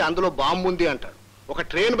ఫోన్ చేసి అందులో బాంబు ఉంది అంటాడు. ఒక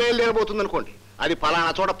ట్రైన్ బయలుదేరబోతుంది అనుకోండి, అది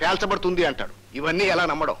ఫలానా చోట పేల్చబడుతుంది అంటాడు. ఇవన్నీ ఎలా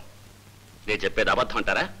నమ్మడం? నేను చెప్పేది అబద్ధం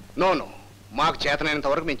అంటారా? నో, మాకు చేతనైనంత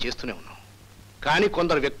వరకు మేము చేస్తూనే ఉన్నాం. కానీ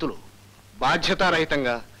కొందరు వ్యక్తులు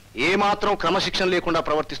బాధ్యతారహితంగా ఏమాత్రం క్రమశిక్షణ లేకుండా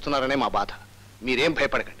ప్రవర్తిస్తున్నారనే మా బాధ. మీరేం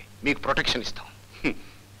భయపడకండి, మీకు ప్రొటెక్షన్ ఇస్తాం.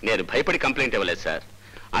 నేను భయపడి కంప్లైంట్ ఇవ్వలేదు సార్.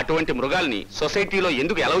 అటువంటి మృగాల్ని సొసైటీలో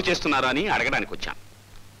ఎందుకు అలౌ చేస్తున్నారా అని అడగడానికి వచ్చాను.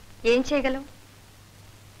 ఏం చేయగలం?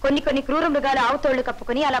 కొన్ని క్రూర మృగాలు ఆవుతోళ్లు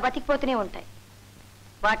కప్పుకొని అలా బతికిపోతూనే ఉంటాయి.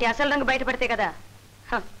 వాటి అసలు రంగు బయటపడితే కదా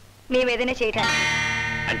మేమేదైనా చేయటానికి.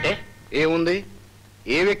 అంటే ఏముంది,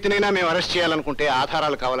 ఏ వ్యక్తినైనా మేము అరెస్ట్ చేయాలనుకుంటే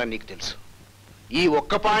ఆధారాలు కావాలని నీకు తెలుసు. ఈ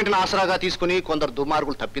ఒక్క పాయింట్ను ఆసరాగా తీసుకుని కొందరు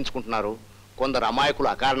దుర్మార్గులు తప్పించుకుంటున్నారు, కొందరు అమాయకులు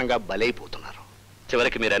అకారణంగా బలైపోతున్నారు.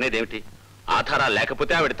 చివరికి మీరు అనేది ఏమిటి? ఆధారాలు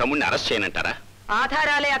లేకపోతే ఆవిడ తమ్ముడిని అరెస్ట్ చేయనంటారా?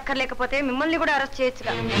 ఆధారాలే అక్కర్లేకపోతే మిమ్మల్ని కూడా అరెస్ట్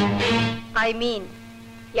చేయొచ్చుగా. ఐ మీన్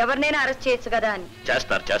ఎవరినైనా అరెస్ట్ చేయొచ్చు కదా అని.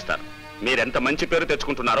 చేస్తారు. మీరెంత మంచి పేరు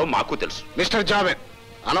తెచ్చుకుంటున్నారో మాకు తెలుసు. మిస్టర్ జావేద్,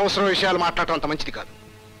 అనవసర విషయాలు మాట్లాడటం అంత మంచిది కాదు.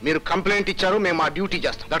 మీరు కంప్లైంట్ ఇచ్చారు, మేము మా డ్యూటీ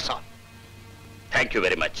చేస్తాం. That's all. Thank you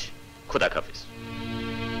very much. Khuda Hafeez.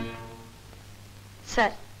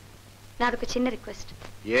 Sir, నాదొక చిన్న రిక్వెస్ట్.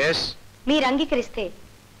 ఎస్. మీరు అంగీకరిస్తే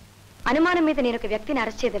అనుమానం మీద నేను ఒక వ్యక్తిని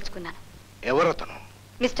అరెస్ట్ చేయదలుచుకున్నాను. ఎవరతను?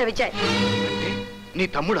 మిస్టర్ విజయ్. నీ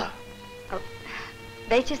తమ్ముడా?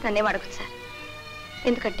 దయచేసి నన్నేం అడగదు సార్.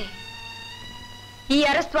 ఎందుకంటే ఈ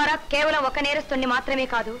అరెస్ట్ ద్వారా కేవలం ఒక నేరస్తుడిని మాత్రమే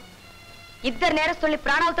కాదు, 2 నేరస్తుల్ని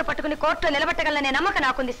ప్రాణాలతో పట్టుకుని కోర్టులో నిలబెట్టగలనే నమ్మకం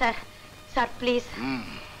నాకుంది sir. Sir please.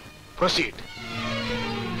 Proceed.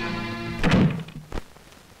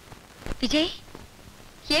 Vijay,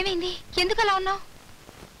 ఏమైంది? ఎందుకు అలా ఉన్నావు?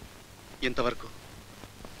 ఇంతవరకు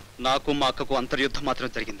నాకు మా అక్కకు అంతర్యుద్ధం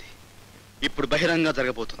మాత్రమే జరిగింది. ఇప్పుడు బహిరంగంగా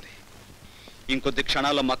జరగబోతుంది. ఇంకొద్ది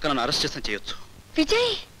క్షణాల్లో మా అక్కను అరెస్ట్ చేసిన చేయొచ్చు.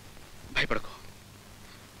 విజయ్, భయపడకు.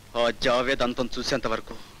 ఆ జావేద్ అంతం చూసేంత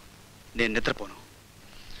వరకు నేను నిద్రపోను.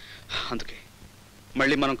 అందుకే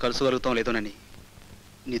మళ్ళీ మనం కలుసుకోగలుగుతాం లేదోనని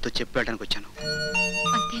నీతో చెప్పేయడానికి వచ్చాను.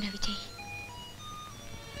 అంతేనా విజయ్?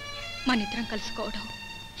 మనిద్దరం కలుసుకోవడం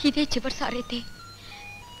ఇదే చివరిసారైతే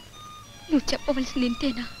నువ్వు చెప్పవలసింది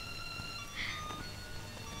ఇంతేనా?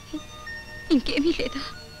 ఇంకేమీ లేదా?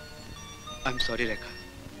 I'm sorry Rekha,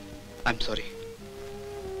 I'm sorry.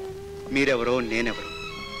 మీరెవరో నేనెవరో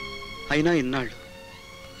అయినా ఇన్నాళ్ళు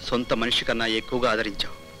సొంత మనిషి కన్నా ఎక్కువగా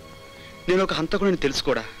ఆదరించావు. నేను ఒక హంతకుడిని తెలుసు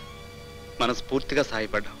కూడా మనస్ఫూర్తిగా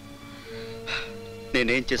సహాయపడ్డావు.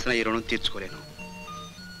 నేనేం చేసినా ఈ రుణం తీర్చుకోలేను.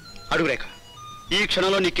 అడుగు రేఖ, ఈ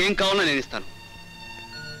క్షణంలో నీకేం కావాలో నేను ఇస్తాను.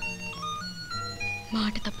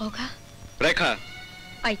 మాట తప్పవుగా? రేఖ,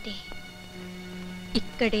 అయితే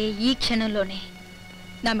ఇక్కడే ఈ క్షణంలోనే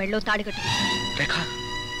నా మెళ్ళో తాడిగట్టు. రేఖ,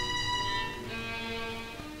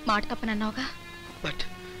 మాట తప్పనన్నావుగా?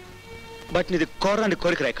 బట్ నీది కోరాని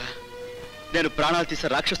కోరిక రేఖ. నేను ప్రాణాలు తీసే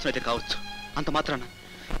రాక్షసునైతే కావచ్చు, అంత మాత్రాన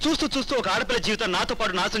చూస్తూ చూస్తూ ఒక ఆడపిల్ల జీవితం నాతో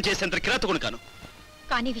పాటు నాశనం చేసేంత కిరాతకుని కాను.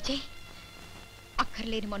 కానీ విజయ్,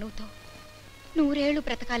 అక్కర్లేని మనువుతో 100 ఏళ్లు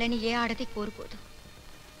బ్రతకాలని ఏ ఆడది కోరుకోదు.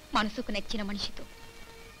 మనసుకు నచ్చిన మనిషితో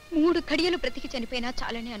 3 ఘడియలు బ్రతికి చనిపోయినా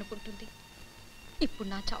చాలని అనుకుంటుంది. ఇప్పుడు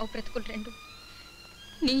నా చావు బ్రతుకులు 2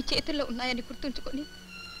 నీ చేతుల్లో ఉన్నాయని గుర్తుంచుకొని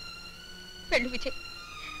వెళ్ళు విజయ్,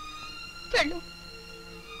 వెళ్ళు.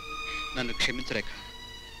 నన్ను క్షమించరేక.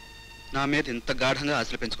 నా మీద ఇంత గాఢంగా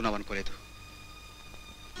ఆశలు పెంచుకున్నావు అనుకోలేదు.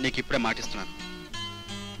 నీకు ఇప్పుడే మాటిస్తున్నాను,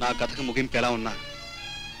 నా కథకు ముగింపు ఎలా ఉన్నా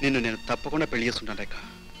నిన్ను నేను తప్పకుండా పెళ్లి చేసుకుంటాను రేఖ.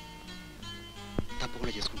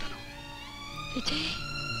 తప్పకుండా చేసుకుంటాను.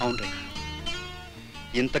 అవును రేఖ,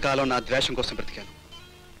 ఇంతకాలం నా ద్వేషం కోసం బ్రతికాను.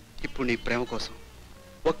 ఇప్పుడు నీ ప్రేమ కోసం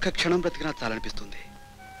ఒక్క క్షణం బ్రతికినా చాలనిపిస్తుంది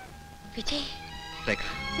విజయ్. రేఖ,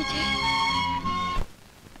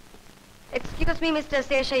 ఎక్స్క్యూజ్ మీ మిస్టర్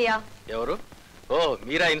శేషయ్య. ఎవరు? ఓ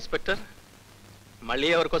మీరా ఇన్స్పెక్టర్? మళ్ళీ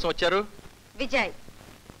ఎవరి కోసం వచ్చారు? విజయ్.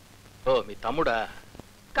 ఓ మీ తమ్ముడా?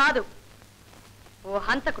 కాదు, ఓ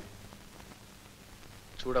హంతకుడు.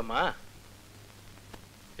 చూడమ్మా,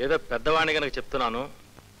 ఏదో పెద్దవాణ్ణి కనుక చెప్తున్నాను.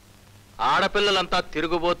 ఆడపిల్లలంతా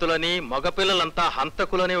తిరుగుబోతులని, మగపిల్లలంతా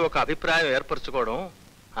హంతకులని ఒక అభిప్రాయం ఏర్పరచుకోవడం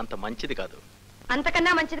అంత మంచిది కాదు.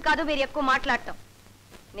 అంతకన్నా మంచిది కాదు మీరు ఎక్కువ మాట్లాడటం.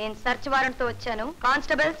 నేను సర్చ్ వారెంట్తో వచ్చాను.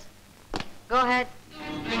 Constables, go head.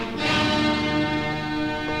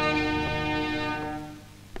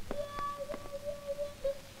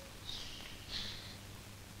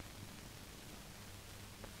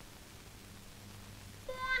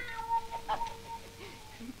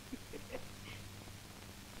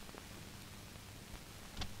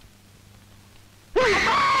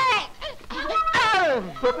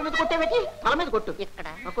 టోపీ మీద కొట్టేవేటి? తల మీద కొట్టు. ఇక్కడ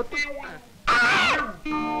కొట్టు.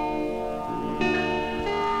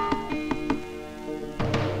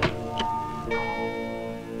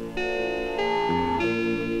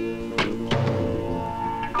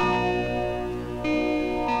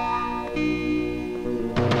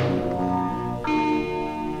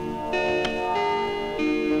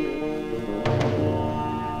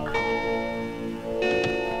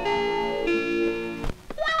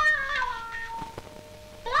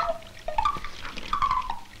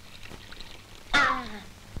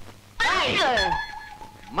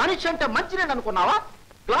 మనిషి అంటే మంచినీళ్ళు అనుకున్నావా?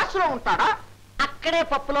 గ్లాసులో ఉంటాడా? అక్కడే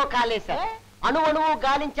పప్పులో కాలేశా. అణువణువు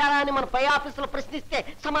గాలించారా అని మన పై ఆఫీసులో ప్రశ్నిస్తే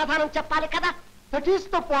సమాధానం చెప్పాలి కదా. That is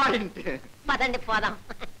the point. పదండి పోదాం.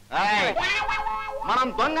 మనం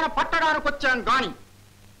దొంగను పట్టడానికి వచ్చాం గాని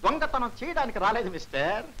దొంగతనం చేయడానికి రాలేదు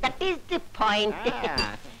mister. That is the point.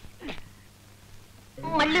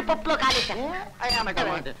 మళ్ళీ పప్పులో కాలేశాను.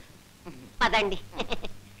 పదండి.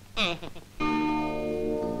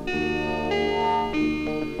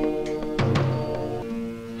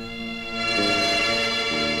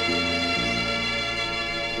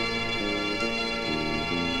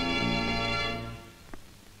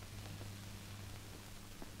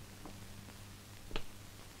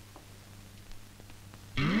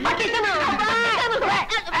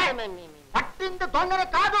 పట్టింది దొంగనే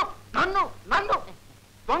కాదు, నన్ను నన్ను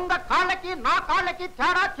దొంగ కాళ్ళకి నా కాళ్ళకి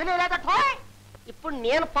తేడా తెలియలేదట. ఇప్పుడు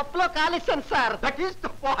నేను పప్పులో కాలేశాను sir. That is the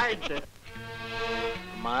point.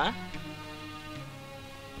 అమ్మా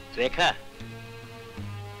రేఖ,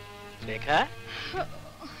 రేఖ.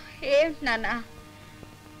 ఏమిటి నాన్న?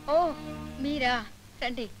 ఓ మీరా,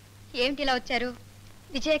 రండి. ఏమిటి ఇలా వచ్చారు?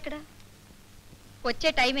 విజయ్ ఎక్కడ?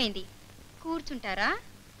 వచ్చే టైం అయింది, కూర్చుంటారా?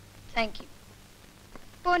 Thank you.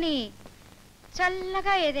 పోనీ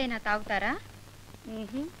చల్లగా ఏదైనా తాగుతారా?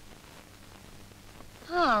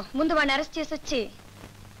 ముందు వాడిని అరెస్ట్ చేసి వచ్చి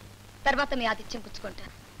తర్వాత మీ ఆతిథ్యం పుచ్చుకుంటా.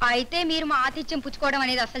 అయితే మీరు మా ఆతిథ్యం పుచ్చుకోవడం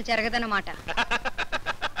అనేది అసలు జరగదన్నమాట.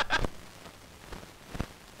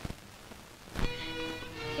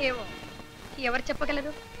 ఏవో ఎవరు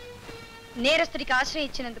చెప్పగలరు? నేరస్తుడికి ఆశ్రయం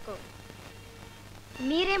ఇచ్చినందుకు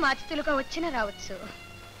మీరే మా అతిథులుగా వచ్చినా రావచ్చు.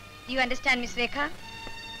 యు అండర్స్టాండ్ మిస్ రేఖ?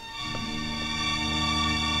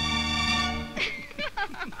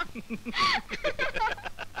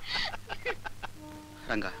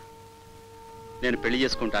 రంగా, నేను పెళ్లి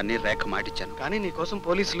చేసుకుంటానని రేఖ మాటిచ్చాను. కానీ నీకోసం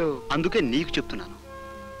పోలీసులు. అందుకే నీకు చెప్తున్నాను.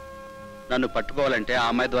 నన్ను పట్టుకోవాలంటే ఆ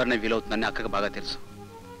అమ్మాయి ద్వారానే వీలవుతుందని అక్కకు బాగా తెలుసు.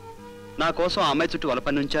 నా కోసం ఆ అమ్మాయి చుట్టూ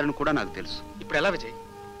వలపని ఉంచారని కూడా నాకు తెలుసు. ఇప్పుడు ఎలా విజయ్?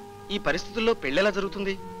 ఈ పరిస్థితుల్లో పెళ్ళెలా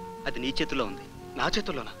జరుగుతుంది? అది నీ చేతిలో ఉంది. నా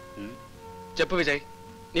చేతుల్లోనా? చెప్పు విజయ్,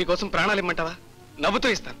 నీకోసం ప్రాణాలు ఇమ్మంటావా? నవ్వుతూ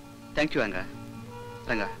ఇస్తాను. Thank you Ranga.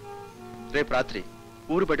 రంగా, రేపు రాత్రి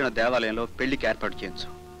ఊరు పెట్టిన దేవాలయంలో పెళ్లికి ఏర్పాటు చేయించు.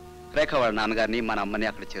 రేఖ వాళ్ళ నాన్నగారిని మన అమ్మని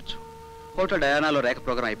అక్కడ చేర్చు. హోటల్ డయానాలో రేఖ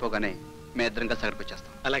ప్రోగ్రాం అయిపోగానే మేమిద్దరం కలిసి అక్కడికి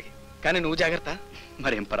వచ్చేస్తాం. అలాగే, కానీ నువ్వు జాగ్రత్త.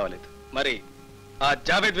 మరేం పర్వాలేదు. మరి ఆ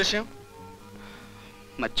జావేద్ విషయం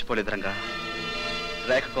మర్చిపోలేదు రంగా.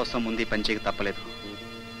 రేఖ కోసం ముందు పని చేయక తప్పలేదు.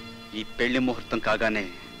 ఈ పెళ్లి ముహూర్తం కాగానే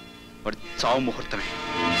వాడు చావు ముహూర్తమే.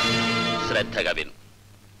 శ్రద్ధగా విను.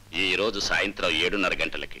 ఈ రోజు సాయంత్రం 7:30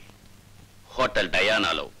 గంటలకి హోటల్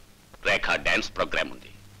డయానాలో రేఖ డాన్స్ ప్రోగ్రామ్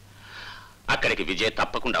ఉంది. అక్కడికి విజయ్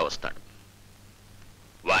తప్పకుండా వస్తాడు.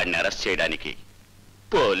 వాడిని అరెస్ట్ చేయడానికి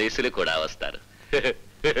పోలీసులు కూడా వస్తారు.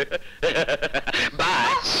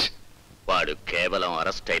 బాస్, వాడు కేవలం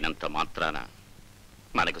అరెస్ట్ అయినంత మాత్రాన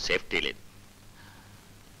మనకు సేఫ్టీ లేదు.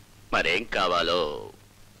 మరేం కావాలో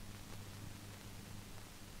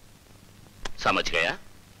సమజ్ గయా?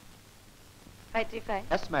 535.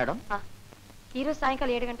 Yes madam. ఈరోజు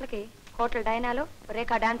సాయంకాలం 7 గంటలకి హోటల్ డైనాలో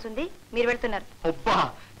రేఖా డాన్స్ ఉంది, మీరు వెళ్తున్నారు. అబ్బా,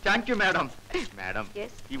 థ్యాంక్ యూ మేడం. మేడం,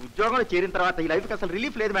 ఈ ఉద్యోగంలో చేరిన తర్వాత ఈ లైఫ్ కి అసలు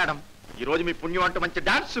రిలీఫ్ లేదు మేడం. ఈ రోజు మీ పుణ్యం అంటూ మంచి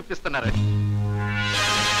డాన్స్ చూపిస్తున్నారు.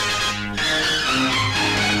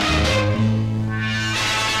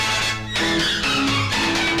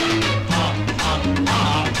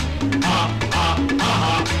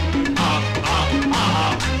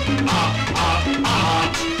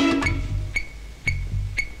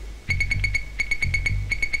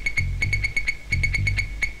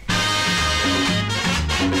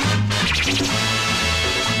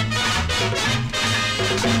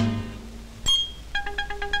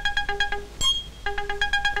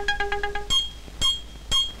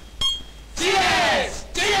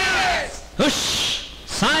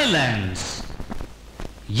 సైలెన్స్.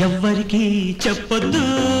 ఎవ్వరికీ చెప్పొద్దు,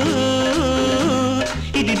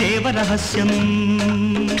 ఇది దేవరహస్యం.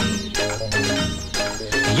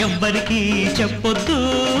 ఎవ్వరికీ చెప్పొద్దు,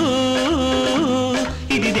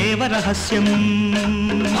 ఇది దేవరహస్యం.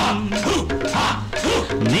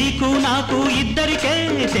 నీకు నాకు ఇద్దరికే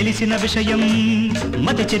తెలిసిన విషయం,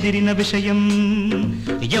 మతి చెదిరిన విషయం.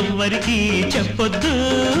 ఎవ్వరికీ చెప్పొద్దు,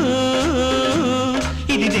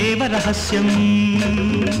 ఇది దేవరహస్యం.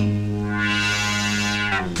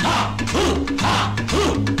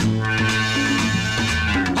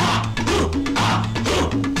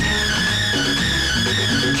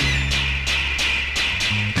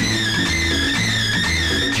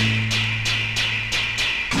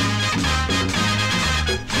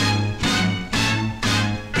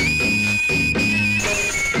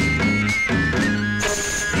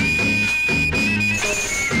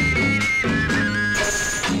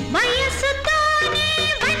 వయసుతోనే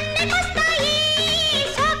వన్నెకొస్తాయి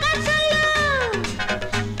సొగసులు.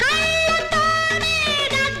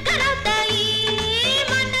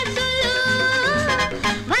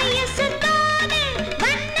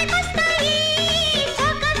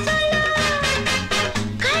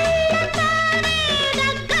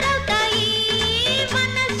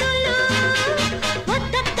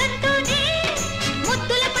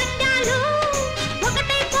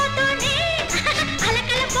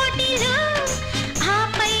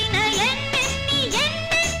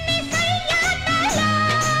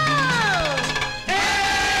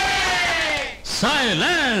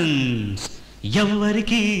 సైలెన్స్.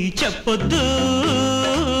 ఎవ్వరికి చెప్పొద్దు,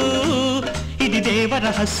 ఇది దేవ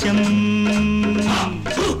రహస్యం.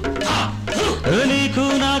 నీకు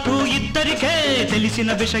నాకు ఇద్దరికే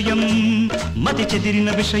తెలిసిన విషయం, మతి చెదిరిన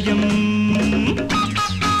విషయం.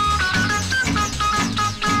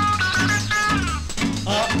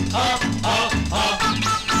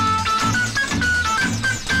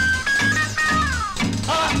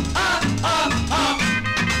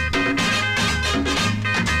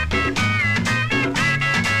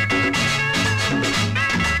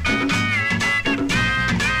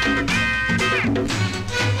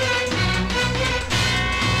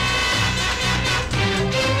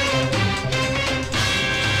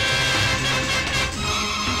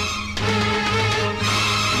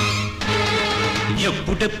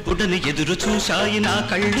 ఎప్పుడెప్పుడని ఎదురు చూశాయి నా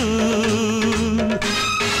కళ్ళు,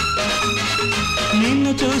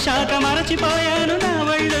 నిన్ను చూశాక మరచిపోయాను నా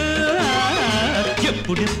వళ్ళు.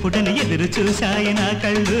 ఎప్పుడెప్పుడని ఎదురు చూశాయి నా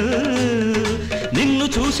కళ్ళు, నిన్ను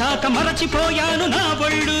చూశాక మరచిపోయాను నా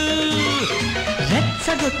వళ్ళు.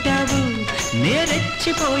 రెచ్చగొట్టావు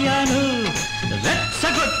నేరెచ్చిపోయాను,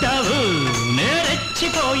 రెచ్చగొట్టావు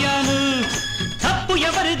నేరెచ్చిపోయాను. తప్పు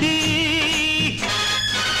ఎవరిది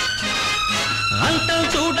అంతం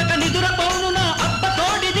చూడక నిదురపోను నా అప్ప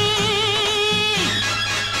తోడిది.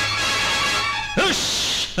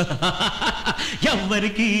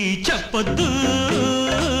 ఎవ్వరికి చెప్పొద్దు,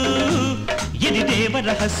 ఇది దేవ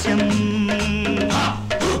రహస్యం.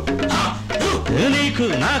 నీకు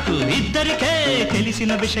నాకు ఇద్దరికే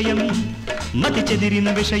తెలిసిన విషయం, మతి చెదిరిన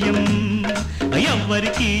విషయం.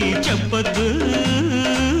 ఎవ్వరికి చెప్పొద్దు,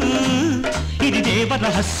 ఇది దేవ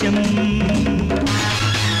రహస్యం.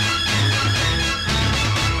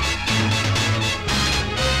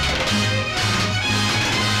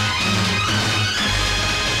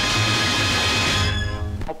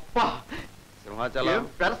 ఏం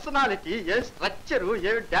పర్సనాలిటీ, ఏ స్ట్రక్చరు,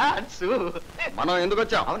 ఏ డాన్స్. మనం ఎందుకు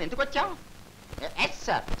వచ్చాం? అవును, ఎందుకు వచ్చాం?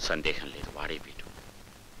 సార్ సందేహం లేదు, వాడే వీడు.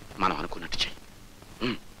 మనం అనుకున్నట్టు చెయ్యి.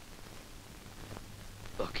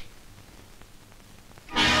 ఓకే.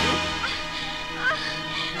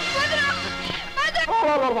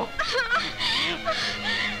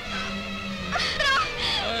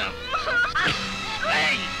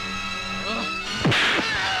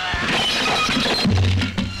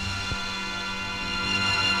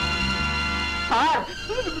 సార్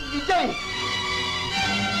విజయ్,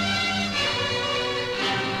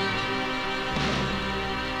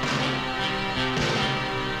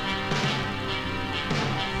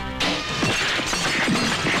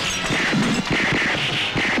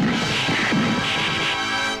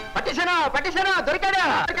 పట్టిసనా దొరికాడా?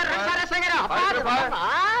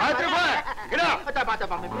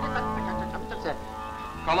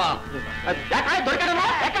 దొరికాడమ్మా?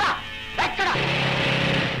 ఎక్కడ ఎక్కడ?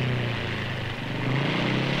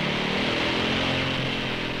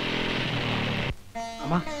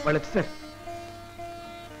 అమ్మా వాళ్ళు వచ్చేసారు.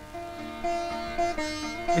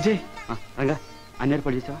 విజయ్ రంగా అన్ని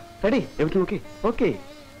ఏర్పాటు చేసావా? Ready, everything okay? Okay.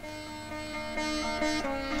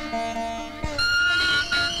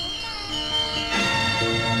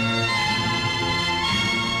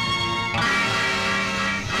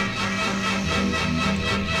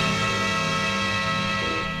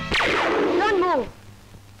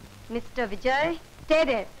 Mr. Vijay, stay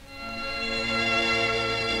there.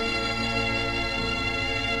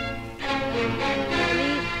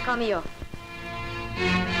 Please come here.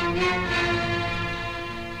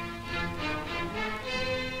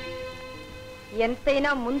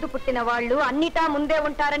 ఎంతైనా ముందు పుట్టిన వాళ్ళు అన్నిటా ముందే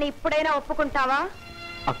ఉంటారని ఇప్పుడైనా ఒప్పుకుంటావా?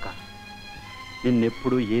 అక్క,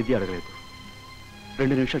 నిన్నెప్పుడు ఏది అడగలేదు.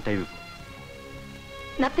 2 నిమిషాలు టైం ఇవ్వు.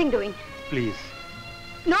 Nothing doing. ప్లీజ్.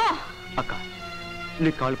 నో. అక్క,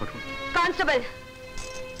 నీ కాళ్ళు పట్టుకుంటా. కానిస్టేబుల్,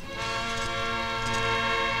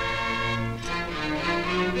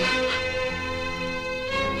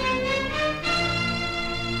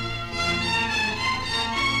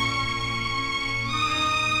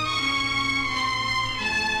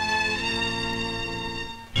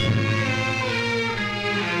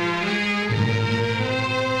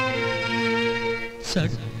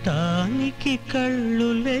 చట్టానికి కళ్ళు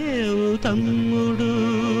లేవు తమ్ముడు,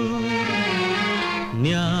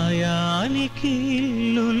 న్యాయానికి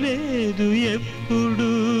ఇల్లు లేదు ఎప్పుడు.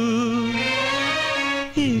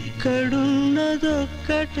 ఇక్కడున్నదొక్కటే,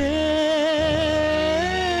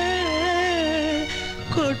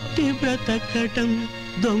 కొట్టి బ్రతకటం,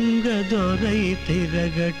 దొంగ దొరై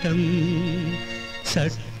తిరగటం.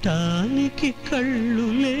 చట్టానికి కళ్ళు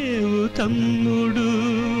లేవు తమ్ముడు,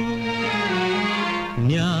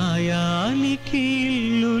 న్యాయానికి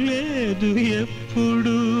ఇల్లు లేదు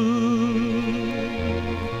ఎప్పుడు.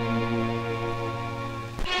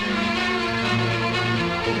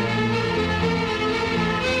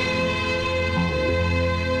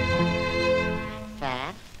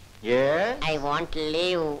 I want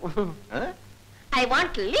leave I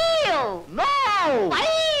want leave no why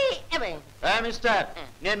mister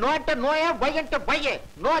నేను నో అంటే నోయే వై అంటే వయ్యే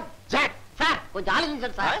నో జాట్ సార్ కొంచెం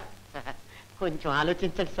ఆలోచించండి సార్ కొంచెం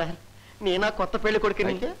ఆలోచించండి సార్ నేనా కొత్త పెళ్లి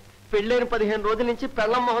కొడుకుని పెళ్ళైన 15 రోజుల నుంచి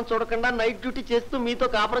పెళ్ళం మొహం చూడకుండా నైట్ డ్యూటీ చేస్తూ మీతో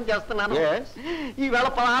కాపురం చేస్తున్నాను ఈవేళ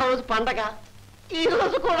 16 రోజు పండగ ఈ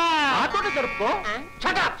రోజు కూడా జరుపుకో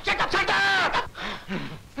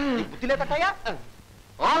బుద్ధి లేదటయ్యా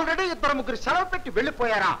ఆల్రెడీ 2-3 సెలవు పెట్టి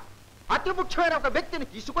వెళ్ళిపోయారా అతి ముఖ్యమైన ఒక వ్యక్తిని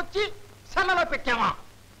తీసుకొచ్చి సెలలో పెట్టావా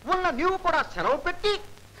ఉన్న నీవు కూడా సెలవు పెట్టి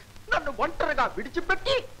నన్ను ఒంటరిగా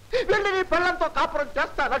విడిచిపెట్టి వెళ్ళి నీ పెళ్ళంతో కాపురం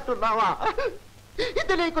చేస్తానంటున్నావా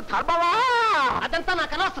ఇది నీకు ధర్మవా అదంతా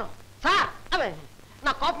నాకు అనవసరం సార్ అవే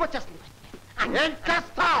నా కోపం వచ్చేస్తుంది ఏం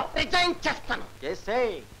చేస్తావు రిజైన్ చేస్తాను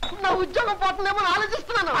నా ఉద్యోగం పోతుందేమో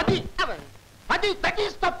ఆలోచిస్తున్నాను అది దట్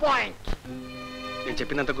ఈస్ ద పాయింట్ నేను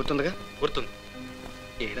చెప్పినంత గుర్తుందిగా గుర్తుంది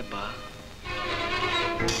ఏడబ్బా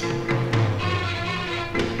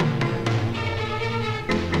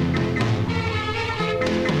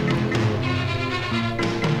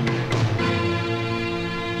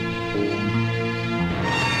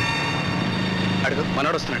అడుగు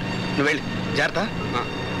మనోడు వస్తున్నాడు నువ్వు వెళ్ళి జాగ్రత్త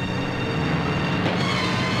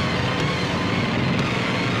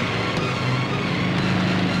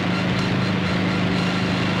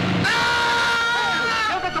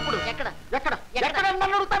ఎక్కడ ఎక్కడ ఎక్కడ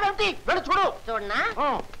నన్ను అడుగుతావేంటి వెళ్ళి చూడు చూడనా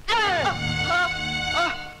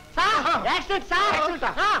యాక్సిడెంట్ సార్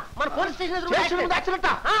మన పోలీస్ స్టేషన్ యాక్సిడెంట్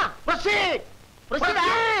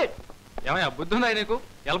ఏమయ్యా బుద్ధి ఉందా నీకు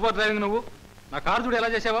ఎల్బో డ్రైవింగ్ నువ్వు నా కారు చూడు ఎలా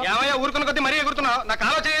చేసావా ఏమయ్యా ఊరుకున్న కొద్ది మరీ ఎగురుతున్నావు నా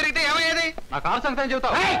కాలో చేయగలిగితే ఏమయ్యేది నా కారు సంగతి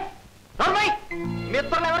చెబుతావు మీ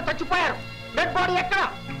ఇద్దరు ఎవరు చచ్చిపోయారు డెడ్ బాడీ ఎక్కడ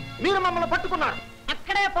మీరు మమ్మల్ని పట్టుకున్నారు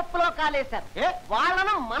అక్కడే పప్పులో కాలేశారు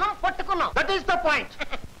వాళ్ళను మనం పట్టుకున్నాం that is the point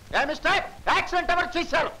A mister accident ఎవరు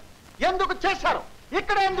చేశారు ఎందుకు చేశారు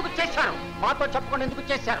ఇక్కడ ఎందుకు చేశారు మాతో చెప్పకుండా ఎందుకు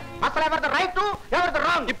చేశారు అసలు ఎవరిది రైట్ ఎవరిది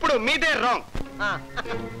రాంగ్ ఇప్పుడు మీదే రాంగ్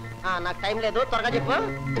నాకు టైం లేదు త్వరగా చెప్పు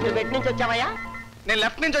నువ్వు ఎటు నుంచి వచ్చావయ్యా నేను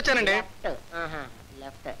లెఫ్ట్ నుంచి వచ్చానండి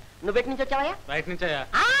లెఫ్ట్ నువ్వు ఎటు నుంచి వచ్చావయ్యా రైట్ నుంచి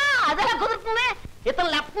అదేలా కుదురుతుంది ఇతను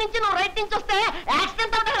లెఫ్ట్ నుంచి నువ్వు రైట్ నుంచి వస్తే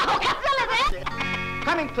యాక్సిడెంట్ అవుతాడు అవకాశం లేదే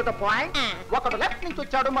కమింగ్ టు ద పాయింట్ ఒకడు లెఫ్ట్ నుంచి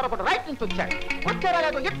వచ్చాడు మరొకడు రైట్ నుంచి వచ్చాడు వచ్చారా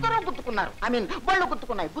లేదో ఇద్దరు గుర్తుకున్నారు ఐ మీన్ బళ్ళు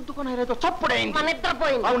గుర్తుకున్నాయి లేదో చప్పుడైంది మన ఇద్దరు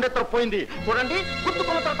పోయింది అవును ఇద్దరు పోయింది చూడండి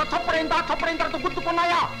గుర్తుకున్న తర్వాత చప్పుడైందా చప్పుడైన తర్వాత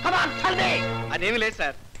గుర్తుకున్నాయా కమాన్ టెల్ మీ అదేమీ లేదు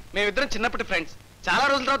సార్ మేమిద్దరం చిన్నప్పటి ఫ్రెండ్స్ చాలా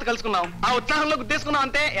రోజుల తర్వాత కలుసుకున్నాం ఆ ఉత్సాహంలో గుద్దేసుకున్నాం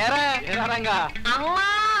అంతే ఏరా అమ్మా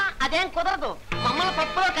అదేం కుదరదు మమ్మల్ని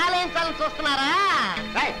పప్పులో కాలేయించాలని చూస్తున్నారా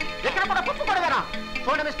ఎక్కడ కూడా పప్పు కొడగారా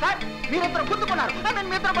చూడండి మిస్టర్ మీరిద్దరు గుర్తుకున్నారు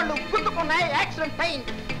మీ ఇద్దరు బళ్ళు గుర్తుకున్నాయి యాక్సిడెంట్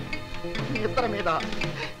అయింది మీ ఇద్దరి మీద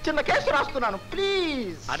చిన్న కేసు రాస్తున్నాను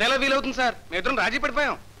ప్లీజ్ అదేలా వీలవుతుంది సార్ మేమిద్దరం రాజీ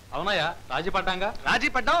పడిపోయాం అవునయ్యా రాజీ పడ్డాంగా రాజీ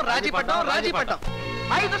పడ్డాం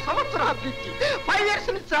 5 సంవత్సరాల నుంచి 5 years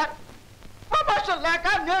నుంచి సార్ ప్రమోషన్ లేక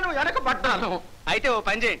నేను వెనకబడ్డాను అయితే ఓ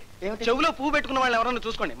పని చేయండి చెవులో పువ్వు పెట్టుకున్న వాళ్ళు ఎవరన్నా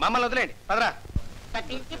చూసుకోండి మమ్మల్ని వదిలేండి పదరా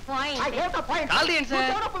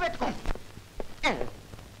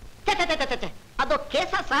అదో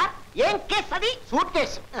కేసా సార్ ఏం కేసు అది సూట్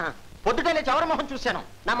కేసు పొద్దుటే ఎవరి మొహం చూశాను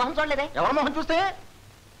నా మొహం చూడలేదే ఎవరి మొహం చూస్తే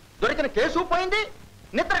దొరికిన కేసు పోయింది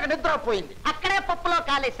నిద్ర పోయింది అక్కడే పప్పులో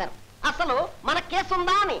కాలేశారు అసలు మన కేసు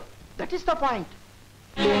ఉందా అని దట్ ఈస్ ద పాయింట్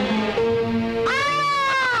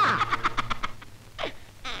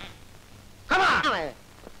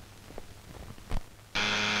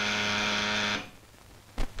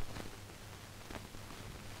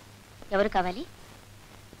ఎవరు కావాలి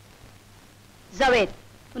జవేద్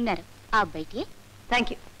ఉన్నారు ఆ అబ్బాయికి థ్యాంక్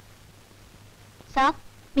యూ సాబ్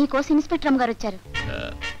మీకోసం ఇన్స్పెక్టర్ గారు వచ్చారు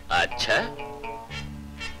అచ్చా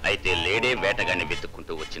అయితే లేడే వేటగాన్ని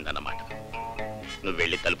వెతుక్కుంటూ వచ్చిందన్నమాట నువ్వు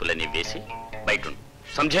వెళ్ళి తలుపులన్నీ వేసి బయట ఉండు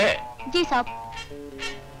సంజే జీ సాబ్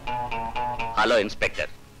హలో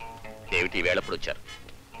ఇన్స్పెక్టర్ ఏమిటి వేళప్పుడు వచ్చారు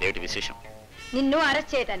ఏమిటి విశేషం నిన్ను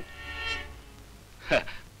అరెస్ట్ చేయడానికి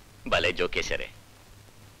భలే జోకేశారే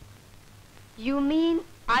you mean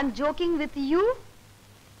I'm joking with you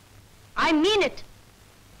I mean it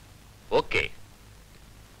okay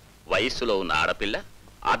వయస్సులో ఉన్న ఆడపిల్ల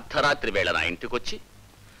అర్ధరాత్రి వేళ నా ఇంటికొచ్చి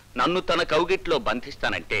నన్ను తన కౌగిట్లో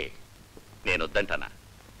బంధిస్తానంటే నేను వద్దంటానా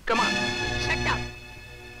కమాన్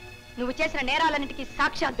నువ్వు చేసిన నేరాలన్నిటికీ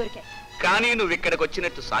సాక్ష్యాలు దొరికాయి కానీ నువ్వు ఇక్కడికి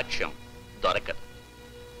వచ్చినట్టు సాక్ష్యం దొరకదు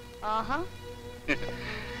ఆహా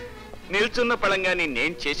నిల్చున్న పళంగా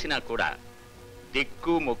నేనేం చేసినా కూడా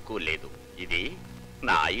దిక్కు మొక్కు లేదు ఇది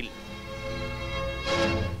నా ఇల్లు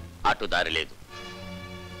అటు దారి లేదు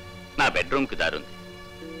నా బెడ్రూమ్కి దారుంది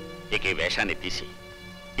ఇక ఈ వేషాన్ని తీసి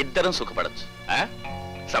ఇద్దరం సుఖపడచ్చు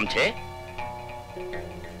సమझे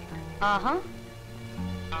ఆహా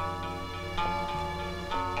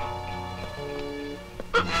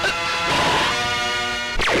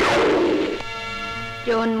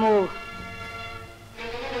Don't move.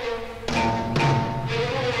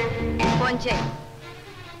 Phone check.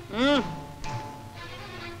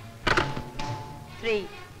 3.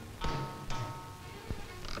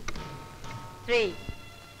 3.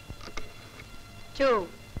 2.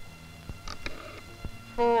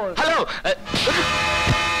 4. Hello.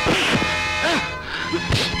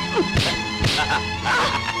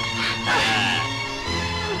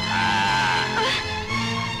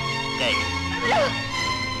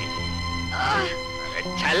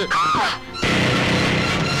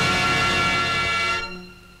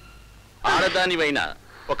 ఆడదానివైనా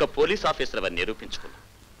ఒక పోలీస్ ఆఫీసర్ అని నిరూపించుకున్నా.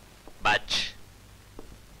 బట్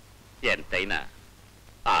ఎంతైనా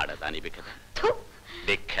ఆడదానివి కదా.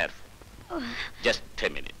 Be careful. Just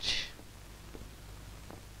a minute.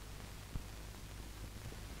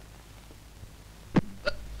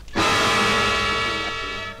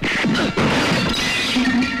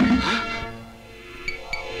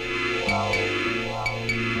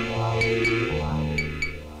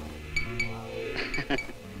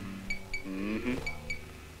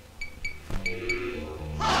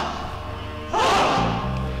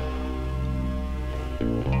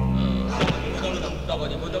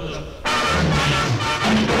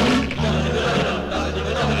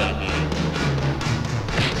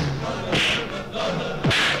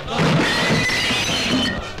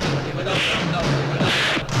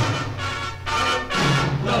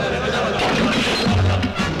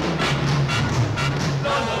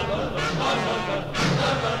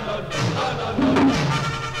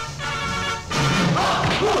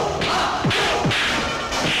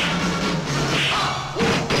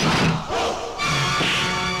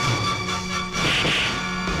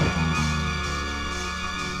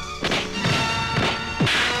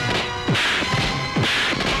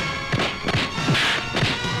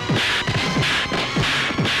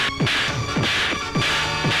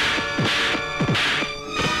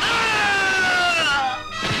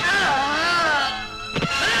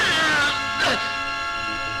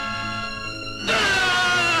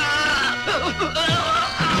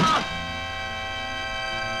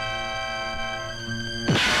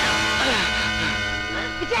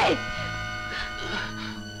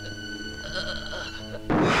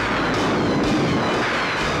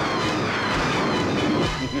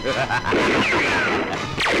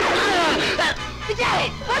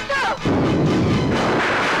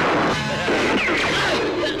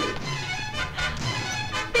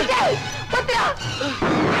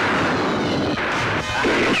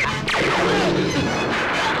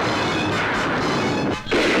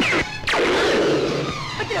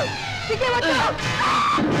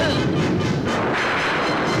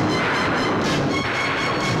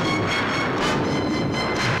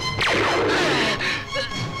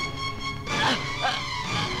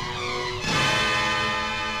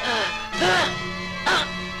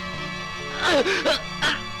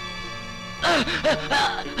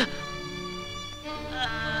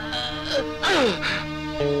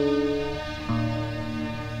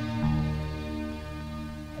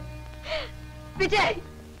 Vijay,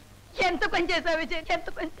 ఎంత పని చేశావు విజయ్, ఎంత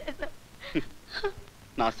పని చేశావు.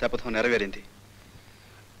 నా శపథం నెరవేరింది.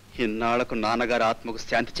 ఇన్నాళ్లకు నాన్నగారి ఆత్మకు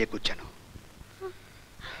శాంతి చేకూర్చాను.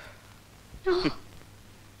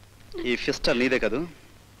 ఈ పిస్టల్ నీదే కదూ?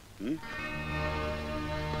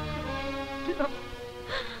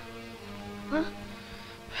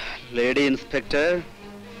 Lady inspector,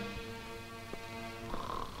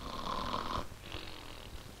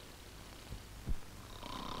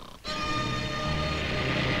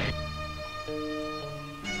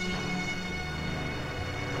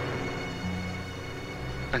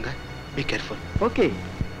 Ranga, be careful. Okay.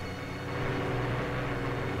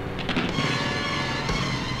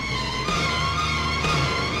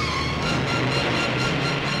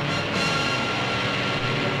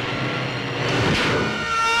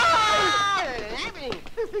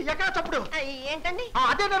 ఎక్కడ చప్పుడు? ఏంటండి?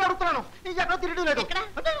 అదే నేను అడుగుతున్నాను. ఎక్కడ తిరిగి లేదు.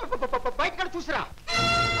 బయట చూసిరా.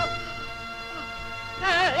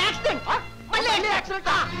 యాక్సిడెంట్. మళ్ళీ యాక్సిడెంట్.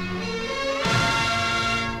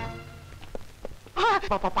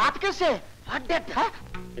 పాత కేసే.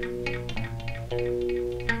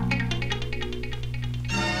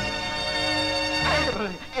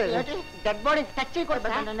 డెడ్ బాడీ టచ్ చేయకూడదు.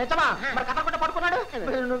 నిజమా? మరి కథకుండా పడుకున్నాడు.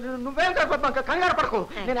 నువ్వేం కంగారు పడకు.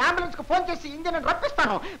 నేను అంబులెన్స్ కు ఫోన్ చేసి ఇంజన్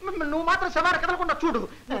రప్పిస్తాను. నువ్వు మాత్రం శవాన్ని కదలకుండా చూడు.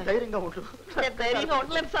 ధైర్యంగా ఉండు. ధైర్యంగా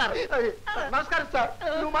ఉండలేదు సార్. నమస్కారం సార్.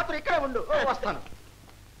 నువ్వు మాత్రం ఇక్కడే ఉండు. వస్తాను.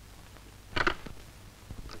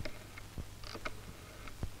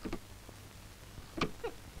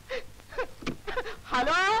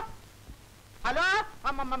 Hello hello,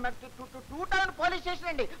 two town police station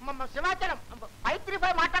అండి. సింహాచలం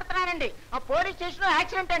 535 మాట్లాడుతున్నానండి. పోలీస్ స్టేషన్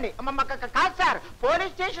యాక్సిడెంట్ అండి. కాదు సార్,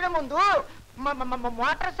 పోలీస్ స్టేషన్ ముందు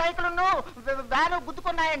motor cycle van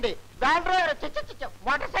గుద్దుకున్నాయండి. Van driver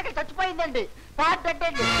motor cycle చచ్చిపోయిందండి. Part dead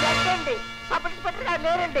అండి. సబ్ ఇన్స్పెక్టర్ గారు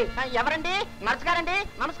లేరండి. ఎవరండి? నర్స్ గారండి.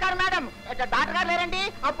 నమస్కారం మేడం. డాక్టర్ గారు లేరండి.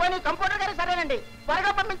 పోనీ కంప్యూటర్ గారు సరేనండి.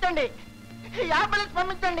 త్వరగా పంపించండి. అంబులెన్స్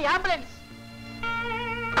పంపించండి. అంబులెన్స్.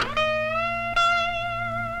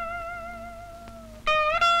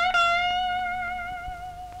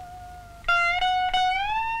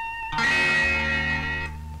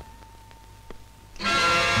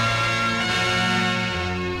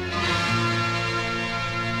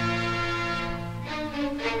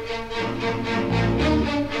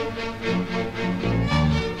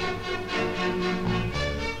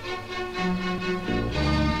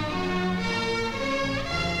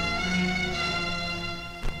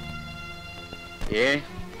 ఏ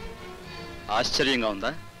ఆశ్చర్యంగా ఉందా?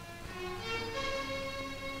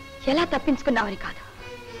 ఎలా తప్పించుకున్నావని కాదు,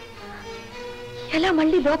 ఎలా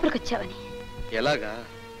మళ్ళీ లోపలికి వచ్చావని. ఎలాగా?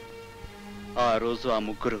 ఆ రోజు ఆ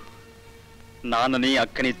ముగ్గురు నాన్నని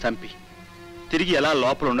అక్కని చంపి తిరిగి ఎలా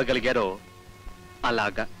లోపల ఉండగలిగారో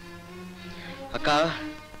అలాగా. అక్క,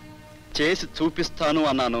 చేసి చూపిస్తాను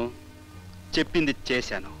అన్నాను, చెప్పింది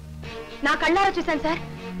చేశాను. నా కళ్ళారా చూశాను సార్.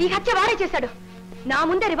 ఈ హత్య వాడే చేశాడు. నా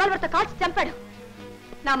ముందే రివాల్వర్తో కాల్చి చంపాడు.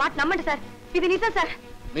 నా మాట నమ్మండి సార్, ఇది నిజం సార్.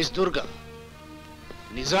 మిస్ దుర్గా,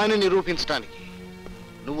 నిజాన్ని నిరూపించడానికి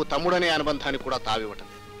నువ్వు తమ్ముడనే అనుబంధాన్ని కూడా తావివ్వటం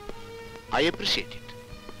ఐ అప్రిషియేట్ ఇట్.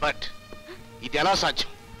 బట్ ఇది ఎలా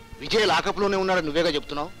సాధ్యం? విజయ్ లాకప్లోనే ఉన్నాడు నువ్వేగా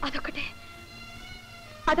చెప్తున్నావు.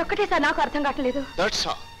 అదొక్కటే సార్ నాకు అర్థం కావట్లేదు. That's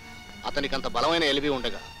all. అతనికి అంత బలమైన ఎలివి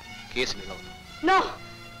ఉండగా కేసు నిలవదు. నో,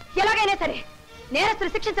 ఎలాగైనా సరే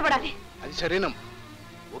నేరస్తులు శిక్షించబడాలి. అది సరేనమ్మా.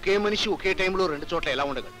 ఒకే మనిషి ఒకే టైంలో రెండు చోట్ల ఎలా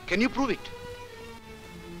ఉండగలడు? Can you prove it?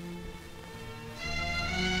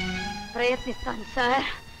 ప్రయత్నిస్తాను sir.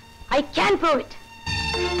 I can prove it.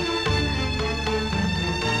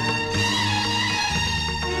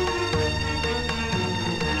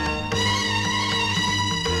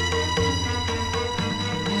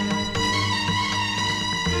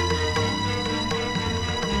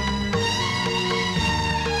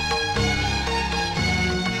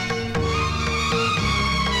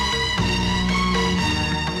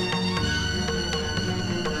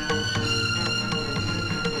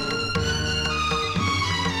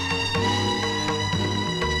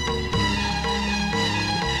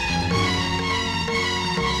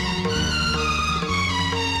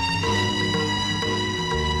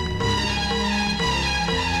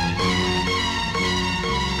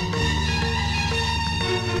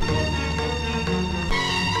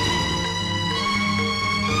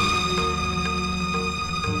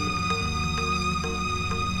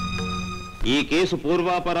 ఈ కేసు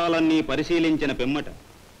పూర్వాపరాలన్నీ పరిశీలించిన పిమ్మట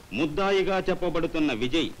ముద్దాయిగా చెప్పబడుతున్న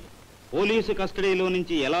విజయ్ పోలీసు కస్టడీలో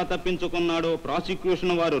నుంచి ఎలా తప్పించుకున్నాడో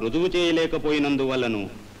ప్రాసిక్యూషన్ వారు రుజువు చేయలేకపోయినందువల్లను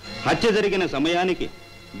హత్య జరిగిన సమయానికి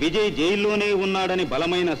విజయ్ జైల్లోనే ఉన్నాడని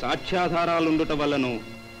బలమైన సాక్ష్యాధారాలుండుట వల్లను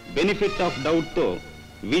బెనిఫిట్ ఆఫ్ డౌట్తో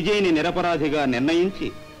విజయ్ని నిరపరాధిగా నిర్ణయించి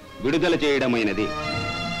విడుదల చేయడమైనది.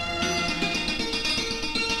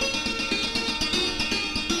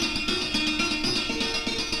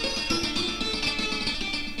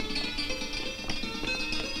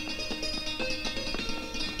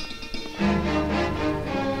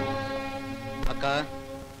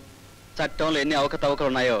 చట్టంలో ఎన్ని అవకతవకలు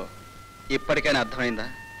ఉన్నాయో ఇప్పటికైనా అర్థమైందా?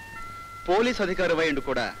 పోలీస్ అధికారి వైండు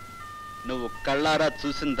కూడా నువ్వు కళ్ళారా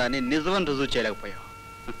చూసిన దాన్ని నిజమని రుజువు చేయలేకపోయావు.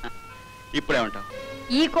 ఇప్పుడేమంటావు?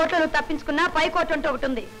 ఈ కోర్టులో నువ్వు తప్పించుకున్నా పై కోర్టు అంటూ ఒకటి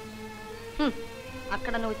ఉంది.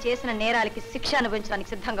 అక్కడ నువ్వు చేసిన నేరాలకి శిక్ష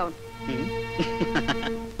అనుభవించడానికి సిద్ధంగా ఉంటు.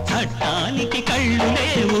 చట్టానికి కళ్ళు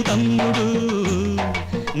లేవు తమ్ముడు,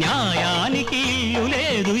 న్యాయానికి ఇల్లు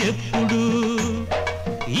లేదు ఎప్పుడు,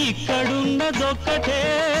 ఇక్కడున్నదొక్కటే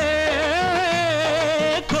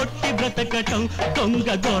కొట్టి బ్రతకటం, దొంగ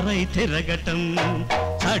దొరై తిరగటం.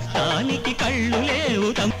 చట్టానికి కళ్ళు లేవు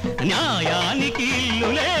న్యాయానికి ఇల్లు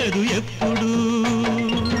లేదు ఎప్పుడు.